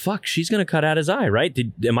 yeah, fuck, she's gonna cut out his eye, right?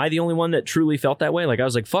 Am I the only one that truly felt that way? Like, I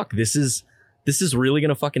was like, fuck, this is really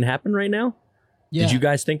gonna fucking happen right now? Yeah. Did you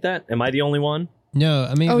guys think that? Am I the only one? No,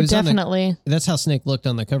 I mean, it Oh, was definitely. That's how Snake looked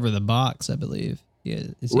on the cover of the box, I believe. Yeah,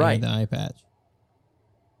 is Right. the eye patch.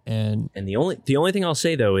 And the only thing I'll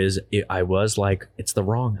say though is I was like, it's the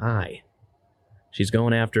wrong eye. She's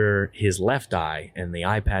going after his left eye, and the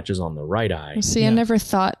eye patch is on the right eye. See,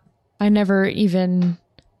 Yeah. I never even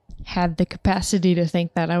had the capacity to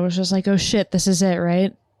think that. I was just like, oh shit, this is it,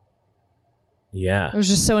 right? Yeah, I was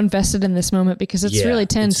just so invested in this moment because it's really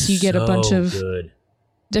tense. it's You get a bunch so of good.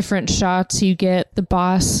 different shots. You get the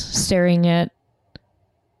boss staring at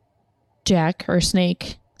Jack, or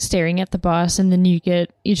Snake staring at the boss, and then you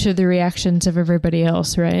get each of the reactions of everybody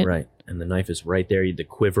else, right? Right, and the knife is right there. The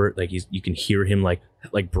quiver, like you can hear him like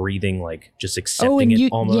breathing, like just accepting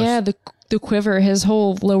it almost. Yeah, the quiver, his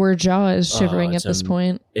whole lower jaw is shivering at this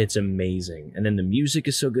point. It's amazing, and then the music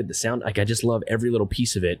is so good. The sound, like I just love every little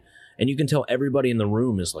piece of it, and you can tell everybody in the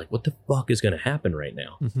room is like, "What the fuck is going to happen right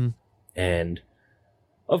now?" mm-hmm. And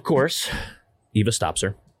of course, Eva stops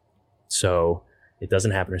her. So it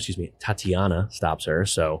doesn't happen. Excuse me. Tatiana stops her.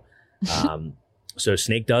 So, so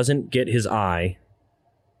Snake doesn't get his eye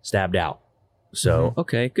stabbed out. So,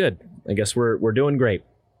 okay, good. I guess we're doing great.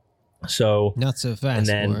 So Not so fast, and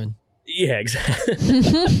then, Warren. yeah,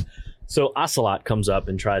 exactly. So Ocelot comes up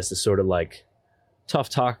and tries to sort of like tough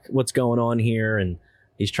talk what's going on here. And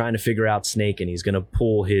he's trying to figure out Snake, and he's going to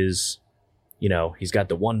pull his, he's got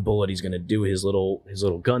the one bullet. He's going to do his little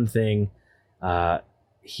gun thing.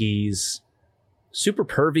 He's super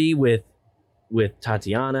pervy with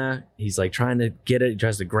Tatiana. He's like trying to get it. He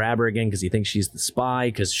tries to grab her again because he thinks she's the spy,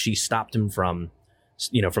 because she stopped him from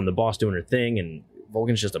the boss doing her thing. And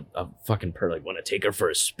Volgan's just a fucking perv. Like, want to take her for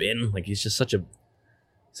a spin. Like, he's just such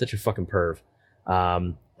a fucking perv.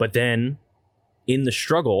 But then in the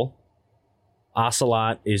struggle,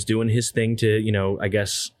 Ocelot is doing his thing to, I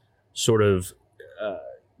guess, sort of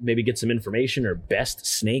maybe get some information or best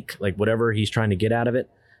Snake, like whatever he's trying to get out of it.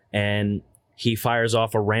 And he fires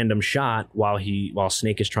off a random shot while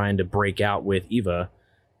Snake is trying to break out with Eva,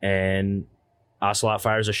 and Ocelot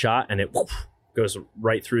fires a shot, and it goes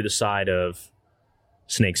right through the side of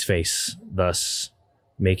Snake's face, thus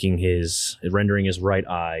rendering his right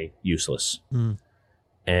eye useless.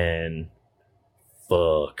 And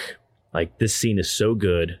fuck, like, this scene is so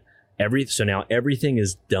good. So now everything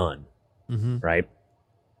is done, right?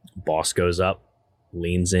 Boss goes up,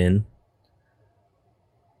 leans in,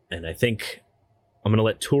 and I think I'm gonna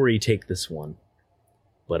let Tori take this one,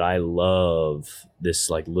 but I love this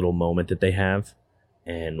like little moment that they have.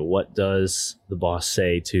 And what does the boss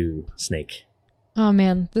say to Snake? Oh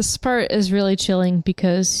man, this part is really chilling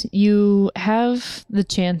because you have the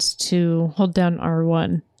chance to hold down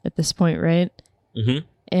R1 at this point, right? Mm-hmm.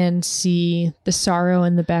 And see the sorrow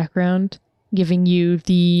in the background, giving you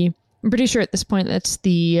I'm pretty sure at this point that's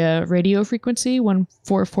the radio frequency,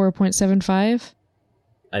 144.75.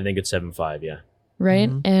 I think it's 7.5, yeah. Right?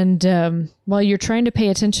 And while you're trying to pay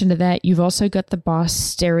attention to that, you've also got the boss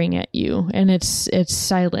staring at you, and it's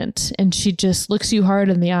silent. And she just looks you hard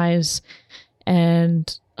in the eyes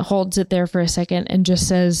and holds it there for a second and just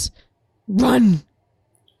says, "Run!"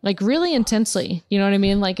 Like, really intensely. You know what I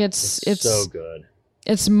mean? Like, it's so good.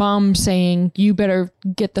 It's mom saying, "You better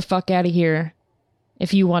get the fuck out of here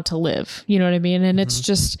if you want to live." You know what I mean? And it's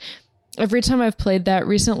just, every time I've played that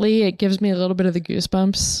recently, it gives me a little bit of the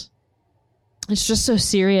goosebumps. It's just so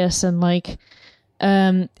serious. And like,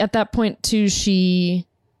 at that point too,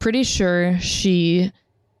 pretty sure she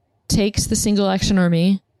takes the single action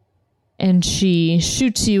army and she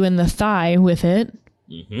shoots you in the thigh with it.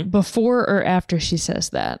 Before or after she says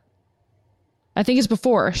that? I think it's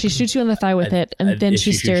before. She shoots you in the thigh with it, and then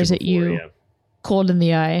she stares at you cold in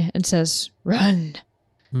the eye and says, "Run."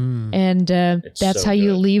 And that's so how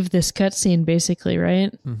you good. leave this cutscene, basically,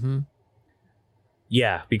 right?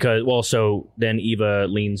 Yeah, because, well, so then Eva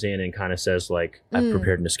leans in and kind of says, like, "I've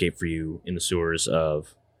prepared an escape for you in the sewers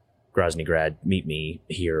of Grozny Grad. Meet me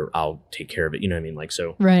here. I'll take care of it." You know what I mean? Like,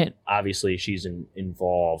 so Right. obviously she's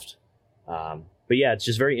involved. But yeah, it's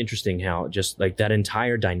just very interesting how just like that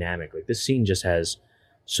entire dynamic, like this scene just has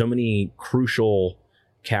so many crucial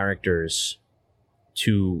characters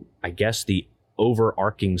to, I guess, the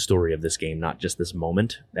overarching story of this game, not just this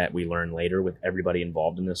moment that we learn later with everybody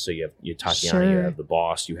involved in this. So you have Tatiana, you have the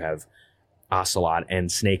boss, you have Ocelot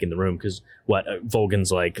and Snake in the room, because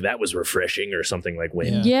Volgan's like, "That was refreshing," or something, like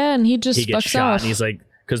when Yeah, and he just he gets fucks shot off. and he's like,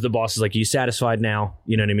 because the boss is like, "You satisfied now?"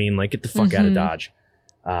 You know what I mean? Like, get the fuck out of Dodge.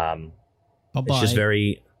 It's just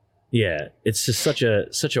very, it's just such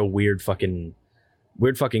a weird fucking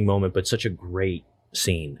moment, but such a great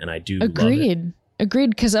scene, and I do love it.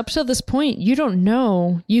 Agreed, because up to this point, you don't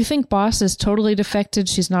know. You think Boss is totally defected.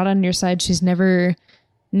 She's not on your side. She's never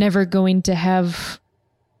going to have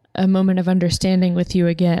a moment of understanding with you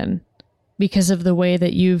again because of the way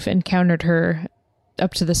that you've encountered her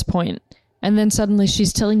up to this point. And then suddenly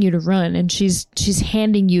she's telling you to run, and she's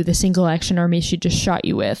handing you the single action army she just shot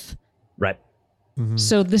you with. Right. Mm-hmm.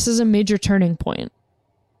 So this is a major turning point.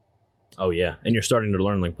 Oh yeah, and you're starting to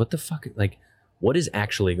learn like what the fuck, like what is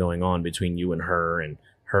actually going on between you and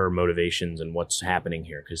her motivations and what's happening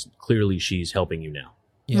here, because clearly she's helping you now.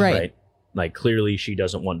 Yeah. Right. Like clearly she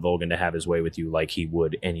doesn't want Volgan to have his way with you like he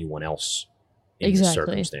would anyone else in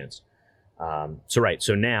Exactly. this circumstance.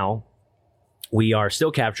 So now we are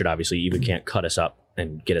still captured. Obviously, Eva can't cut us up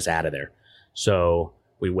and get us out of there. So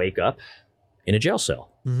we wake up in a jail cell.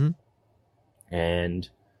 Mm-hmm. And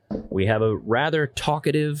we have a rather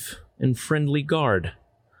talkative and friendly guard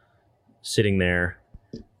sitting there.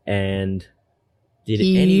 And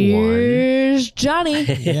Here's Johnny.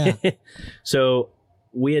 Yeah. So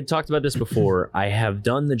we had talked about this before. I have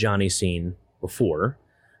done the Johnny scene before,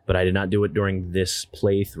 but I did not do it during this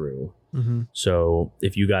playthrough. Mm-hmm. So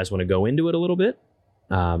if you guys want to go into it a little bit,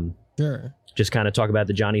 Sure. just kind of talk about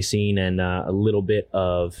the Johnny scene and a little bit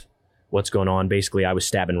of what's going on. Basically, I was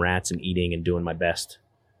stabbing rats and eating and doing my best.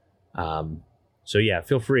 So yeah,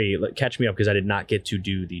 feel free. Catch me up, because I did not get to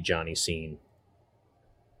do the Johnny scene.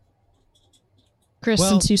 Chris, Well-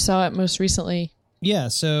 since you saw it most recently. Yeah,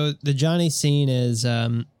 so the Johnny scene is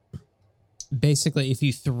basically if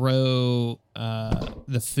you throw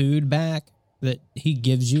the food back that he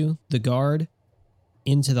gives you, the guard,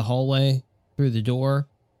 into the hallway through the door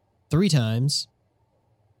 3 times,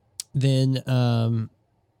 then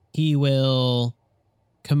he will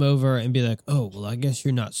come over and be like, oh, well, I guess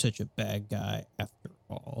you're not such a bad guy after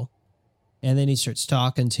all. And then he starts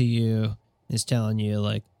talking to you, is telling you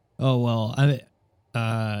like, oh, well,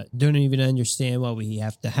 I don't even understand why we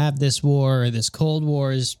have to have this war or this Cold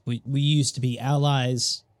Wars. We used to be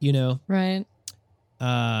allies, you know, Right.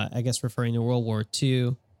 I guess referring to World War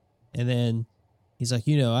II. And then he's like,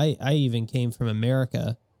 you know, I even came from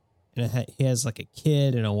America, and he has like a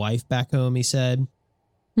kid and a wife back home, he said.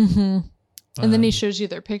 Mm-hmm. And then he Um, shows you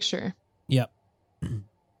their picture. Yep.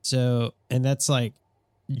 So, and that's like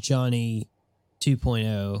Johnny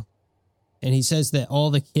 2.0. And he says that all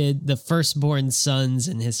the firstborn sons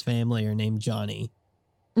in his family are named Johnny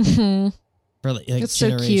Mm-hmm. for like That's so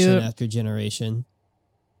generation cute. after generation.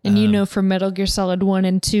 And you Um, know from Metal Gear Solid 1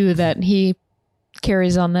 and 2 that he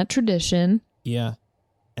carries on that tradition. Yeah,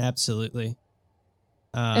 absolutely.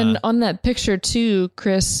 And on that picture too,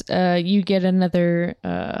 Chris, you get another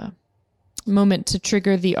moment to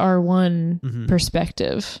trigger the R1 Mhm.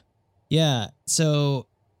 perspective. Yeah, so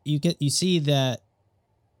you see that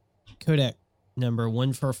codec number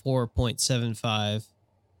 144.75,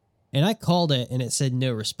 and I called it and it said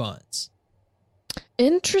no response.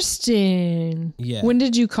 Interesting. Yeah. When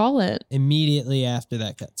did you call it? Immediately after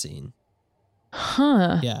that cutscene.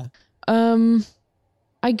 Huh. Yeah.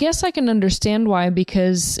 I guess I can understand why,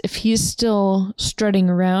 because if he's still strutting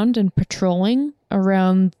around and patrolling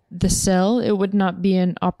around the cell, it would not be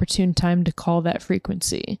an opportune time to call that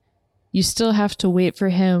frequency. You still have to wait for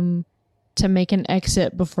him to make an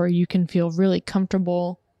exit before you can feel really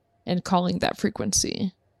comfortable in calling that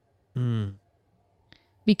frequency. Mm.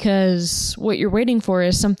 Because what you're waiting for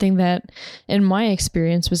is something that, in my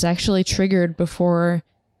experience, was actually triggered before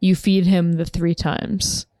you feed him the 3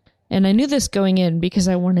 times. And I knew this going in because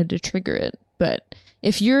I wanted to trigger it. But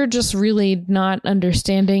if you're just really not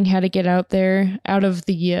understanding how to get out there, out of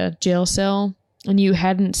the jail cell, and you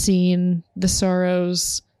hadn't seen the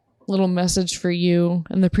Sorrow's little message for you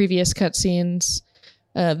in the previous cutscenes,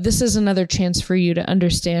 this is another chance for you to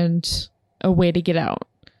understand a way to get out.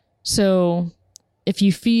 So if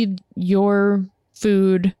you feed your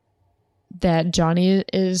food that Johnny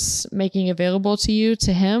is making available to you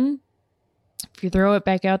to him, if you throw it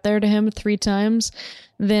back out there to him 3 times,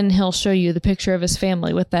 then he'll show you the picture of his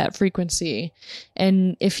family with that frequency.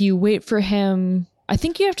 And if you wait for him, I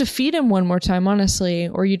think you have to feed him one more time, honestly,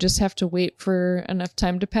 or you just have to wait for enough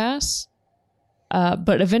time to pass.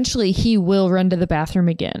 But eventually he will run to the bathroom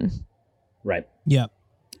again. Right. Yeah.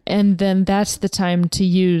 And then that's the time to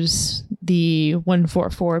use the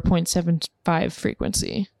 144.75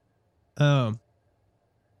 frequency. So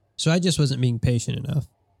I just wasn't being patient enough,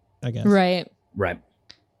 I guess. Right. Right.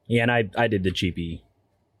 Yeah, and I did the cheapy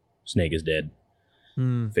Snake is dead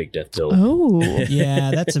Mm. fake death build. Oh.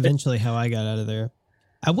 Yeah, that's eventually how I got out of there.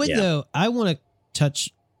 I would Yeah. though. I want to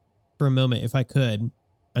touch for a moment, if I could.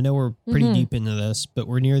 I know we're pretty deep into this, but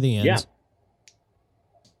we're near the end. Yeah.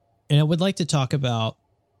 And I would like to talk about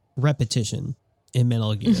repetition in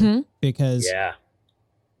Metal Gear because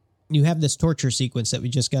you have this torture sequence that we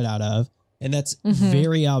just got out of, and that's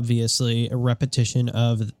very obviously a repetition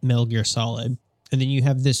of Metal Gear Solid. And then you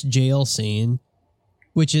have this jail scene,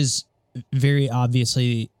 which is very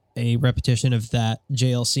obviously a repetition of that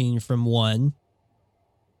jail scene from 1.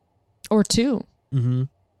 Or 2. Mm-hmm.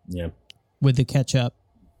 Yeah. With the catch-up.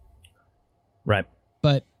 Right.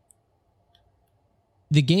 But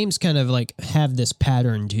the games kind of like have this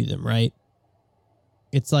pattern to them, right?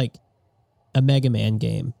 It's like a Mega Man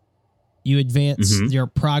game. You advance your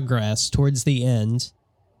progress towards the end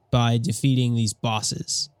by defeating these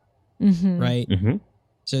bosses, right? Mm-hmm.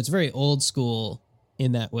 So it's very old school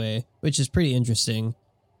in that way, which is pretty interesting.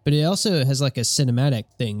 But it also has like a cinematic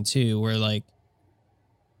thing too, where like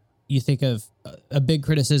you think of a big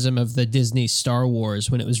criticism of the Disney Star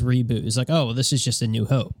Wars when it was reboot. It's like, oh, well, this is just A New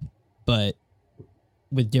Hope, but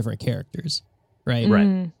with different characters, right?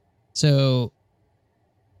 Right. So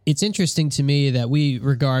it's interesting to me that we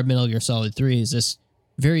regard Metal Gear Solid 3 as this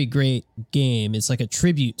very great game. It's like a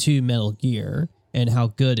tribute to Metal Gear and how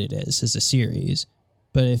good it is as a series.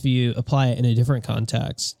 But if you apply it in a different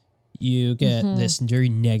context, you get this very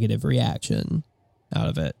negative reaction out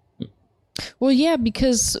of it. Well, yeah,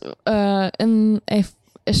 because in a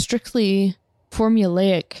strictly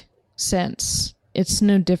formulaic sense, it's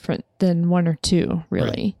no different than 1 or 2, really.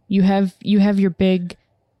 Right. You have your big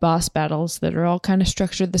boss battles that are all kind of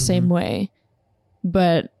structured the same way,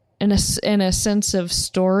 but in a sense of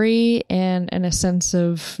story and in a sense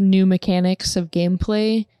of new mechanics of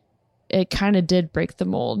gameplay, it kind of did break the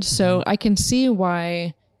mold. So I can see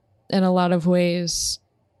why, in a lot of ways,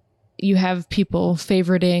 you have people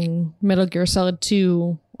favoriting Metal Gear Solid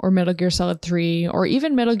 2 or Metal Gear Solid 3 or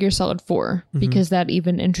even Metal Gear Solid 4, because that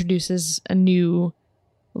even introduces a new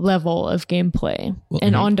level of gameplay. Well,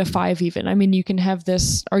 and on to 5 even. I mean, you can have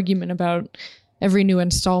this argument about every new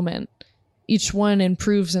installment. Each one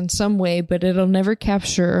improves in some way, but it'll never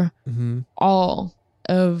capture all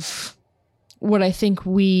of what I think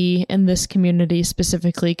we in this community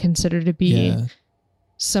specifically consider to be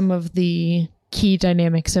some of the key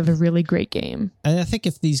dynamics of a really great game. And I think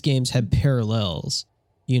if these games had parallels,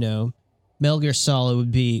 you know, Metal Gear Solid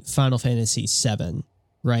would be Final Fantasy VII,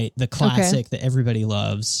 right? The classic that everybody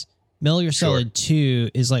loves. Metal Gear Solid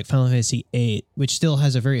 2 is like Final Fantasy VIII, which still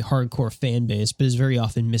has a very hardcore fan base, but is very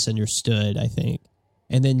often misunderstood, I think.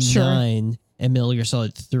 And then 9 and Metal Gear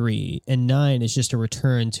Solid 3. And 9 is just a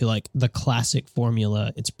return to like the classic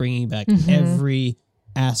formula. It's bringing back every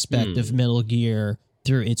aspect of Metal Gear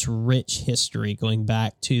through its rich history going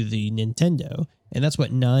back to the Nintendo. And that's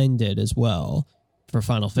what 9 did as well for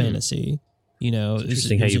Final Fantasy. You know, it's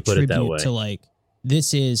interesting how you put it that way. To like,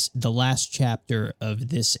 this is the last chapter of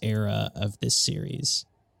this era of this series.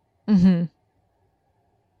 I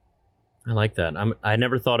like that. I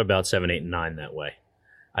never thought about 7, 8, and 9 that way.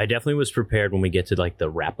 I definitely was prepared when we get to like the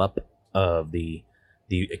wrap up of the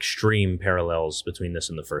extreme parallels between this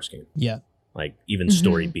and the first game. Yeah. Like even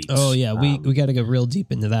story beats. Oh yeah, we got to go real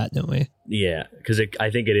deep into that, don't we? Yeah, because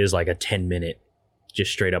I think it is like a 10-minute,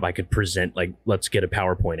 just straight up. I could present like, let's get a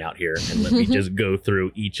PowerPoint out here and let me just go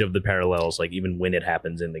through each of the parallels, like even when it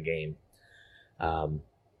happens in the game.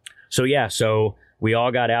 So we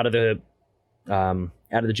all got out of the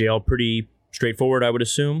jail pretty straightforward, I would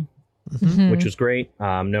assume, which was great.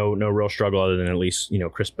 No real struggle other than at least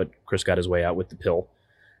Chris got his way out with the pill.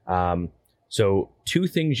 So 2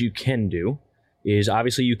 things you can do is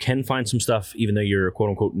obviously you can find some stuff, even though you're a quote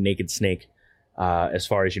unquote naked snake, as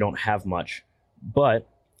far as you don't have much. But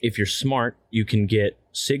if you're smart, you can get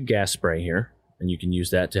SIG gas spray here, and you can use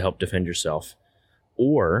that to help defend yourself.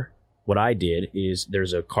 Or what I did is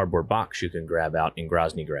there's a cardboard box you can grab out in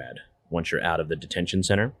Grozny Grad once you're out of the detention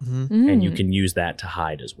center, and you can use that to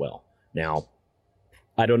hide as well. Now,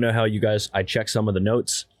 I don't know how you guys, I checked some of the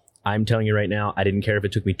notes. I'm telling you right now, I didn't care if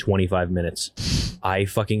it took me 25 minutes. I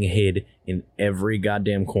fucking hid in every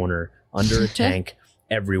goddamn corner, under a tank,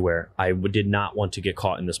 everywhere. I did not want to get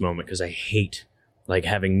caught in this moment because I hate like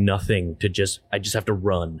having nothing to I just have to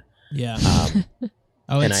run. Yeah.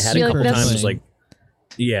 And I had a couple times like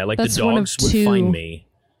the dogs would find me.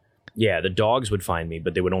 Yeah, the dogs would find me,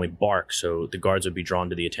 but they would only bark, so the guards would be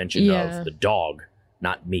drawn to the attention of the dog,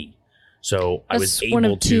 not me. So I was able to... That's one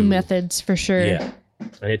of 2 methods for sure. Yeah.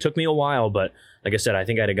 And it took me a while, but like I said, I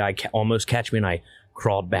think I had a guy almost catch me, and I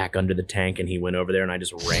crawled back under the tank, and he went over there, and I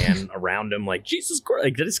just ran around him like, Jesus Christ,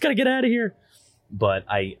 like, I just got to get out of here. But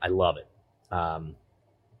I love it. And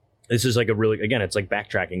This is like a really, again, it's like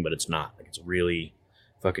backtracking, but it's not. Like, it's really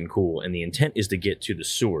fucking cool. And the intent is to get to the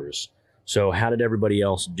sewers. So how did everybody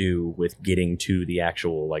else do with getting to the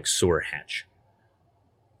actual like sewer hatch?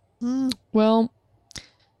 Well,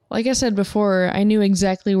 like I said before, I knew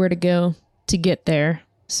exactly where to go to get there.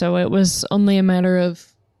 So it was only a matter of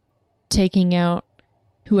taking out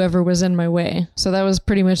whoever was in my way. So that was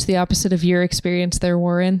pretty much the opposite of your experience there,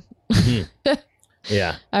 Warren.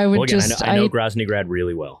 Yeah. I would I know Groznygrad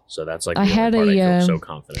really well. So that's like I feel so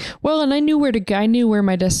confident. Well, and I knew where to go. I knew where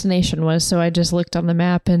my destination was. So I just looked on the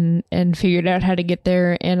map and figured out how to get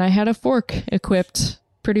there. And I had a fork equipped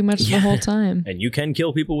pretty much the whole time. And you can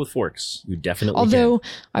kill people with forks. You definitely Although,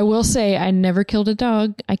 can. I will say I never killed a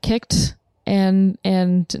dog. I kicked and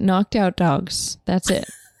knocked out dogs. That's it.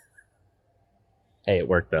 Hey, it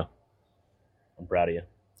worked though. I'm proud of you.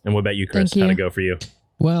 And what about you, Chris? Thank you. How'd it go for you?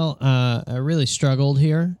 Well, I really struggled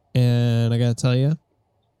here, and I got to tell you,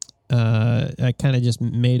 I kind of just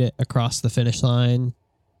made it across the finish line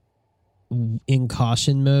in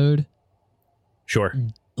caution mode. Sure.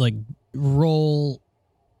 Like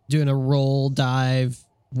doing a roll, dive,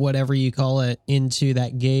 whatever you call it, into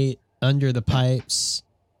that gate, under the pipes,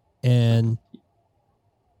 and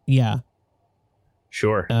yeah.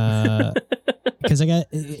 Sure. Because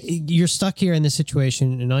you're stuck here in this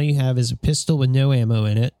situation, and all you have is a pistol with no ammo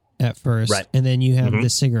in it at first, right. And then you have the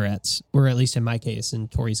cigarettes, or at least in my case, in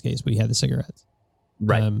Tori's case, we had the cigarettes,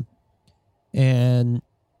 right? And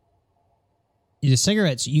the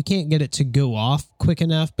cigarettes, you can't get it to go off quick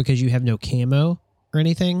enough because you have no camo or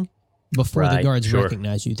anything before the guards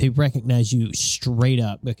recognize you. They recognize you straight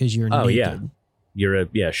up because you're naked. Yeah,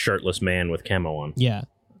 you're a shirtless man with camo on. Yeah,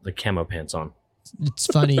 the camo pants on. It's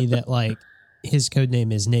funny that like his code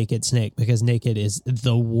name is Naked Snake because naked is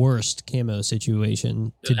the worst camo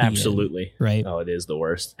situation to be Absolutely. in, right? Oh, it is the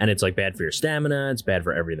worst. And it's like bad for your stamina. It's bad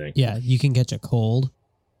for everything. Yeah, you can catch a cold.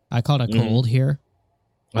 I caught a cold here.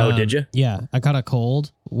 Oh, did you? Yeah, I caught a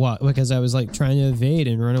cold. What? Because I was like trying to evade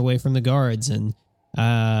and run away from the guards, and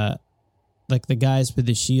like the guys with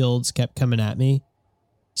the shields kept coming at me.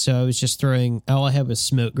 So I was just throwing. All I had was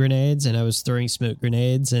smoke grenades, and I was throwing smoke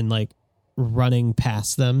grenades and like running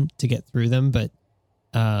past them to get through them. But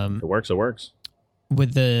it works.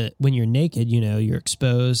 With when you're naked, you're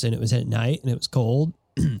exposed, and it was at night and it was cold.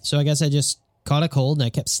 So I guess I just caught a cold, and I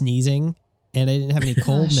kept sneezing, and I didn't have any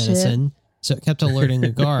cold medicine. So it kept alerting the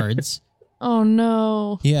guards. Oh,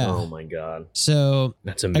 no. Yeah. Oh, my God. So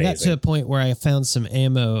that's amazing. I got to a point where I found some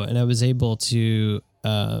ammo, and I was able to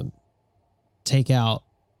take out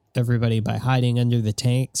everybody by hiding under the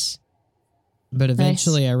tanks. But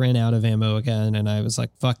eventually I ran out of ammo again, and I was like,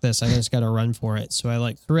 fuck this. I just got to run for it. So I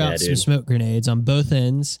like threw out some smoke grenades on both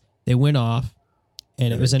ends. They went off,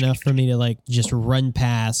 and it was enough for me to like just run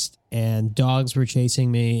past, and dogs were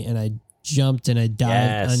chasing me, and I jumped and I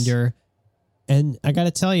dived under. And I got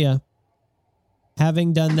to tell you,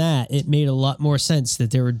 having done that, it made a lot more sense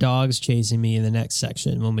that there were dogs chasing me in the next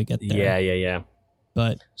section when we get there. Yeah.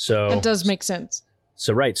 But so that does make sense.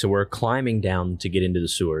 So we're climbing down to get into the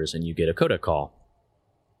sewers, and you get a Coda call.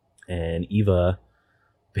 And Eva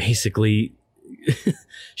basically,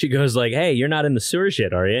 she goes like, "Hey, you're not in the sewers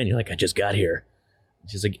yet, are you?" And you're like, "I just got here."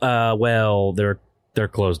 She's like, well, they're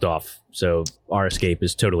closed off, so our escape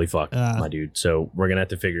is totally fucked, my dude. So we're gonna have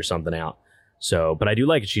to figure something out." So, but I do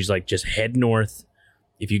like it. She's like, just head north.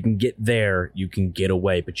 If you can get there, you can get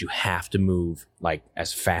away, but you have to move like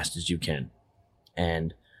as fast as you can.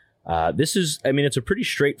 And this is, it's a pretty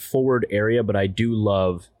straightforward area, but I do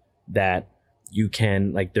love that you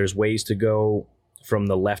can, like, there's ways to go from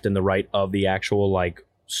the left and the right of the actual, like,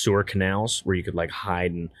 sewer canals where you could, like,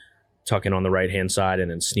 hide and tuck in on the right-hand side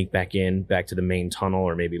and then sneak back to the main tunnel,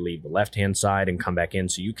 or maybe leave the left-hand side and come back in.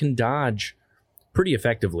 So you can dodge pretty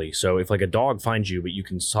effectively. So if, like, a dog finds you, but you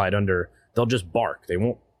can slide under, they'll just bark. They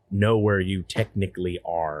won't know where you technically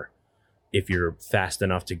are if you're fast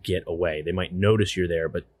enough to get away. They might notice you're there,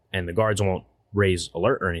 and the guards won't raise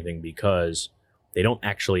alert or anything because they don't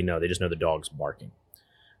actually know. They just know the dog's barking.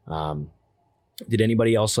 Did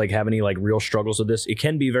anybody else like have any like real struggles with this? It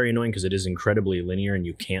can be very annoying because it is incredibly linear, and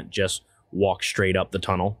you can't just walk straight up the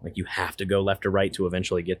tunnel. Like, you have to go left or right to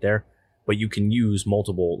eventually get there. But you can use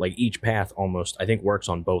multiple, like, each path almost, I think, works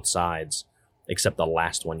on both sides, except the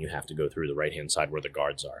last one you have to go through the right-hand side where the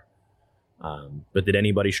guards are. But did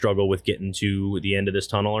anybody struggle with getting to the end of this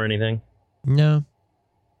tunnel or anything? No.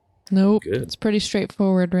 Nope. Good. It's pretty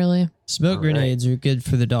straightforward, really. Smoke grenades are good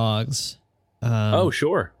for the dogs.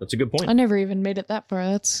 Sure. That's a good point. I never even made it that far.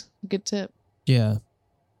 That's a good tip. Yeah.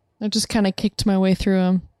 I just kind of kicked my way through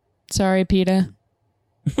them. Sorry, PETA.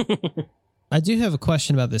 I do have a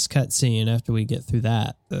question about this cutscene after we get through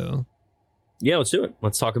that, though. Yeah, let's do it.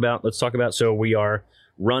 Let's talk about. So we are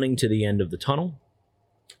running to the end of the tunnel,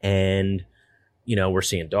 and we're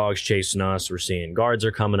seeing dogs chasing us. We're seeing guards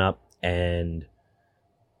are coming up, and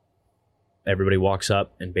everybody walks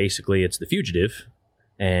up, and basically it's the fugitive.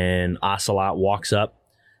 And Ocelot walks up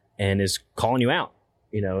and is calling you out,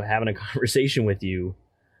 having a conversation with you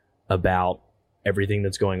about everything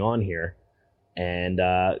that's going on here. And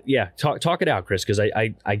talk it out, Chris, because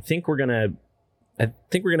I think we're gonna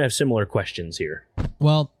have similar questions here.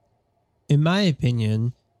 Well, in my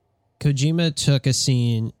opinion, Kojima took a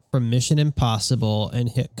scene from Mission Impossible and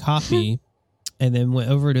hit copy, and then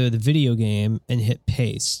went over to the video game and hit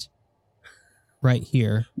paste. Right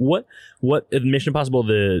here. What Mission Impossible,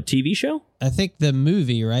 the TV show? I think the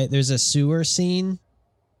movie, right? There's a sewer scene.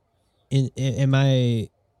 Am I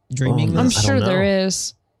dreaming? I'm this? sure there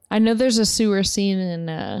is. I know there's a sewer scene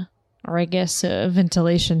a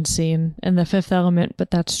ventilation scene in The Fifth Element, but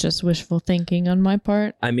that's just wishful thinking on my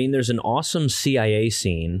part. I mean, there's an awesome CIA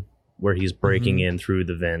scene where he's breaking in through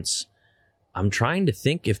the vents. I'm trying to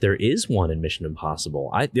think if there is one in Mission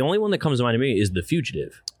Impossible. The only one that comes to mind to me is The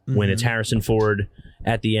Fugitive. When it's Harrison Ford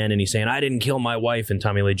at the end and he's saying, I didn't kill my wife. And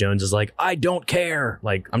Tommy Lee Jones is like, I don't care.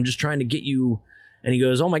 Like, I'm just trying to get you. And he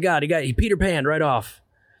goes, oh my God, he Peter Pan right off.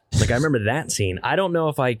 Like, I remember that scene. I don't know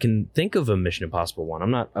if I can think of a Mission Impossible one.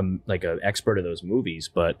 I'm not like an expert of those movies,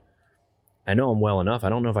 but I know them well enough. I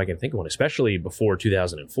don't know if I can think of one, especially before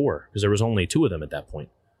 2004, because there was only 2 of them at that point.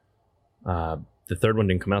 The third one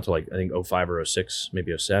didn't come out till I think 05 or 06,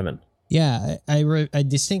 maybe 07. Yeah, I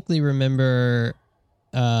distinctly remember.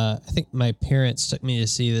 I think my parents took me to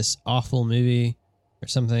see this awful movie or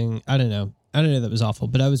something. I don't know that was awful,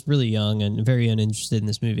 but I was really young and very uninterested in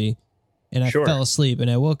this movie. And I fell asleep,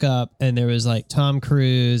 and I woke up, and there was like Tom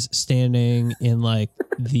Cruise standing in like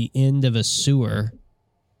the end of a sewer,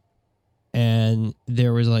 and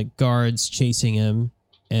there was like guards chasing him,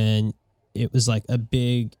 and it was like a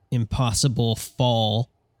big impossible fall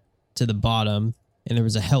to the bottom, and there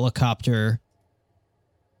was a helicopter.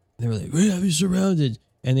 They were like, we have you surrounded.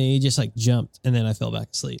 And then he just like jumped, and then I fell back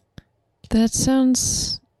asleep. That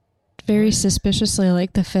sounds very suspiciously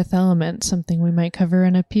like The Fifth Element, something we might cover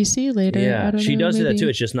in a PC later. Yeah, she does do that too.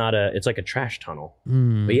 It's just not it's like a trash tunnel.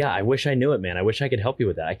 But yeah, I wish I knew it, man. I wish I could help you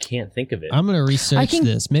with that. I can't think of it. I'm going to research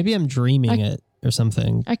this. Maybe I'm dreaming it or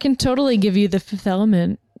something. I can totally give you The Fifth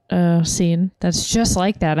Element scene that's just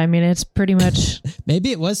like that. I mean, it's pretty much...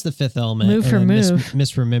 Maybe it was The Fifth Element. Move for move.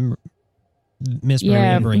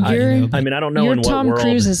 Misremembering. I mean, I don't know your in what Tom world.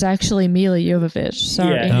 Cruise is actually Mila Jovovich.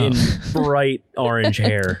 Sorry. Yeah, in bright orange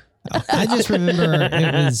hair. I just remember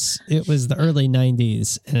it was the early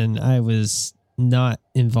 90s, and I was not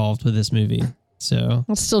involved with this movie. So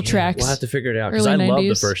it still tracks. We'll have to figure it out, because I love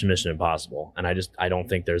the first Mission Impossible, and I don't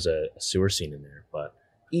think there's a sewer scene in there. But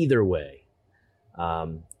either way,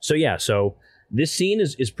 so this scene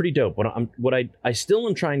is pretty dope. What I still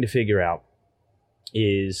am trying to figure out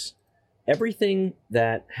is everything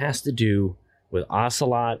that has to do with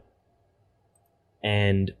Ocelot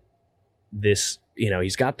and this,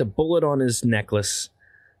 he's got the bullet on his necklace.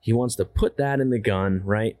 He wants to put that in the gun,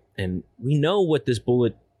 right? And we know what this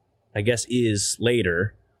bullet, I guess, is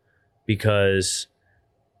later, because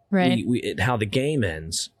how the game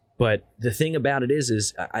ends. But the thing about it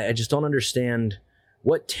is I just don't understand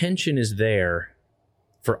what tension is there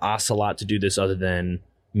for Ocelot to do this other than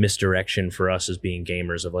misdirection for us as being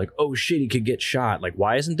gamers of like, oh shit, he could get shot. Like,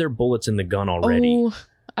 why isn't there bullets in the gun already?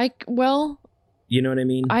 You know what I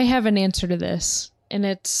mean? I have an answer to this, and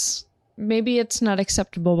maybe it's not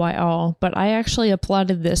acceptable by all, but I actually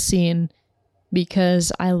applauded this scene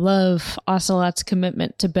because I love Ocelot's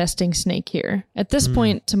commitment to besting Snake here. At this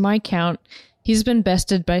point, to my count, he's been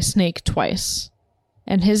bested by Snake twice,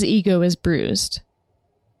 and his ego is bruised.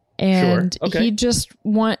 And he just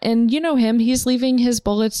and you know him, he's leaving his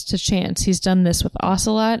bullets to chance. He's done this with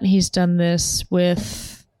Ocelot, and he's done this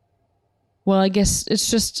with, well, I guess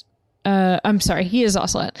it's just, I'm sorry, he is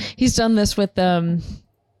Ocelot. He's done this with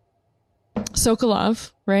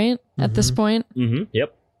Sokolov, right? At this point. Mm-hmm.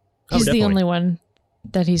 Yep. He's the only one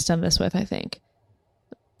that he's done this with, I think.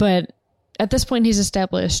 But at this point, he's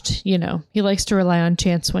established, he likes to rely on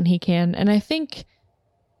chance when he can. And I think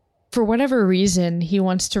for whatever reason, he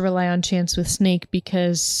wants to rely on chance with Snake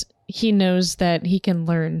because he knows that he can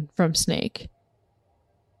learn from Snake.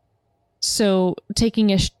 So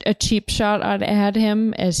taking a cheap shot at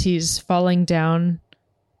him as he's falling down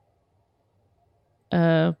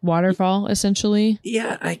a waterfall, essentially.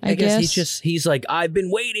 Yeah, I guess he's like, I've been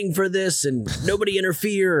waiting for this and nobody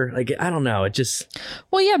interfere. Like, I don't know. It just...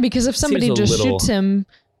 Well, yeah, because if somebody just shoots him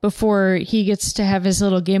before he gets to have his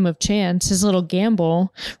little game of chance, his little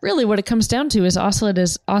gamble. Really, what it comes down to is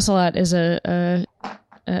Ocelot is a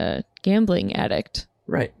gambling addict.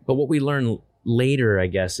 Right. But what we learn later, I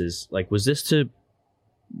guess, is like, was this to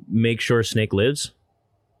make sure Snake lives?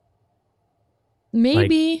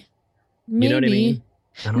 Maybe. You know what I mean?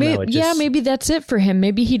 I don't know. Yeah, maybe that's it for him.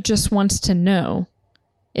 Maybe he just wants to know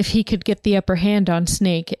if he could get the upper hand on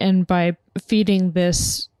Snake, and by feeding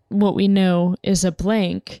this, what we know is a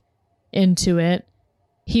blank into it,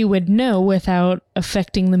 he would know without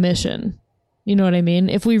affecting the mission. You know what I mean?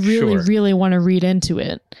 If we really, really want to read into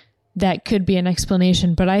it, that could be an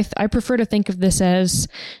explanation. But I prefer to think of this as,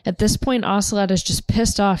 at this point, Ocelot is just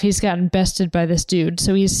pissed off. He's gotten bested by this dude.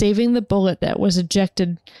 So he's saving the bullet that was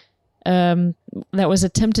ejected, that was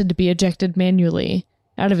attempted to be ejected manually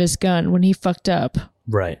out of his gun when he fucked up.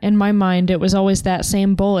 Right. In my mind, it was always that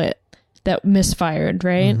same bullet that misfired,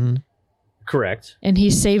 right? Mm-hmm. Correct. And he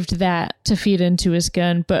saved that to feed into his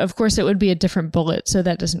gun. But of course, it would be a different bullet, so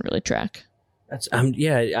that doesn't really track. That's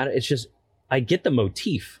it's just, I get the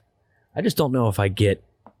motif. I just don't know if I get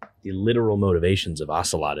the literal motivations of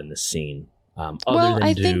Ocelot in this scene,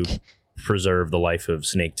 other than to preserve the life of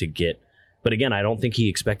Snake to get. But again, I don't think he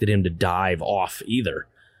expected him to dive off either.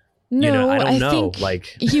 No, I don't know. think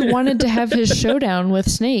like he wanted to have his showdown with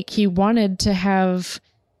Snake. He wanted to have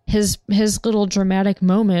his little dramatic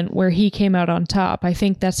moment where he came out on top. I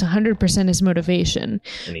think that's 100% his motivation.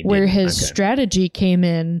 Where his strategy came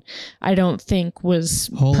in, I don't think was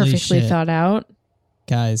perfectly thought out.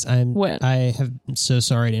 Guys, I'm so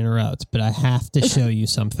sorry to interrupt, but I have to show you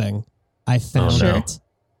something. I found it.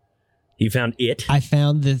 You found it? I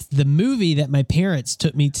found the movie that my parents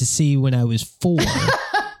took me to see when I was 4.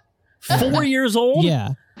 4 years old?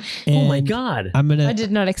 Yeah. And oh my God. I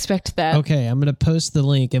did not expect that. Okay, I'm going to post the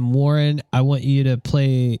link, and Warren, I want you to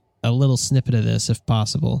play a little snippet of this if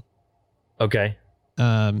possible. Okay.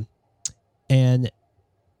 And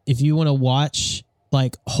if you want to watch,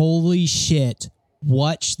 like, holy shit,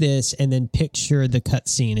 watch this and then picture the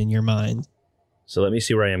cutscene in your mind. So let me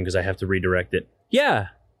see where I am because I have to redirect it. Yeah.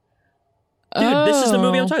 Dude, This is the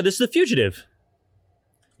movie I'm talking about. This is The Fugitive.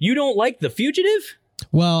 You don't like The Fugitive?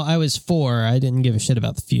 Well, I was 4. I didn't give a shit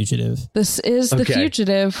about The Fugitive. This is The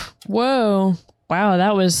Fugitive. Whoa. Wow,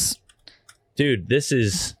 that was... Dude, this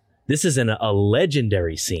is a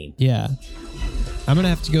legendary scene. Yeah. I'm going to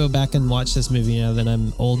have to go back and watch this movie now that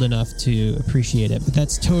I'm old enough to appreciate it. But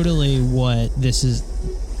that's totally what this is,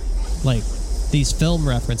 like, these film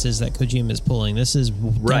references that Kojima is pulling. This is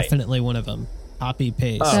definitely one of them. Copy,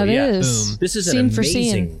 paste. That is. Boom. This is scene an amazing... for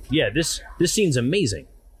scene. Yeah, this scene's amazing.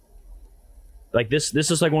 Like, this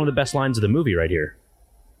is like one of the best lines of the movie right here.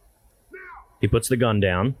 He puts the gun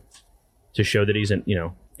down to show that he's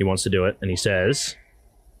he wants to do it, and he says...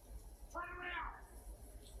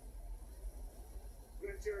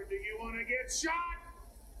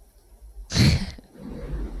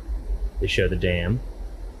 They show the dam.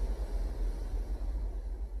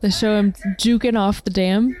 They show him juking off the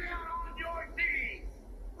dam.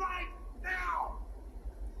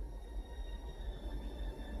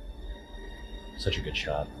 Such a good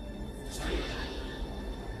shot.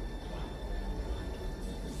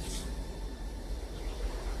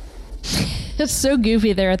 It's so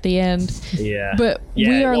goofy there at the end. Yeah. But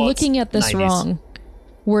we are looking at this 90s. Wrong.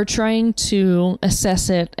 We're trying to assess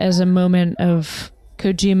it as a moment of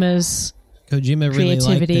Kojima really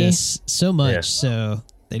liked this so much so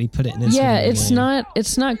that he put it in his game. It's not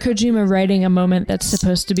Kojima writing a moment that's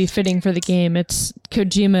supposed to be fitting for the game. It's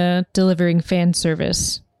Kojima delivering fan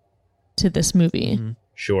service to this movie. Mm-hmm.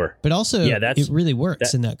 Sure. But also it really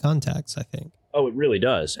works in that context, I think. Oh, it really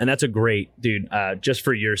does. And that's a great, dude, just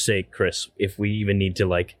for your sake, Chris, if we even need to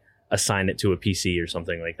like assign it to a PC or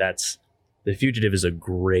something, like that's The Fugitive is a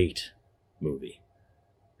great movie.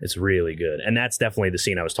 It's really good. And that's definitely the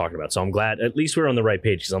scene I was talking about. So I'm glad at least we're on the right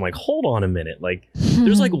page because I'm like, hold on a minute. Like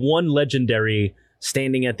there's like one legendary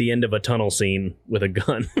standing at the end of a tunnel scene with a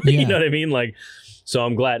gun. You know what I mean? Like, so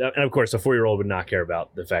I'm glad. And of course, a 4-year-old would not care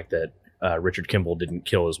about the fact that Richard Kimball didn't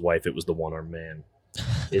kill his wife. It was the one-armed man.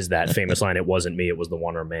 Is that famous line? It wasn't me. It was the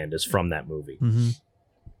one-armed man. Is from that movie. Mm-hmm.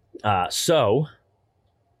 So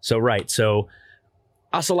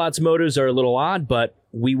Ocelot's motives are a little odd, but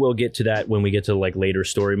we will get to that when we get to like later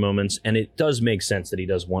story moments. And it does make sense that he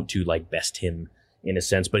does want to like best him in a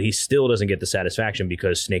sense, but he still doesn't get the satisfaction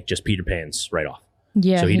because Snake just Peter Pans right off.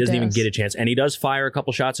 Yeah. So he doesn't even get a chance. And he does fire a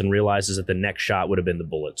couple shots and realizes that the next shot would have been the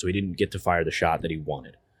bullet. So he didn't get to fire the shot that he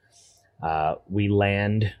wanted. We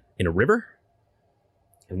land in a river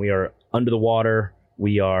and we are under the water.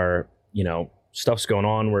 We are, stuff's going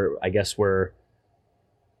on. We're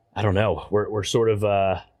sort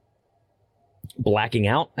of blacking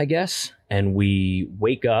out, I guess, and we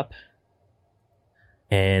wake up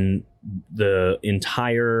and the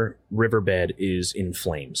entire riverbed is in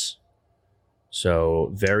flames.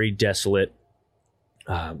 So very desolate,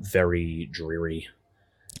 very dreary.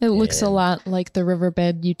 It looks a lot like the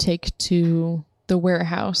riverbed you take to the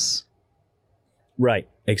warehouse. Right.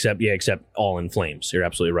 Except all in flames. You're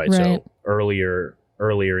absolutely right. Right. So earlier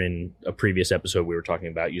in a previous episode, we were talking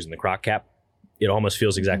about using the crock cap. It almost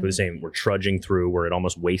feels exactly the same. We're trudging through. We're at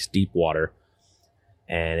almost waist deep water,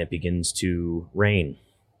 and it begins to rain.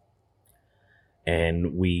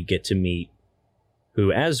 And we get to meet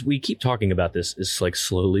who, as we keep talking about this, is like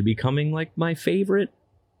slowly becoming like my favorite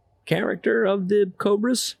character of the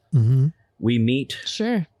Cobras. Mm-hmm. We meet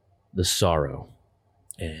Sure. the Sorrow.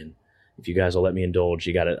 And if you guys will let me indulge,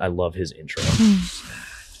 you got it. I love his intro.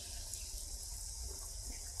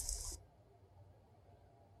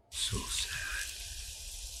 So sad.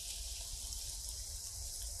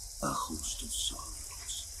 A host of sorrows.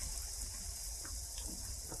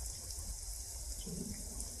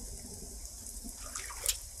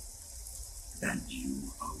 And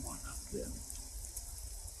you are one of them.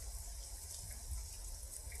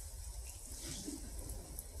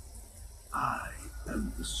 I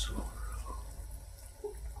am the sorrow.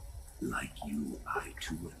 Like you, I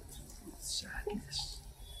too am filled with sadness.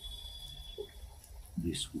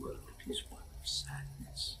 This world is one of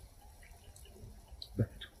sadness. But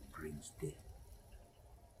it brings death.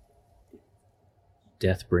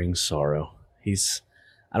 Death brings sorrow.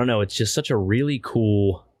 I don't know, it's just such a really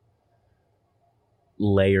cool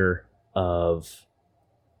layer of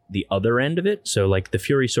the other end of it. So like the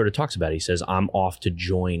Fury sort of talks about it. He says, I'm off to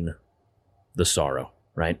join the Sorrow,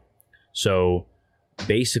 right? So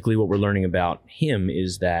basically what we're learning about him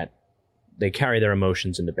is that they carry their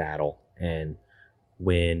emotions into battle, and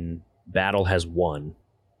when battle has won,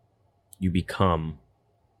 you become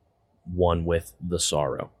one with the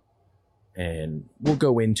Sorrow. And we'll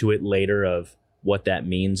go into it later of what that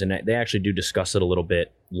means, and they actually do discuss it a little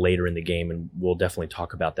bit later in the game, and we'll definitely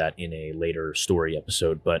talk about that in a later story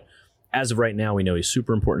episode. But as of right now, we know he's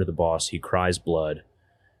super important to the boss. He cries blood,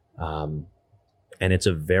 and it's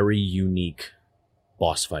a very unique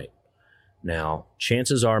boss fight. Now,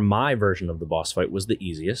 chances are my version of the boss fight was the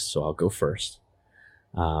easiest, so I'll go first.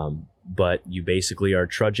 But you basically are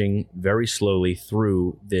trudging very slowly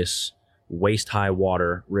through this waist-high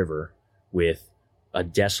water river with a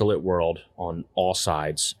desolate world on all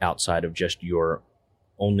sides outside of just you're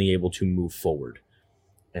only able to move forward.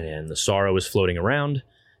 And the Sorrow is floating around,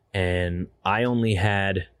 and I only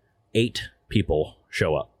had 8 people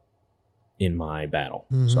show up in my battle.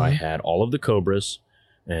 Mm-hmm. So I had all of the Cobras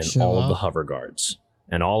and all of the hover guards.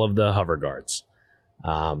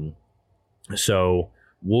 So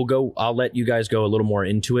I'll let you guys go a little more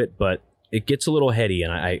into it, but it gets a little heady,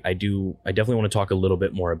 and I definitely want to talk a little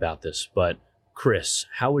bit more about this. But Chris,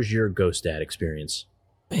 how was your Ghost Dad experience?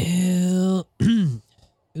 Well, it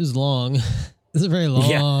was long. It was a very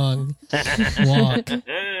long walk.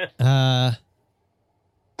 Yeah,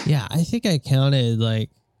 I think I counted like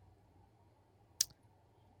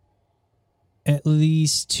at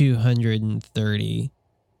least 230.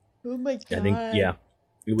 Oh my god. I think, yeah,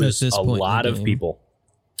 it was a lot of people.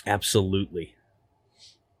 Absolutely.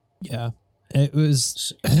 Yeah, it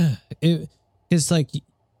was. It's like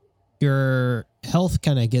your health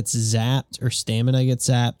kind of gets zapped, or stamina gets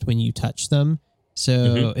zapped when you touch them.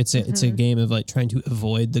 So it's a game of like trying to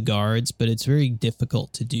avoid the guards, but it's very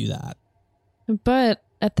difficult to do that. But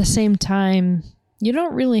at the same time, you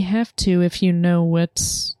don't really have to if you know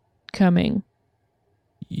what's coming.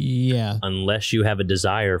 Yeah. Unless you have a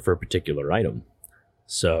desire for a particular item.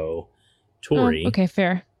 So, Tori, okay,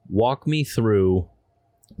 fair. Walk me through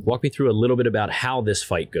a little bit about how this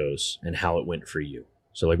fight goes and how it went for you.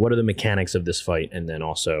 So, like, what are the mechanics of this fight, and then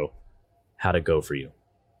also how to go for you?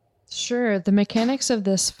 Sure. The mechanics of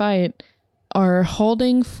this fight are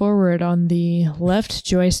holding forward on the left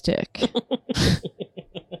joystick.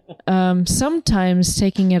 Sometimes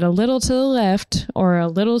taking it a little to the left or a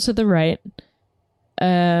little to the right.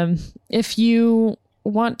 If you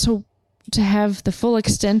want to have the full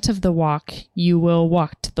extent of the walk, you will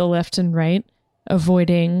walk to the left and right,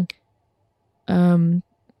 avoiding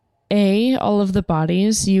A, all of the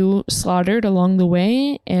bodies you slaughtered along the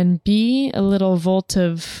way, and B, a little volt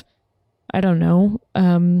of, I don't know,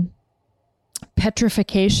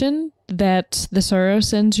 petrification that the Sorrow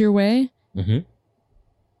sends your way. Mm-hmm.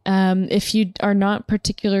 If you are not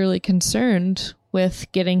particularly concerned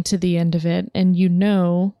with getting to the end of it, and you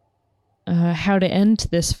know how to end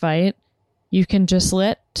this fight, you can just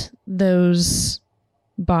let those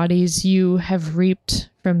bodies you have reaped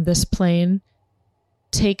from this plane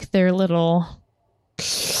take their little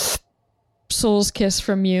soul's kiss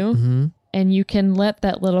from you, Mm-hmm. and you can let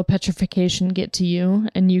that little petrification get to you,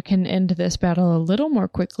 and you can end this battle a little more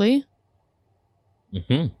quickly.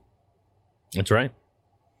 Mm-hmm. That's right.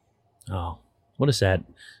 Oh, what a sad.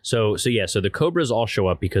 So the Cobras all show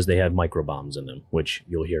up because they have microbombs in them, which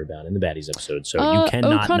you'll hear about in the Baddies episode. So you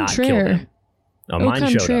cannot not kill them. Oh, mine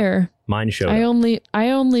showed up. Mine showed I up.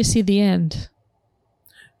 only see the end.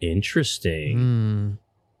 Interesting.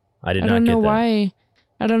 I did I not don't get know that. why.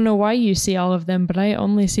 I don't know why you see all of them, but I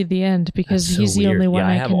only see the end because That's so he's the weird. only one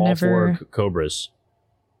I I have can all never. 4 Cobras.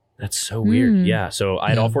 That's so weird. Yeah, so I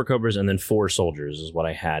had all Yeah. 4 Cobras and then 4 soldiers is what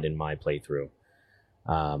I had in my playthrough.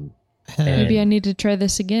 Maybe I need to try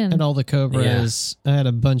this again. And all the Cobras. I had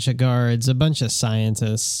a bunch of guards, a bunch of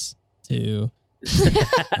scientists too.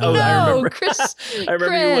 Oh, I remember. Chris. I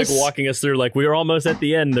remember you like Chris. walking us through, like, we were almost at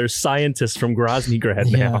the end. There's scientists from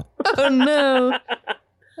Groznygrad now. Oh no.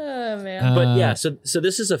 Oh man. But yeah, so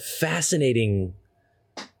this is a fascinating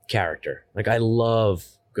character. Like, I love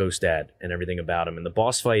Ghost Dad and everything about him. And the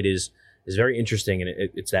boss fight is very interesting. And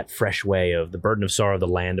it's that fresh way of the burden of sorrow, the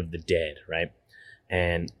land of the dead, right?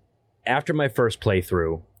 And after my first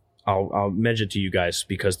playthrough, I'll mention it to you guys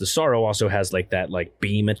because the Sorrow also has like that like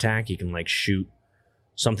beam attack. He can like shoot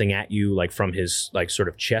something at you like from his like sort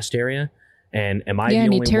of chest area. And am I the Yeah,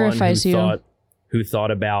 and he only one terrifies you. who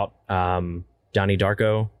thought about Donnie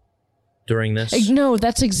Darko during this? No,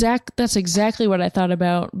 that's exactly what I thought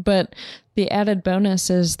about. But the added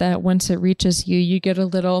bonus is that once it reaches you, you get a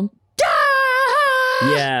little.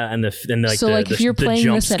 Yeah, and the So, like, if you're the playing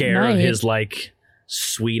jump this at scare of night- his like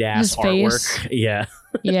sweet ass His face. artwork. Yeah.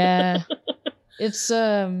 Yeah, it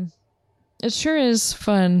sure is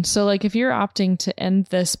fun. So like if you're opting to end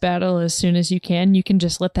this battle as soon as you can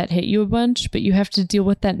just let that hit you a bunch, but you have to deal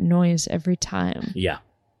with that noise every time. Yeah.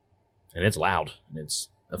 And it's loud and it's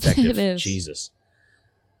effective. It is. Jesus.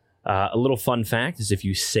 A little fun fact is if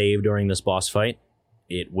you save during this boss fight,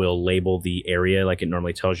 it will label the area like it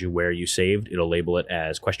normally tells you where you saved. It'll label it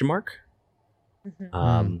as ?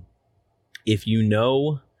 If you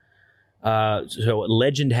know, so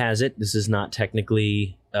legend has it, this is not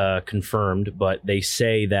technically confirmed, but they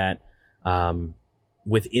say that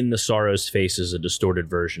within the Sorrow's face is a distorted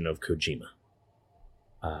version of Kojima.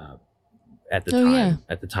 At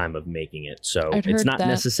the time of making it. So I'd it's heard not that.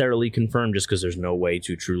 necessarily confirmed just because there's no way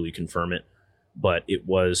to truly confirm it, but it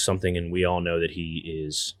was something, and we all know that he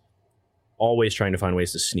is always trying to find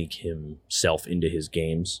ways to sneak himself into his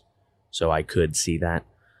games. So I could see that.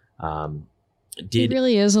 He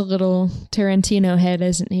really is a little Tarantino head,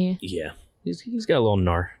 isn't he? Yeah, he's got a little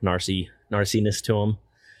narciness to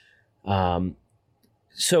him.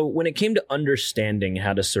 So when it came to understanding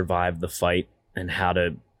how to survive the fight and how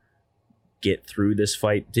to get through this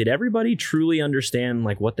fight, did everybody truly understand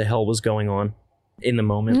like what the hell was going on in the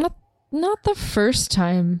moment? Not the first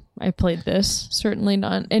time I played this, certainly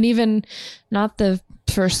not, and even not the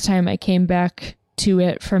first time I came back to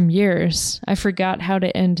it from years. I forgot how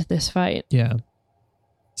to end this fight. Yeah.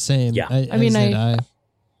 Same. Yeah. I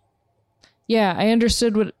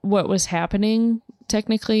understood what was happening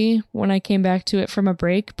technically when I came back to it from a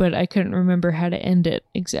break, but I couldn't remember how to end it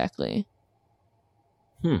exactly.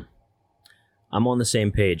 I'm on the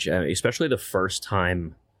same page, especially the first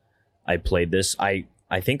time I played this. I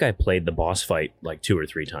think I played the boss fight like 2 or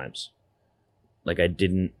 3 times. Like it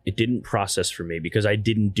didn't process for me because I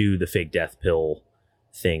didn't do the fake death pill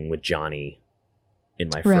thing with Johnny in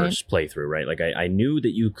my first playthrough, right? Like I knew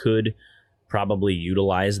that you could probably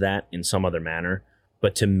utilize that in some other manner,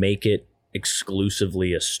 but to make it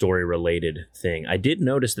exclusively a story related thing, I did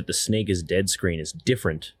notice that the Snake is Dead screen is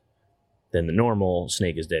different than the normal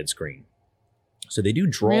Snake is Dead screen. So they do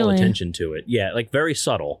draw attention to it. Yeah, like very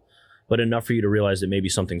subtle, but enough for you to realize that maybe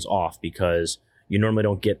something's off because you normally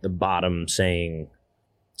don't get the bottom saying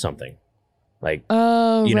something. Like, you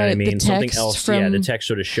know what I mean? Something else. Yeah, the text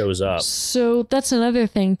sort of shows up. So that's another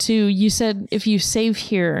thing too. You said if you save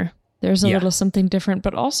here, there's a little something different,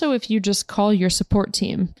 but also if you just call your support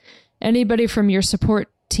team, anybody from your support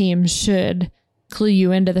team should clue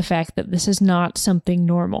you into the fact that this is not something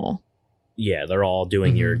normal. Yeah, they're all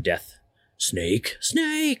doing your death snake,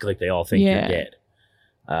 like they all think you're dead,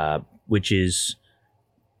 which is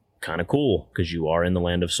kind of cool because you are in the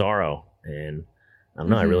land of sorrow. And I don't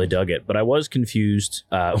know, I really dug it, but I was confused.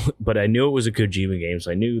 But I knew it was a Kojima game, so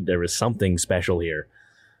I knew there was something special here.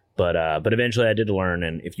 But eventually I did learn,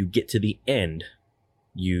 and if you get to the end,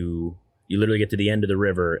 you literally get to the end of the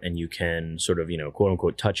river, and you can sort of, quote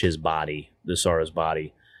unquote, touch his body, the Sorrow's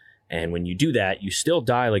body. And when you do that, you still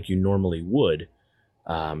die like you normally would,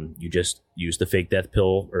 You just use the fake death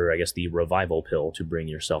pill, or I guess the revival pill, to bring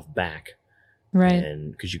yourself back. Right.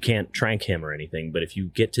 And because you can't trank him or anything, but if you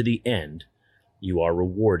get to the end, you are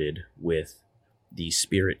rewarded with the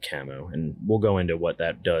spirit camo. And we'll go into what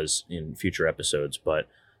that does in future episodes, but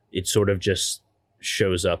it sort of just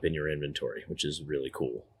shows up in your inventory, which is really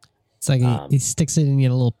cool. It's like he sticks it in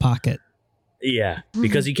your little pocket. Yeah,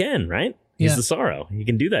 because he can, right? He's the Sorrow. He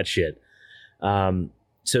can do that shit.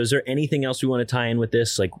 So is there anything else we want to tie in with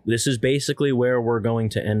this? Like, this is basically where we're going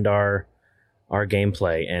to end our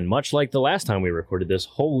gameplay. And much like the last time we recorded this,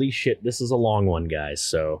 holy shit, this is a long one, guys.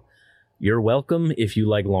 So you're welcome if you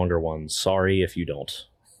like longer ones. Sorry if you don't.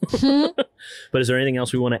 But is there anything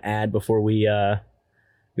else we want to add before we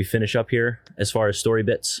finish up here as far as story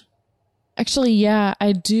bits? Actually, yeah,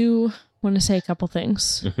 I do want to say a couple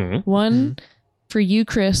things. One, for you,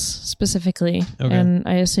 Chris, specifically, and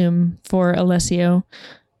I assume for Alessio,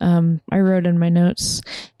 I wrote in my notes,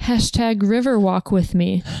 #Riverwalk with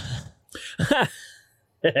me.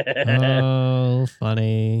 Oh,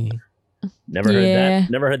 funny. Never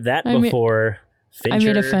heard that before. I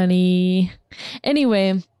made a funny.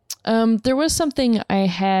 Anyway, there was something I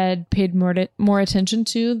had paid more attention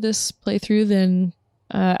to this playthrough than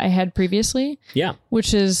I had previously. Yeah.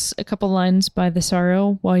 Which is a couple lines by the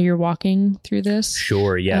Sorrow while you're walking through this.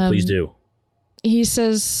 Sure, yeah, please do. He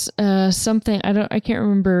says something, I can't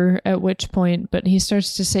remember at which point, but he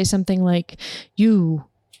starts to say something like, "You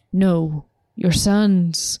know your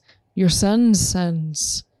sons,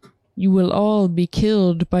 sons. You will all be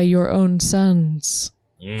killed by your own sons."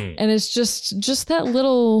 And it's just that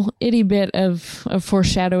little itty bit of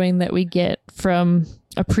foreshadowing that we get from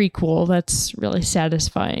a prequel that's really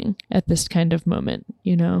satisfying at this kind of moment,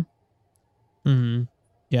 you know? Mm-hmm.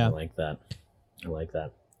 Yeah. I like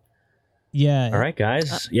that. Yeah. All right,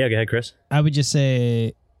 guys. Yeah, go ahead, Chris. I would just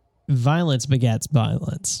say violence begets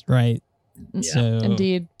violence, right? Yeah. So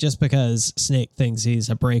Indeed. Just because Snake thinks he's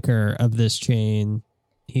a breaker of this chain,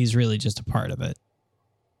 he's really just a part of it.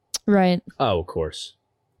 Right. Oh, of course.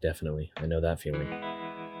 Definitely. I know that feeling.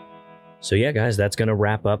 So yeah, guys, that's going to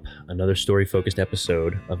wrap up another story-focused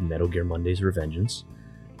episode of Metal Gear Monday's Revengeance.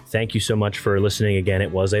 Thank you so much for listening again.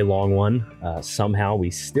 It was a long one. Somehow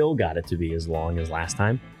we still got it to be as long as last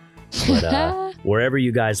time. But wherever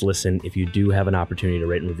you guys listen, if you do have an opportunity to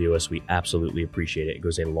rate and review us, we absolutely appreciate it. It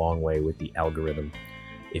goes a long way with the algorithm.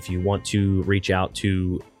 If you want to reach out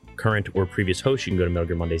to current or previous hosts, you can go to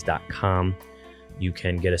MetalGearMondays.com. You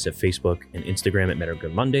can get us at Facebook and Instagram at Metal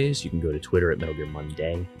Gear Mondays. You can go to Twitter at Metal Gear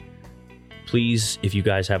Monday. Please, if you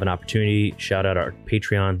guys have an opportunity, shout out our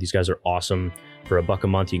Patreon. These guys are awesome. For $1 a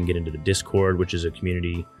month, you can get into the Discord, which is a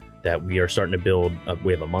community that we are starting to build.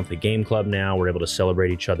 We have a monthly game club now. We're able to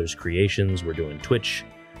celebrate each other's creations. We're doing Twitch.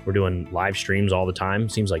 We're doing live streams all the time.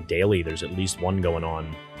 Seems like daily there's at least one going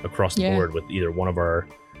on across the board with either one of our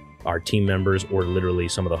team members or literally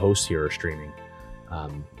some of the hosts here are streaming.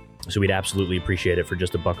 So we'd absolutely appreciate it for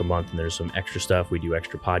just $1 a month. And there's some extra stuff. We do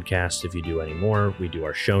extra podcasts if you do any more. We do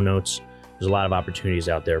our show notes. There's a lot of opportunities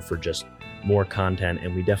out there for just more content.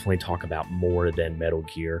 And we definitely talk about more than Metal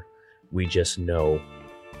Gear. We just know,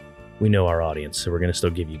 we know our audience. So we're going to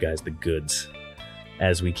still give you guys the goods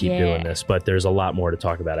as we keep doing this. But there's a lot more to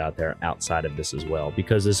talk about out there outside of this as well.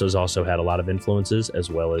 Because this has also had a lot of influences,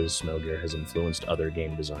 as well as Metal Gear has influenced other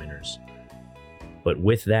game designers. But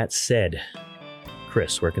with that said,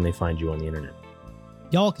 Chris, where can they find you on the internet?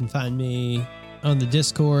 Y'all can find me on the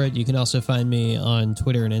Discord. You can also find me on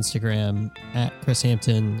Twitter and Instagram at Chris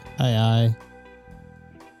Hampton II.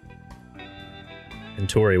 And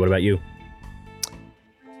Tori, what about you?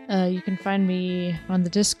 You can find me on the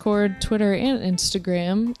Discord, Twitter, and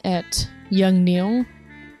Instagram at Young Neil.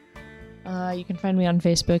 You can find me on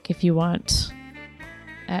Facebook if you want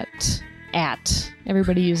at.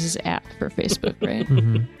 Everybody uses at for Facebook, right?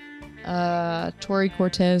 Mm-hmm. Tori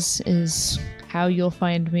Cortez is how you'll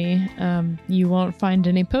find me. You won't find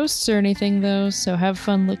any posts or anything though, so have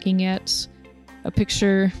fun looking at a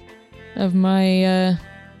picture of my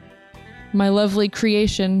my lovely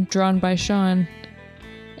creation drawn by Sean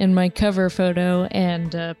in my cover photo,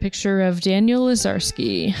 and a picture of Daniel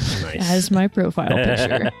Lazarski as my profile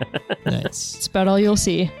picture. Nice. That's about all you'll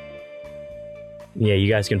see. Yeah, you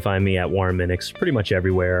guys can find me at Warren Minix pretty much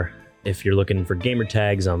everywhere. If you're looking for gamer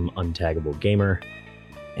tags, I'm Untaggable Gamer.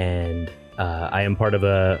 And I am part of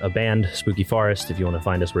a band, Spooky Forest. If you want to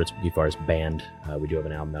find us, we're at Spooky Forest Band. We do have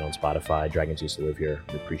an album out on Spotify. Dragons Used to Live Here.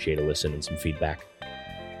 We appreciate a listen and some feedback.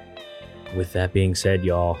 With that being said,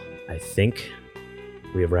 y'all, I think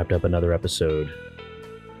we have wrapped up another episode.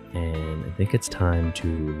 And I think it's time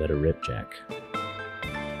to let her rip, Jack.